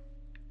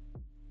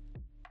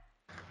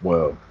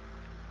 Well,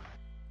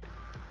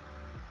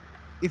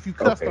 if you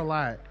cussed a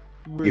lot,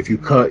 if you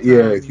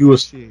were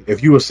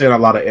saying a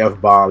lot of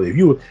F bombs, if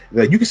you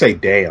can say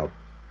damn,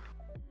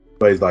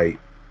 but it's like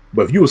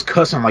But if you was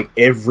cussing like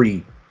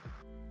every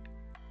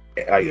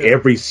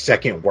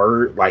second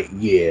word, like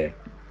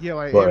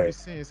like every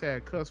sentence had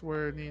a cuss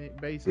word in it,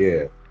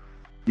 basically.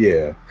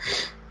 Yeah.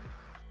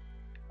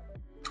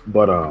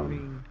 But I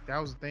mean, that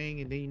was the thing,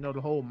 and then the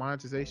whole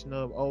monetization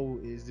of,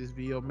 is this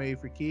video made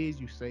for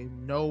kids? You say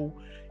no,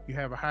 you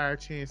have a higher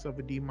chance of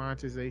a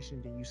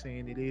demonetization than you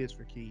saying it is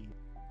for kids.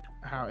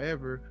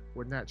 However,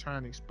 we're not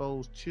trying to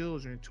expose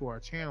children to our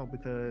channel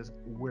because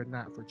we're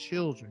not for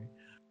children.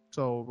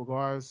 So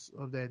regardless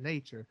of that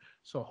nature,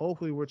 so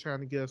hopefully we're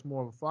trying to get us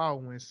more of a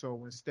following.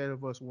 So instead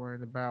of us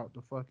worrying about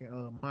the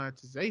fucking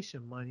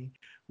monetization money,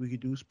 we could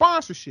do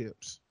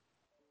sponsorships.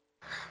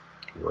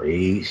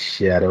 Raid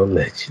Shadow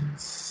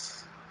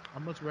Legends.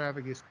 I'd much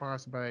rather get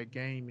sponsored by a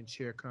game and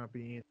chair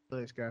company and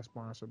Clutch got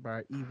sponsored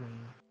by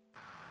eWing.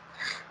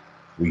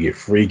 We get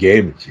free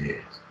gaming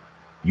chairs.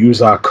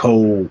 Use our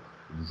code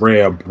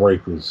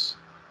REALMBREAKERS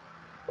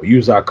or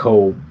use our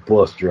code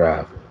Bus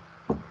Driver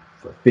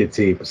for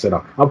 15%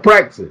 off. I'm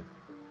practicing.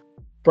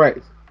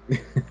 Cause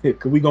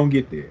we gonna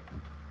get there.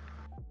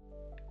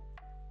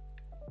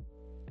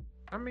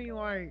 I mean,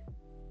 like,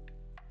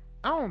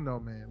 I don't know,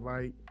 man.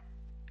 Like,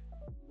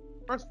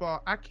 first of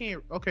all, I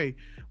can't. Okay,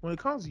 when it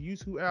comes to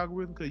YouTube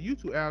algorithm, because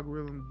YouTube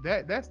algorithm,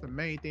 that's the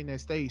main thing that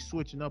stays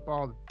switching up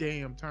all the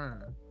damn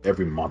time.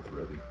 Every month,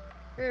 really.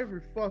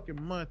 Every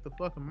fucking month, the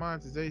fucking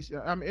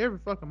monetization. I mean, every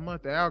fucking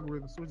month, the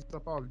algorithm switches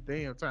up all the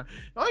damn time.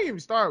 Don't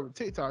even start with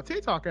TikTok.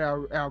 TikTok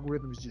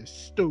algorithm is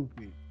just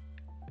stupid.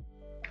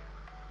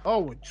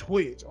 Oh, and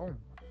Twitch. Oh my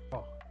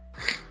god.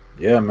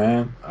 Yeah,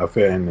 man. I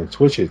feel in the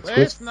Twitch.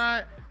 Let's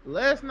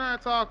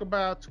not talk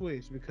about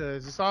Twitch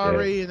because it's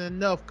already in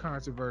enough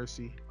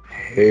controversy.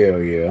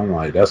 Hell yeah. I'm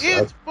like,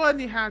 It's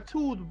funny how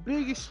two of the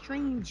biggest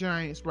stream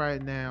giants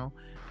right now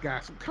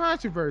got some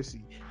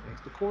controversy.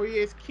 Thanks to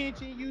Corey S.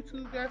 Kenshin,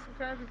 YouTube got some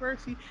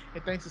controversy.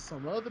 And thanks to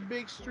some other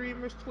big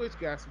streamers, Twitch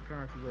got some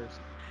controversy.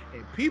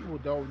 And people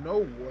don't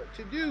know what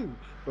to do.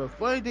 But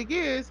funny thing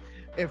is,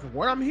 and from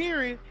what I'm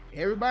hearing,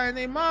 everybody and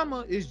their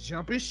mama is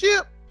jumping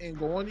ship and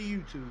going to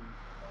YouTube.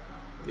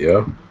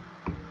 Yeah.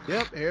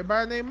 Yep,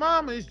 everybody and their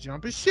mama is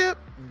jumping ship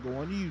and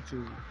going to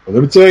YouTube. Well,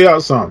 let me tell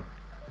y'all something.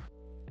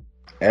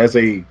 As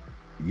a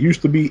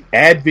used to be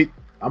avid,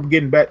 I'm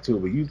getting back to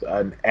it, but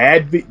an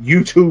avid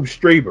YouTube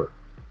streamer.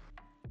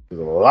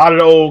 There's a lot of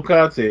the old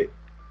content,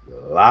 a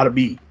lot of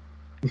me.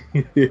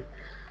 It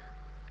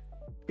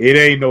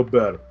ain't no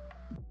better.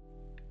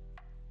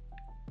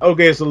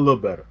 Okay, it's a little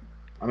better.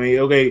 I mean,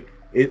 okay,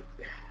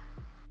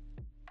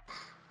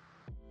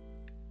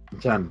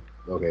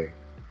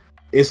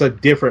 it's a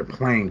different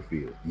playing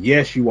field.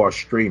 Yes, you are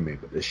streaming,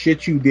 but the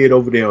shit you did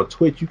over there on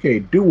Twitch, you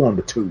can't do on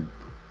the tube.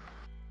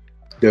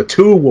 The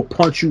tube will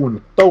punch you in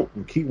the throat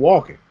and keep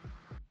walking.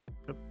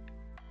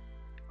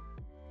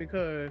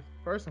 Because,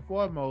 first and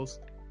foremost,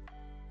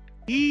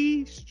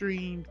 he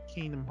streamed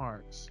Kingdom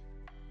Hearts.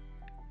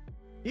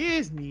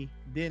 Disney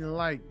didn't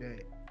like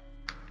that.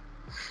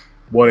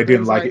 Well, they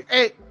didn't like it.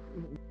 Hey,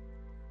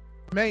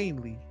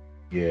 mainly.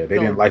 Yeah, they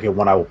didn't like it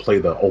when I would play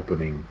the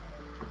opening.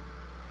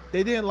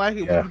 They didn't like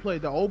it when you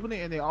played the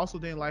opening, and they also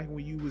didn't like it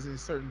when you was in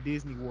certain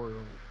Disney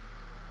World.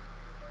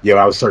 Yeah,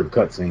 I was certain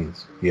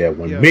cutscenes. Yeah,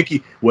 when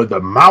Mickey, with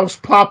the mouse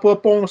pop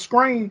up on the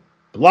screen,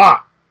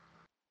 block.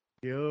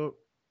 Yep.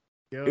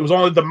 It was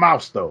only the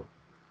mouse, though.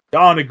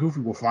 Don and Goofy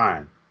were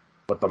fine.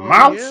 But the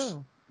mouse?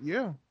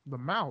 Yeah, the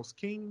mouse,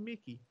 King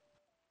Mickey.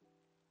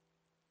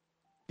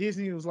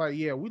 Disney was like,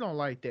 yeah, we don't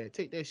like that.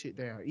 Take that shit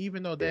down.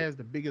 Even though that's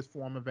the biggest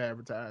form of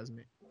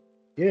advertisement.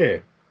 Yeah.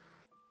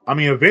 I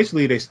mean,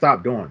 eventually they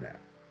stopped doing that.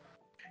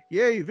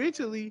 Yeah,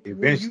 eventually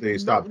they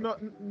stopped.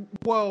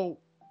 Well,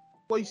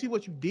 you see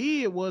what you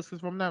did was, because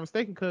if I'm not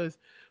mistaken, because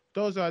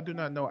those I do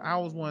not know, I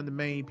was one of the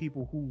main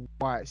people who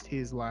watched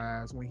his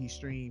lives when he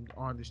streamed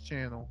on this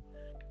channel.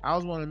 I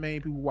was one of the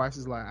main people who watched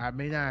his live. I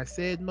may not have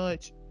said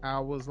much. I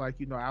was like,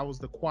 I was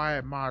the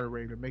quiet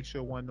moderator, make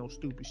sure there wasn't no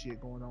stupid shit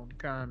going on in the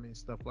comments,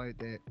 stuff like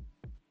that.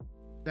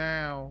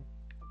 Now,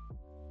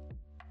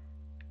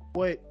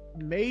 what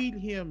made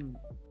him,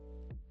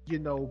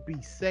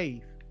 be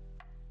safe,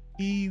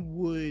 he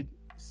would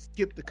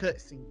skip the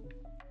cutscene.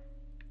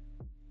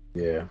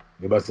 Yeah,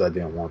 because I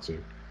didn't want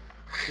to.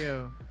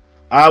 Yeah,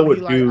 I would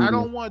do. I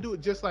don't want to do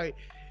it. Just like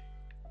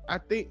I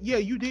think,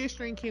 you did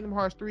stream Kingdom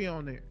Hearts 3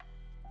 on there.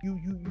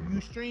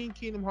 You streamed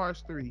Kingdom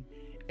Hearts 3,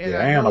 and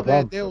I know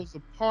that there was a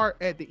part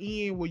at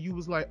the end where you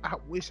was like, I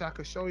wish I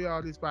could show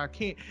y'all this, but I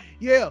can't.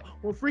 Yeah,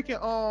 when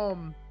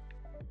freaking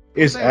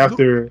it's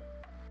after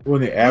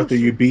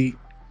you beat.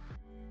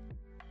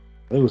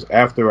 I think it was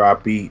after I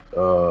beat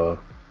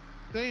after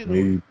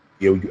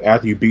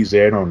you beat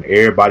Xehanort,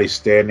 everybody's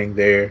standing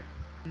there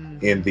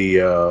in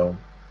the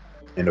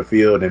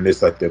field, and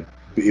it's like the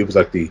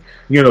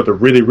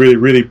really, really,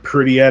 really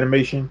pretty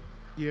animation.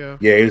 Yeah,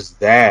 it's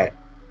that.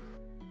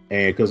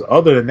 And because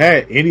other than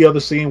that, any other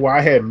scene where I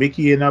had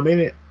Mickey and I'm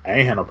in it, I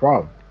ain't had no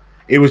problem.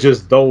 It was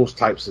just those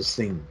types of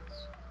scenes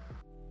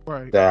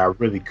that I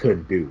really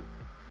couldn't do.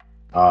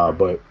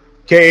 But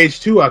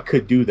KH2, I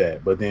could do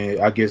that. But then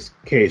I guess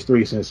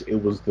KH3, since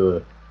it was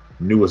the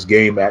newest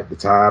game at the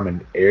time,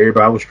 and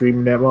everybody was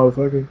streaming that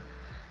motherfucker.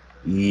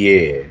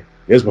 Yeah,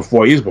 it was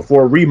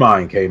before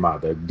Remind came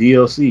out, the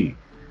DLC.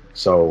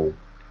 So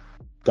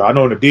I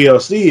know in the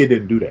DLC it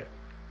didn't do that.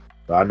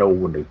 But I know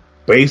when the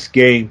base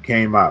game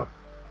came out,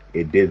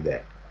 it did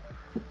that.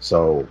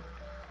 So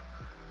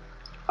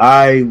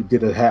I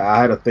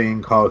had a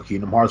thing called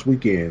Kingdom Hearts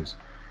Weekends,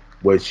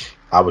 which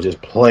I would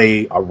just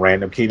play a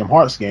random Kingdom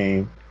Hearts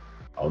game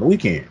on the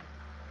weekend.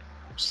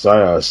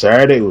 So,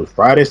 Saturday, it was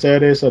Friday,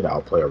 Saturday, Sunday.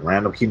 I'll play a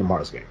random Kingdom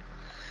Hearts game,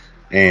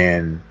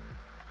 and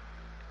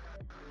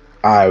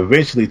I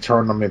eventually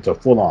turned them into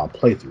full-on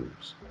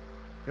playthroughs.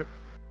 Yep.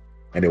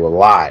 And they were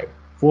live,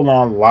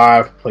 full-on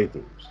live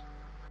playthroughs,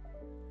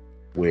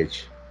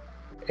 which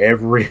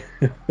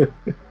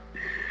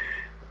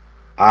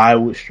I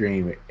would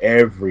stream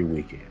every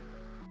weekend.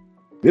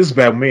 This is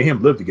back when me and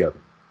him lived together.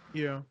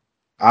 Yeah.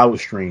 I would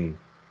stream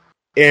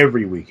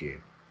every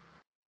weekend.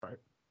 Right.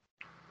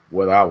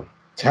 Whether I was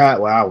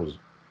tired, I was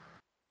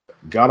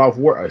got off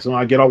work. As soon as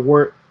I get off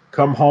work,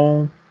 come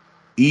home,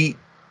 eat,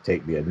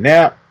 take me a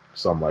nap,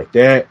 something like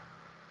that,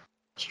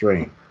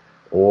 stream.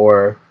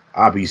 Or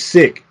I'll be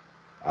sick,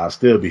 I'll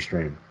still be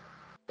streaming.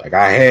 Like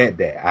I had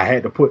that. I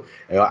had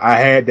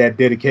that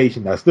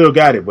dedication. I still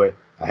got it, but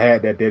I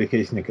had that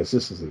dedication and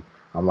consistency.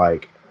 I'm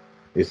like,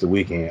 it's the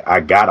weekend.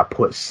 I gotta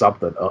put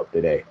something up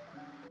today.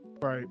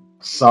 Right.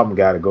 Something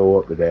gotta go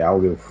up today. I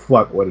don't give a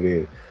fuck what it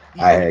is.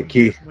 Even I had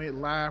kids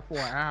went live for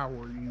an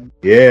hour.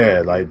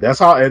 Like that's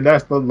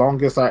the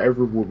longest I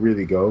ever would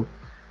really go.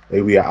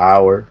 Maybe an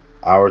hour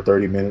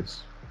 30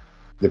 minutes,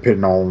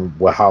 depending on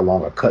how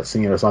long a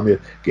cutscene or something is.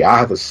 Yeah, I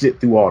have to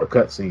sit through all the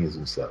cutscenes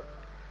and stuff.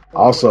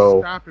 Also,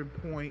 what stopping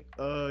point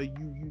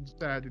you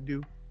decide to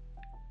do?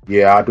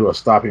 Yeah, I do a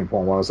stopping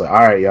point when I was like,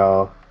 all right,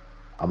 y'all,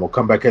 I'm gonna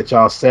come back at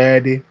y'all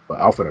Saturday,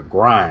 but I'm finna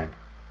grind.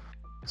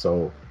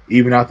 So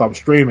even after I'm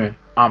streaming,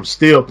 I'm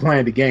still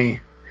playing the game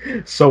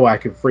so I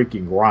can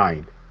freaking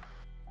grind.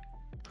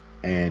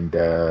 And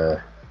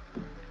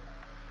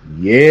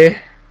yeah,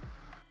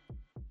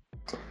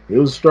 it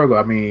was a struggle.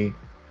 I mean,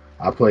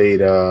 I played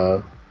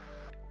a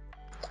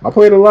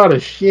lot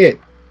of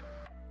shit.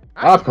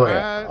 I played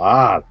a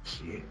lot of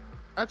shit.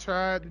 I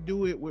tried to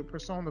do it with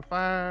Persona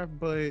 5,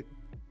 but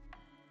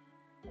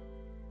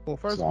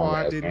first of all,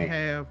 I didn't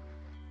have.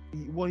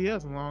 Well, yeah,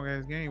 it's a long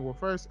ass game. Well,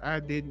 first I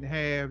didn't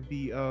have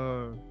the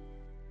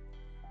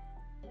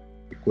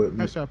equipment.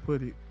 How should I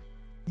put it?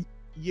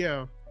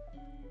 Yeah,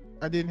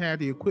 I didn't have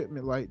the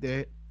equipment like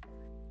that.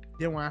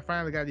 Then when I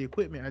finally got the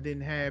equipment, I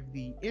didn't have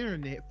the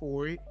internet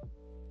for it.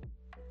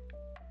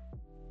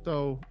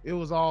 So it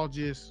was all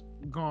just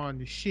gone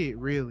to shit,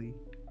 really.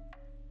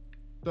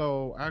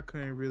 So I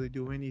couldn't really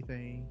do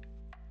anything.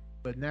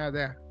 But now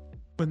that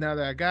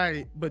I got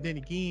it, but then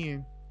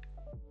again,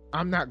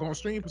 I'm not gonna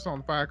stream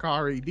Persona 5 'cause I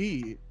already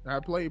did. I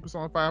played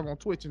Persona 5 on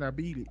Twitch and I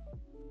beat it.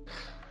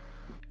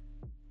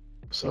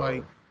 So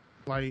like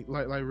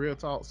real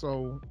talk.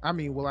 So I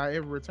mean, will I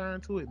ever return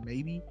to it?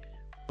 Maybe,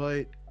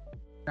 but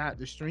not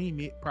to stream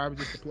it. Probably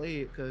just to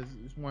play it because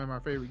it's one of my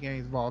favorite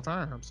games of all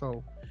time.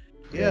 So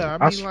yeah,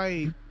 I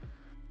mean,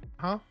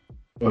 huh?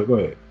 Go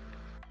ahead.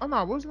 Oh no,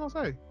 what was you gonna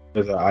say?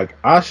 Like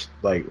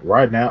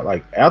right now,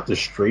 like after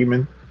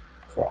streaming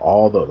for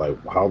all the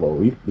how long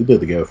we did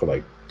together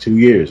for 2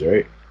 years,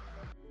 right?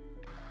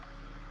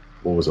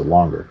 What was it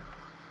longer?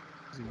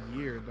 It was a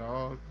year,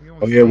 dog.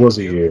 Oh yeah, it was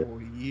a year.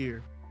 For a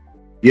year.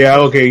 Yeah,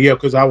 okay, yeah,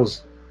 because I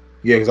was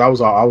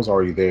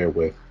already there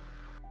with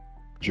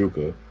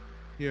Juka.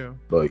 Yeah.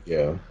 But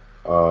yeah,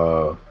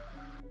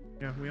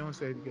 yeah, we only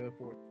stayed together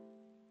for it.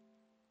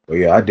 But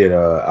yeah, I did.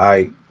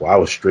 I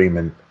was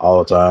streaming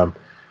all the time,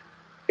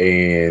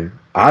 and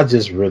I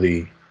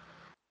really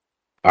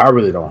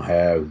don't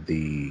have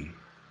the.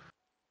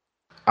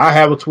 I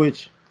have a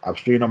Twitch. I'm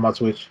streaming on my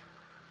Twitch.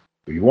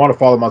 If you want to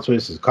follow my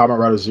Twitch, it's Kamen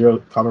Rider SP.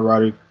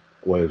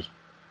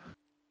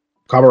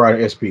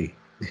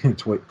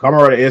 Kamen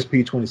Rider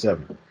SP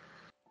 27.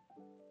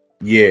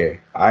 Yeah,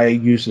 I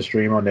used to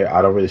stream on there.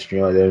 I don't really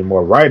stream on there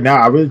anymore. Right now,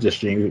 I really just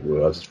stream it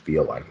where I just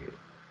feel like it.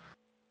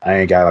 I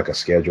ain't got a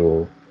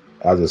schedule.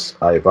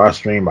 If I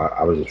stream,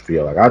 I would just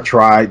feel like I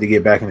tried to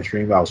get back in the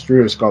stream. I was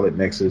streaming Scarlet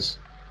Nexus,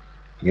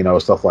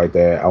 stuff like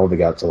that. I only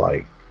got to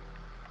I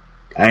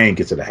ain't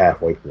get to the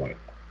halfway point.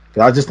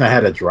 Cause I just not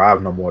had a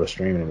drive no more to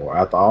stream anymore.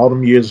 After all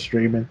them years of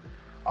streaming,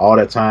 all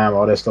that time,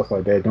 all that stuff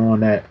like that, doing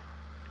that,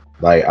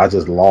 I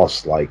just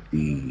lost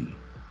the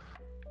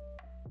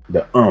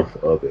umph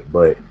of it.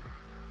 But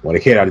when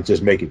it came out to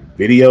just making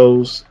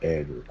videos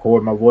and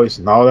record my voice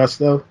and all that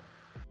stuff,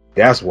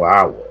 that's where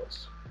I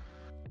was.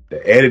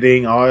 The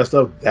editing, all that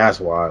stuff, that's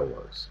where I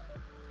was.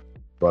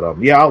 But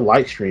yeah, I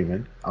like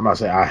streaming. I'm not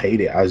saying I hate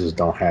it. I just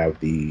don't have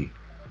the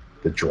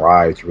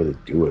drive to really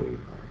do it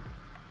anymore.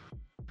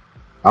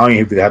 I don't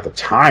even have the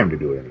time to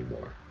do it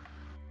anymore.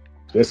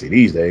 Especially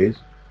these days.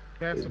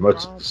 That's as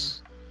much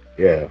as,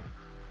 yeah.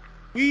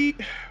 When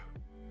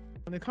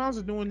it comes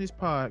to doing this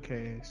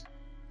podcast,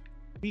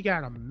 we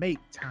gotta make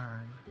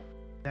time.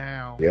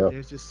 Now,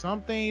 there's just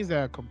some things that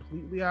are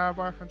completely out of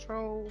our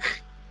control.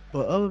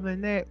 But other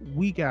than that,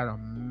 we gotta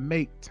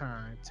make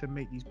time to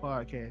make these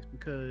podcasts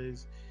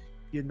because,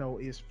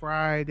 it's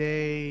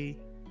Friday.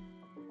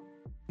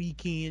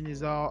 Weekend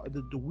is all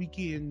the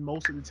weekend.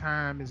 Most of the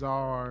time is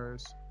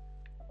ours,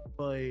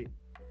 but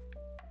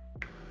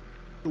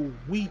the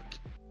week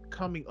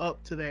coming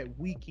up to that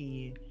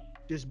weekend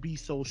just be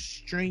so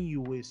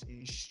strenuous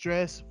and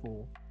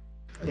stressful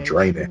and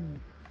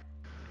draining.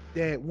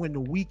 That when the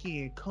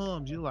weekend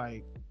comes, you're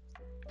like,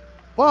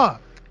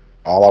 fuck.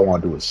 All I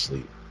want to do is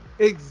sleep.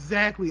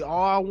 Exactly.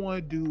 All I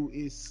want to do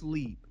is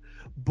sleep.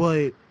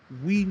 But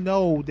we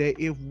know that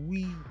if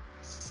we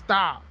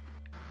stop,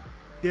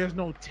 there's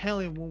no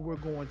telling when we're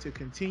going to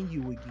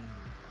continue again.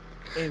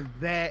 And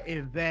that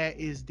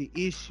is the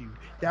issue.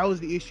 That was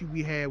the issue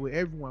we had with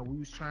everyone. We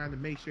was trying to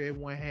make sure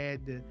everyone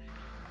had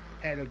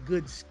a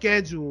good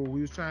schedule.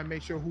 We was trying to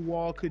make sure who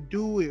all could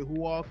do it,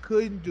 who all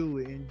couldn't do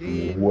it, and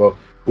then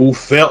who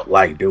felt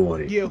like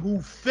doing it. Yeah,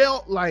 who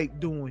felt like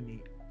doing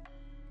it.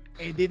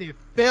 And then it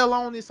fell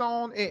on its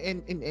own,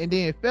 and then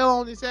it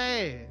fell on its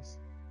ass.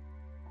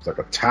 It's like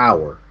a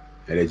tower,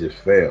 and it just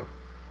fell.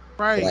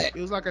 Right, flat.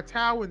 It was like a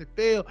tower and it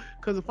fell.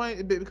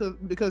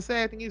 Because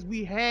sad thing is,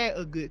 we had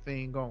a good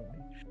thing going.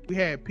 We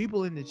had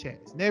people in the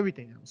chats and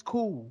everything. That was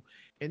cool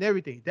and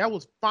everything. That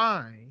was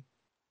fine.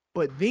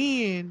 But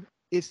then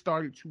it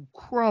started to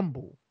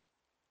crumble.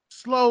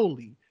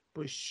 Slowly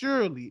but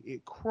surely,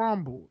 it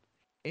crumbled.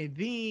 And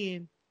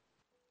then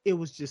it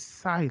was just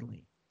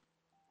silent.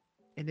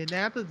 And then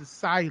after the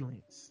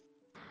silence,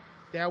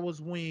 that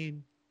was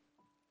when,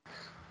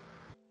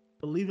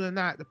 believe it or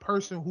not, the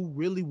person who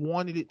really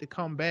wanted it to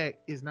come back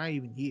is not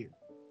even here.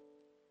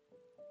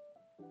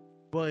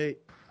 But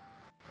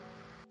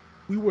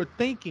we were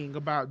thinking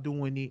about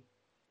doing it,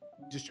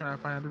 just trying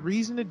to find a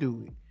reason to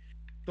do it.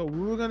 So we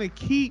were going to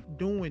keep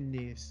doing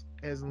this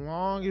as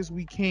long as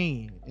we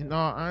can, in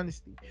all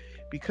honesty.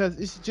 Because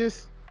it's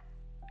just,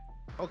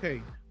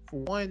 okay,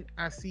 for one,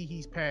 I see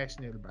he's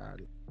passionate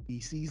about it. He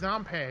sees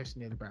I'm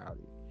passionate about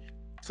it.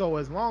 So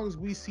as long as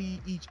we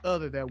see each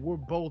other that we're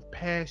both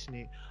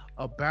passionate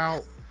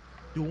about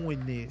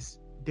doing this,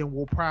 then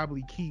we'll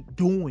probably keep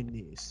doing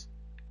this.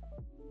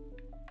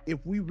 If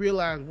we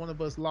realize one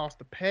of us lost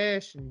the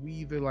passion, we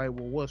either like,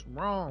 well, what's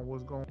wrong?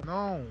 What's going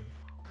on?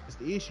 What's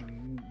the issue?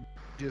 You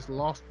just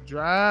lost the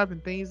drive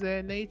and things of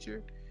that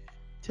nature?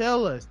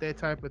 Tell us that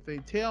type of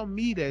thing. Tell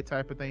me that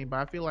type of thing.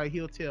 But I feel like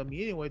he'll tell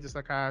me anyway, just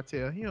like how I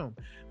tell him.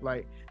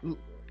 Like,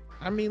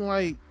 I mean,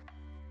 like,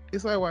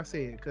 it's like what I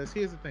said, because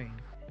here's the thing.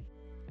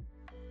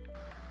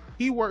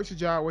 He works a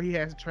job where he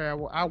has to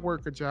travel. I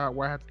work a job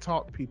where I have to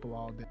talk to people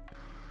all day.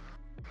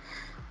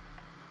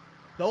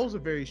 Those are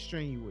very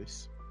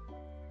strenuous.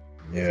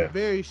 Yeah. It's a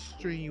very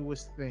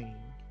strenuous thing.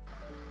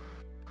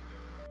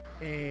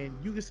 And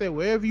you can say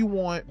whatever you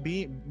want,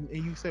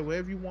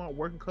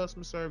 working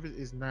customer service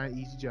is not an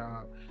easy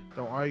job.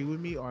 Don't argue with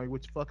me, argue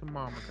with your fucking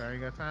mama, because I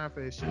ain't got time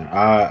for that shit.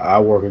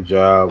 I work a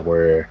job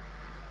where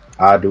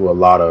I do a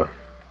lot of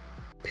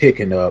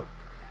picking up.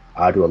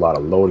 I do a lot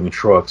of loading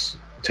trucks,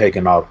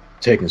 taking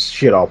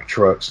shit off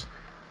trucks.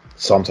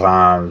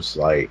 Sometimes,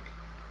 like,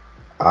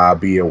 I'll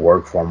be at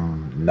work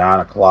from 9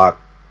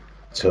 o'clock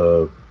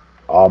to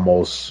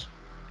almost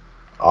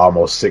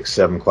 6,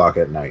 7 o'clock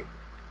at night.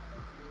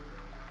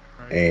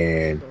 Right.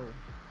 And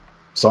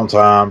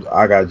sometimes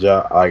I got a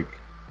job, like,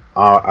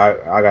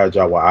 I got a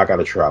job where I got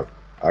to travel.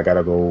 I got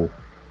to go.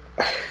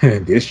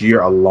 This year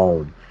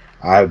alone,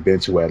 I have been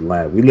to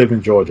Atlanta. We live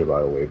in Georgia,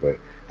 by the way, but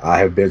I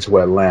have been to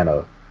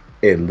Atlanta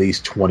at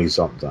least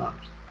 20-something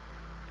times.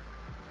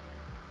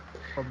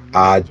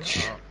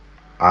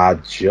 I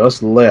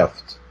just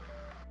left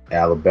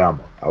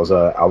Alabama. I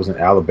was in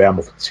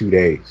Alabama for 2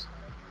 days.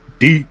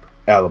 Deep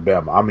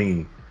Alabama. I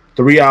mean,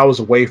 3 hours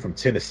away from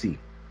Tennessee.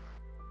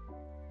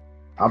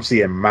 I'm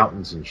seeing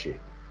mountains and shit.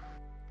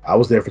 I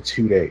was there for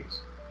 2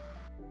 days.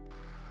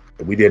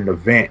 And we did an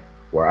event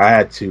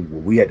where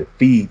we had to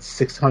feed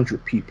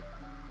 600 people.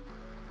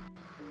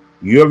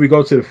 You ever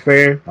go to the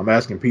fair? I'm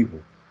asking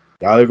people.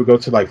 Y'all ever go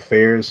to like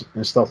fairs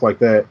and stuff like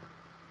that?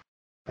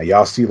 And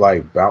y'all see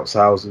like bounce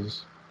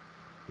houses?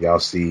 Y'all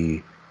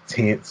see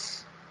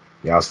tents?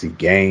 Y'all see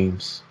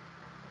games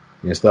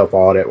and stuff,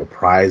 all that with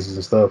prizes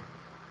and stuff?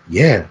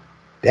 Yeah,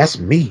 that's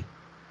me.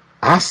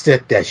 I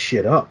set that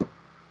shit up.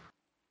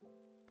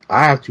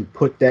 I have to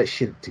put that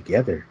shit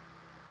together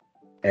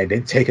and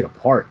then take it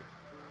apart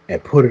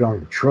and put it on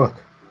the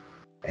truck.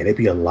 And it'd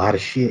be a lot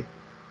of shit.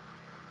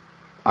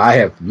 I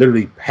have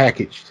literally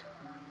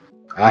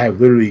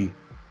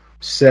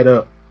set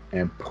up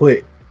and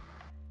put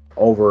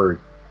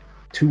over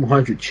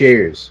 200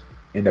 chairs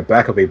in the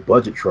back of a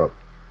budget truck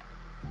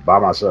by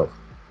myself.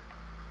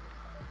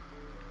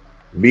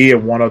 Me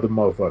and one other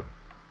motherfucker.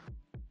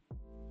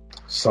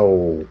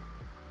 So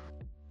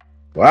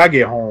when I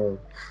get home,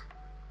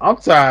 I'm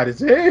tired as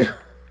hell.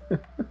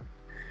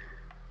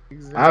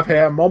 Exactly. I've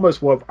had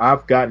moments where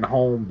I've gotten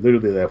home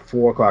literally at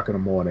 4 o'clock in the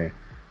morning,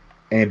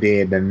 and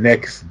then the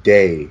next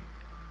day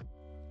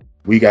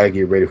we got to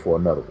get ready for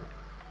another one.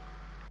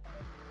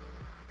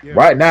 Yeah.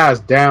 Right now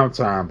it's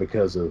downtime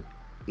because of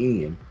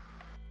Ian,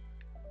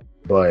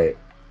 but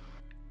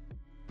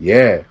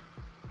Yeah.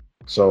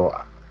 So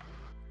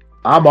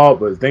I'm out,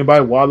 but think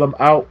about it, while I'm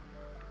out,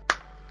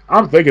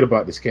 I'm thinking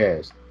about this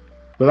cast.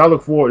 Because I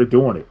look forward to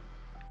doing it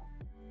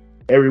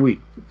every week.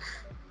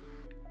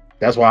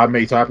 That's why I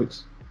make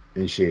topics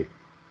and shit.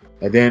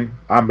 And then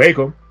I make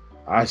them.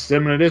 I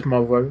send them to this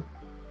motherfucker.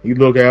 You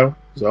look at them.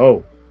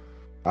 So,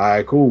 all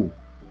right, cool.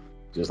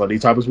 Just like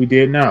these topics we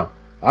did now.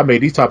 I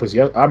made these topics.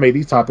 I made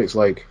these topics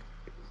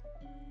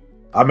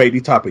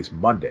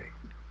Monday.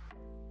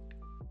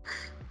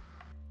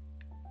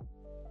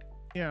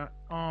 Yeah.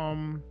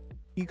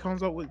 He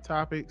comes up with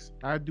topics.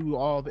 I do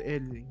all the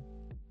editing.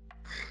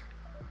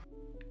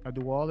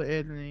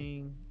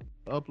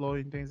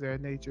 Uploading, things of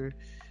that nature.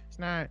 It's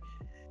not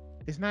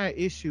an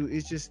issue.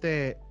 It's just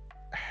that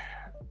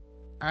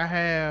I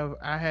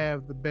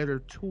have the better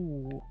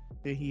tool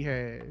that he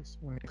has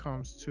when it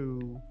comes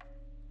to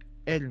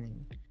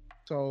editing.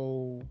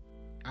 So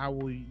I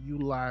will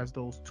utilize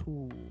those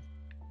tools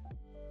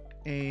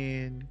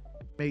and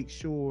make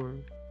sure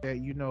that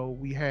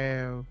we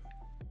have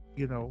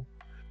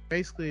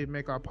basically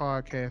make our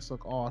podcast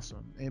look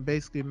awesome, and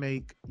basically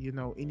make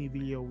any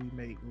video we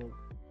make look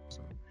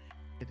awesome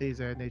and things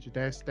of that nature.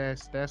 That's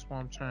what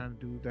I'm trying to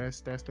do.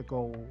 That's the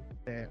goal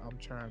that I'm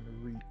trying to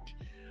reach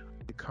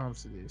when it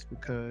comes to this,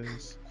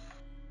 because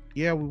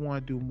we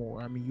want to do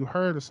more. I mean, you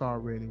heard us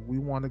already. We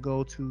want to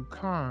go to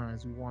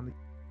cons. We want to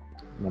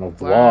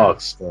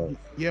vlog stuff.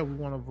 Yeah, we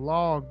want to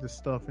vlog the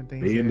stuff and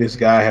things. Me and this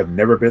guy have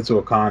never been to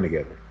a con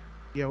together.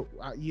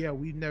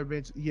 We've never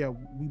been to,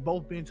 we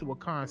both been to a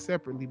con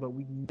separately, but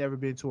we've never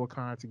been to a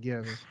con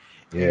together.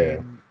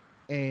 Yeah.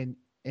 And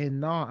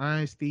in all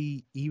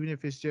honesty, even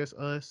if it's just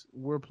us,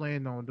 we're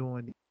planning on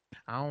doing it.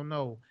 I don't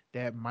know.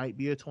 That might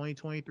be a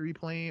 2023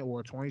 plan or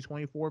a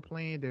 2024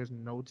 plan. There's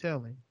no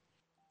telling.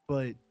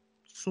 But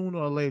sooner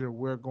or later,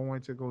 we're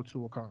going to go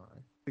to a con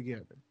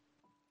together.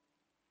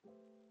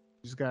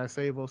 Just gotta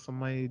save us some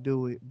money to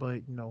do it,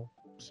 but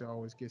shit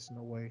always gets in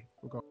the way.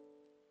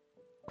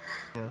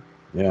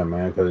 Yeah,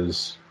 man,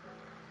 because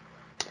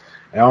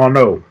I don't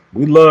know.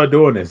 We love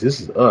doing this. This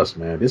is us,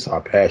 man. This is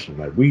our passion.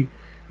 Like,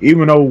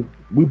 even though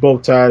we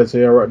both tired as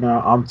hell right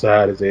now, I'm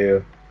tired as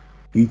hell.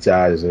 He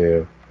tired as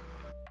hell.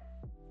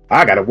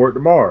 I gotta work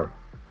tomorrow.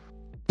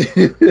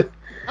 I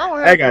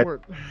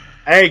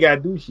ain't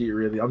gotta do shit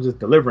really. I'm just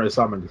delivering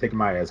something and taking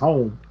my ass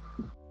home.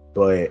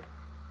 But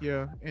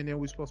yeah, and then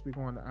we're supposed to be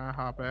going to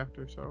IHOP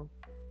after. So,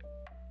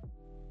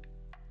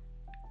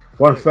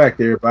 fun fact,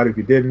 everybody, if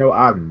you didn't know,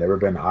 I've never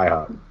been to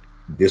IHOP.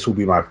 This will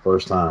be my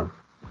first time.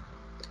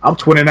 I'm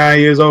 29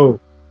 years old.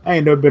 I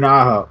ain't never been to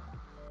IHOP.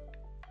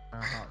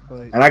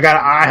 And I got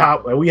an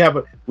IHOP, and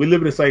we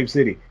live in the same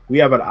city. We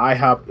have an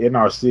IHOP in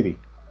our city.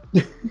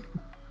 I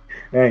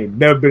ain't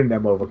never been in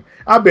that motherfucker.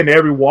 I've been to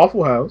every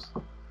Waffle House.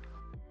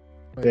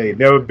 I ain't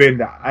never been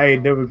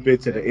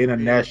to the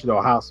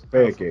International House of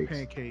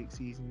Pancakes.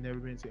 He's never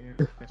been to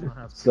International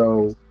House of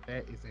Pancakes.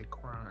 That is a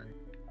crime.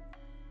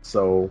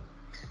 So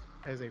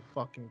as a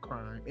fucking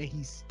crime, and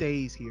he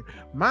stays here.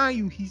 Mind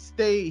you, he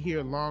stayed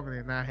here longer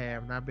than I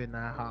have, and I've been to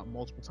IHOP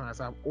multiple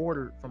times. I've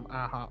ordered from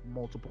IHOP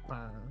multiple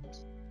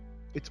times.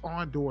 It's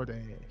on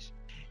DoorDash,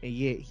 and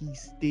yet he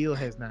still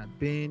has not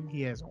been.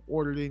 He hasn't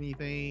ordered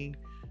anything.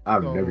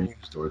 I've never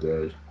used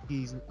DoorDash.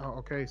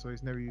 Okay, so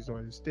he's never used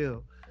DoorDash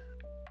still.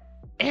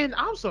 And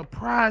I'm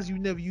surprised you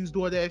never used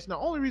DoorDash. The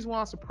only reason why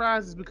I'm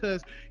surprised is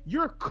because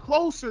you're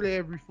closer to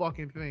every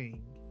fucking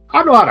thing.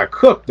 I know how to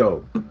cook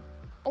though.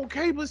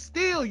 Okay, but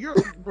still, you're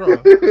bro.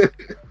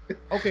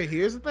 Okay,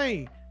 here's the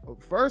thing.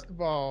 First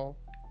of all,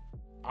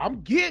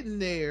 I'm getting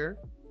there,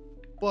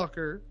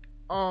 fucker.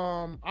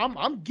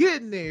 I'm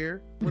getting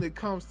there when it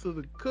comes to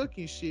the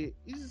cooking shit.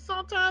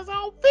 Sometimes I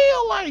don't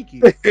feel like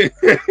it.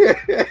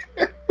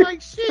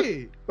 Like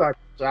shit. Like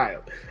a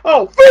child.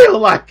 Oh, feel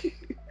like it.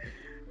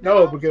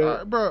 No,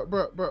 because bro.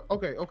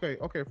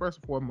 Okay. First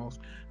and foremost,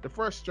 the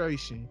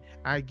frustration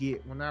I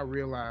get when I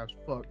realize,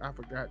 fuck, I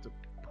forgot to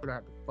put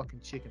out the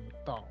fucking chicken to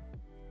thaw.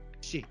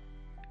 Shit.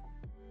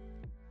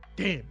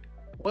 Damn it.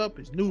 Well,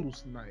 it's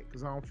noodles tonight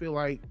because I don't feel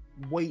like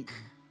waiting.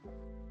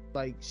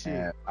 Like shit.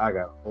 Man, I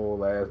got a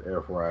whole ass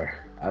air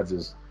fryer. I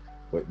just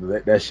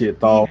let that shit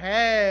thaw. We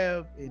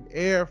have an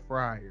air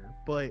fryer,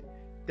 but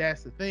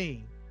that's the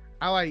thing.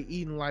 I like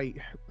eating like.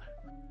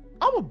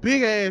 I'm a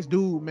big ass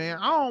dude, man.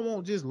 I don't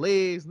want just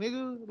legs,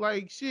 nigga.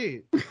 Like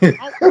shit.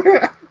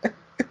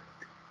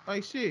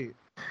 Like shit.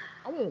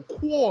 I want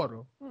quarter.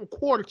 I want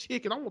quarter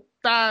chicken. I want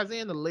thighs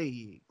and the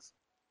legs.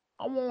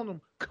 I want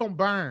them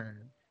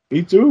combined.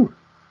 Me too.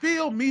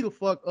 Fill me the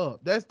fuck up.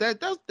 That's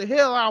the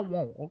hell I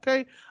want.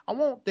 Okay, I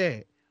want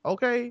that.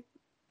 Okay,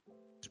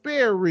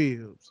 spare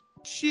ribs.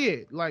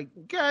 Shit, like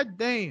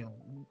goddamn.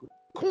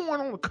 Corn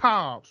on the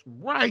cob,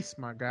 some rice,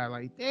 my guy.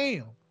 Like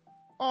damn.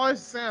 Oh, it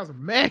sounds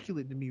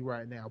immaculate to me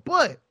right now.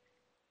 But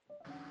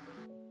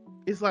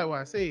it's like what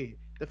I said.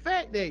 The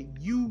fact that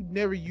you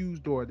never use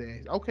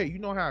DoorDash. Okay, you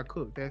know how I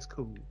cook. That's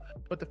cool.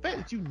 But the fact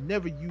that you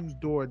never use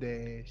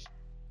DoorDash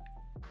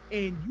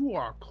and you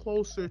are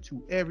closer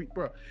to every...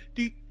 Bro,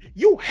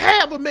 you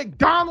have a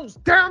McDonald's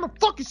down the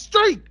fucking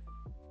street.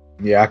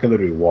 Yeah, I can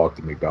literally walk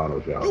to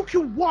McDonald's, y'all. You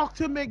can walk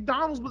to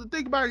McDonald's, but the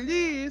thing about it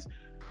is,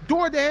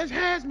 DoorDash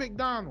has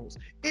McDonald's.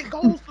 It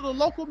goes to the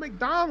local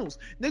McDonald's.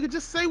 Nigga,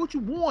 just say what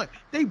you want.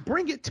 They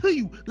bring it to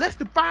you. Less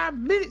than 5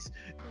 minutes.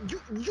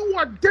 You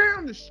are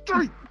down the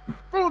street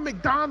from a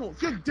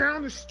McDonald's. You're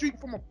down the street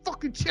from a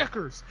fucking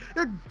Checkers.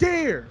 They're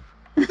there.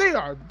 They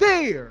are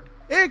there.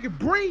 They can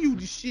bring you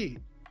the shit.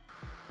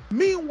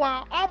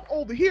 Meanwhile, I'm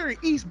over here in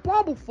East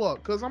Bumblefuck,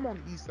 because I'm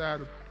on the east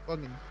side of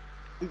fucking...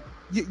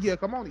 Yeah,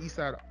 I'm on the east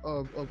side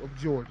of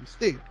Georgia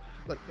still.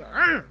 Like,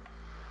 I'm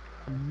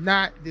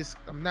not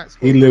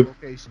he live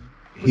location.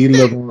 He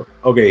live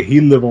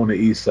on the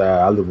east side.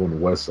 I live on the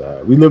west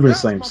side. We live in the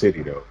same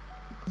city though.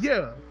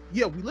 Yeah,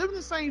 we live in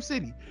the same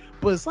city.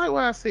 But it's like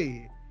what I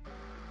said.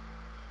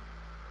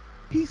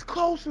 He's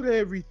closer to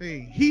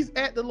everything. He's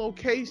at the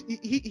location.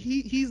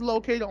 He's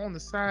located on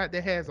the side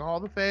that has all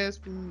the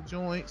fast food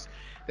joints,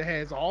 that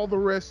has all the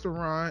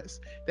restaurants,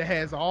 that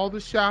has all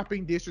the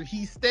shopping district.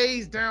 He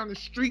stays down the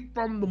street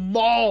from the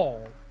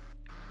mall.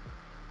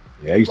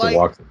 Yeah, I used to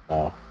walk to the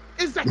mall.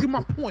 Exactly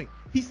my point.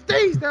 He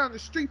stays down the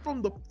street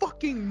from the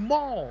fucking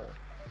mall.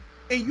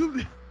 And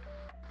you...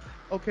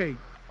 Okay,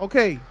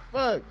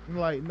 fuck.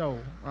 Like, no.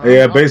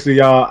 Basically,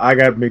 y'all, I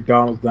got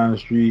McDonald's down the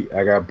street.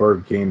 I got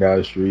Burger King down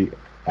the street.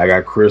 I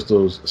got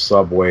Crystal's,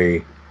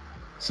 Subway,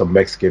 some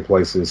Mexican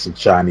places, some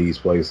Chinese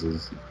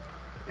places,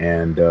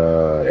 and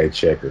at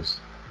Checkers.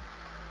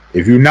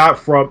 If you're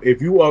from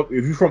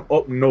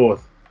up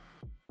north,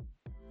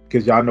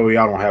 because y'all know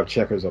y'all don't have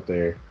Checkers up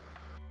there.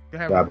 You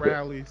have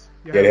rallies.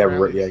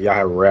 Y'all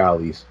have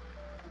rallies,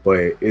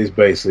 but it's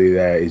basically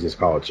that. It's just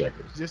called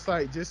Checkers. Just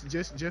like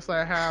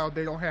how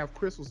they don't have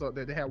Crystals up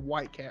there, they have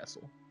White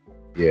Castle.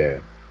 Yeah.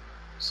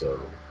 So.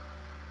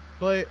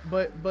 But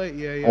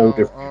yeah, y'all.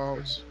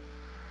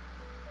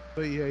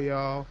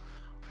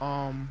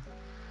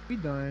 We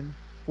done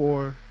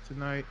for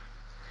tonight.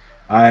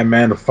 All right,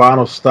 man. The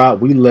final stop.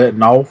 We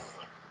letting off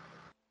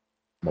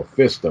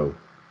Mephisto.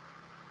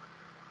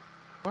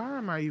 Why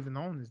am I even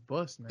on this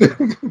bus now?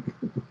 It's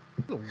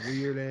a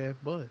weird ass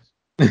bus.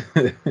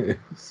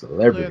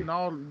 Celebrity.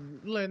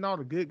 Letting all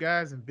the good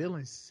guys and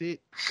villains sit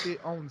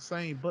on the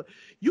same bus.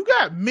 You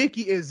got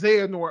Mickey and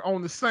Xehanort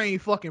on the same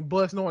fucking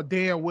bus, knowing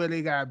damn well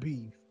they got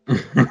beef.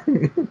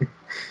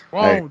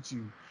 Wrong with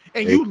you?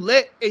 And you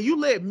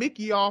let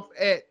Mickey off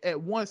at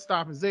one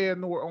stop and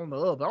Xehanort on the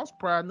other. I'm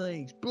surprised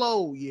nothing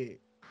explode yet.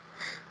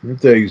 Let me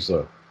tell you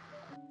something.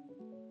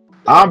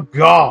 I'm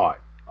God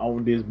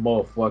on this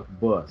motherfucking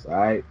bus,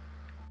 alright?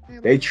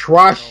 They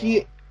try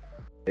shit.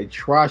 They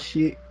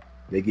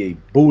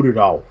get booted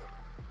off.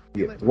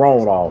 Get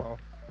thrown off.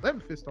 Let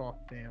me fist off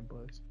the damn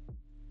bus.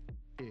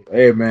 Yeah.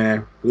 Hey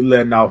man, we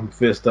letting off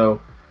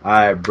Mephisto.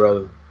 Alright,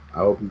 brother. I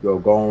hope you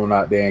go on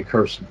out there and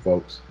curse some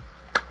folks.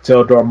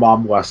 Tell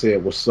Dormammu I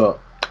said what's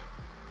up.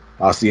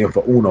 I'll see him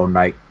for Uno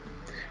night.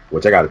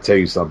 Which I gotta tell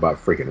you something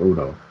about freaking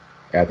Uno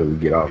after we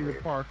get off Peter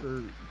here.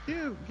 Parker,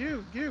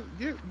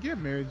 give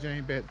Mary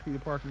Jane back to Peter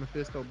Parker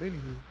Mephisto.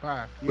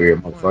 Bye.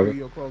 Weird motherfucker.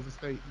 Your closing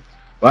statement.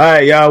 All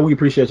right, y'all. We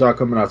appreciate y'all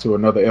coming out to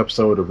another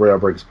episode of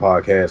REALMBREAKERS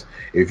podcast.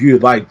 If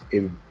you'd like,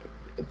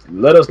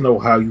 let us know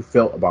how you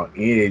felt about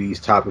any of these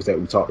topics that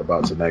we talked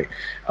about tonight.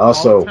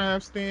 Also, all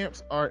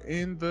timestamps are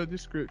in the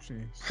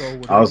description. So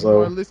whatever you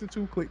want to listen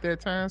to, click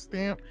that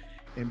timestamp,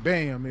 and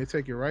bam, it'll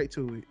take you right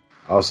to it.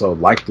 Also,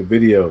 like the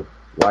video.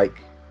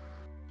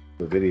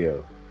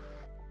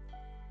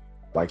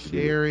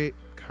 Share it,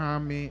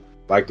 comment.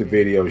 Like the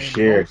video,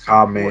 share,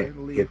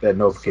 comment, hit that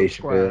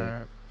notification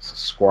bell,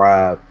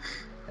 subscribe,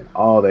 and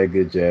all that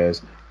good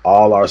jazz.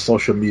 All our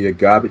social media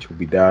garbage will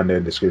be down there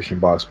in the description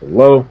box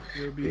below.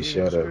 It'll be in the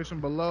description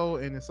below,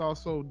 and it's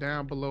also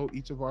down below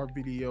each of our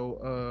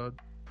video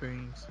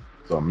things.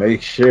 So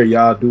make sure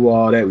y'all do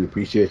all that. We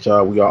appreciate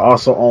y'all. We are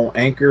also on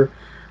Anchor,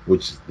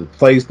 which is the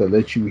place that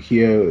lets you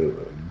hear.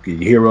 You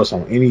can hear us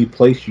on any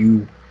place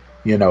you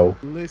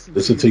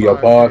listen to your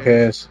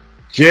podcast.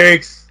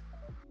 Jigs.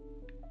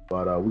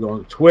 But we're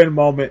going to twin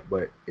moment.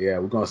 But yeah,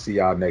 we're going to see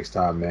y'all next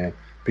time, man.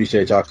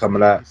 Appreciate y'all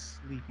coming out.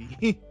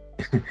 Sleepy.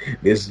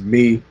 This is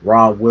me,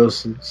 Ron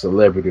Wilson,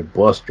 celebrity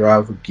bus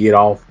driver. Get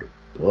off the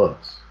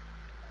bus.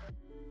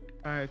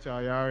 All right,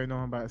 y'all. Y'all already know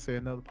I'm about to say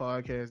another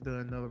podcast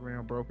done, another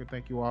round broken.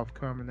 Thank you all for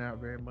coming out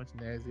very much.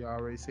 And as you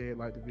already said,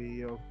 like the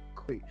video,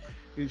 click,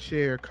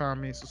 share,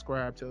 comment,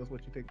 subscribe. Tell us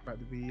what you think about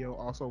the video.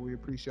 Also, we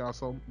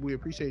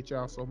appreciate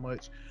y'all so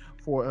much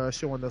for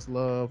showing us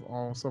love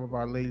on some of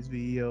our latest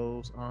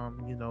videos.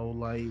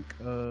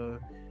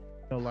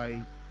 Like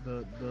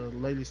the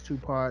latest 2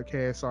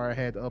 podcasts. Sorry, I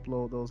had to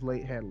upload those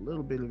late. Had a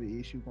little bit of an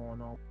issue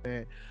going on with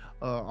that.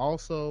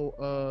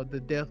 Also, the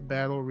death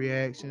battle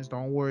reactions.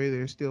 Don't worry,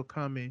 they're still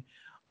coming.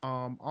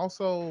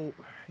 Also,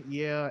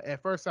 yeah,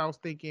 at first I was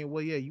thinking,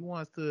 well, yeah, you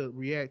want us to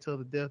react to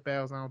the death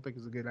battles. I don't think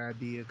it's a good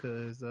idea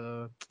because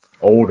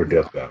older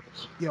death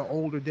battles. Yeah,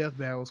 older death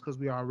battles because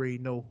we already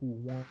know who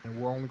won, and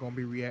we're only gonna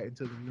be reacting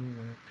to the new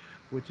one,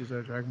 which is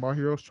Dragon Ball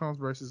Heroes Trunks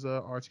versus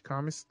Archie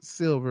Comics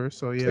Silver.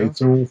 So yeah, stay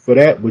tuned for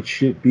that, which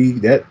should be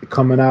that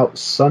coming out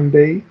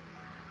Sunday.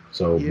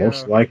 So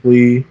most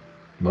likely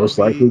Most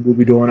likely we'll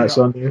be doing that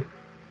Sunday.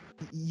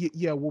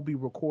 Yeah, we'll be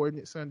recording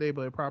it Sunday,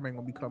 but it probably ain't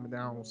gonna be coming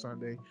down on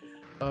Sunday.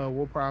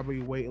 We'll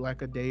probably wait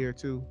like a day or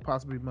two,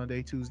 possibly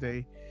Monday,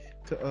 Tuesday,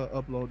 to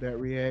upload that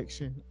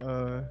reaction.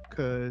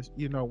 Cause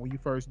you know when you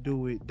first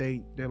do it,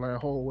 they're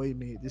like, "Oh, wait a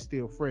minute, this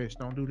still fresh.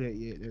 Don't do that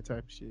yet." That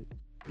type of shit.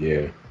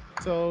 Yeah.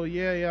 So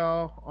yeah,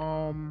 y'all.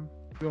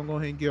 We're gonna go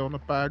ahead and get on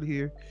up out of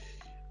here.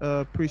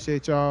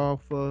 Appreciate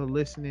y'all for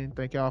listening.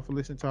 Thank y'all for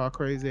listening to our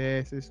crazy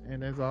asses.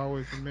 And as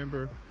always,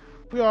 remember,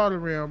 we are the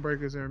Realm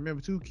Breakers, and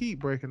remember to keep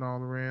breaking all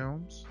the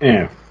realms.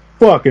 And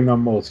fucking the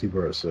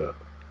multiverse up.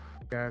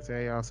 Guys,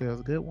 have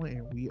yourselves a good one,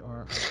 and we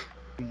are out.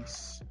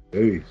 Peace.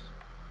 Peace.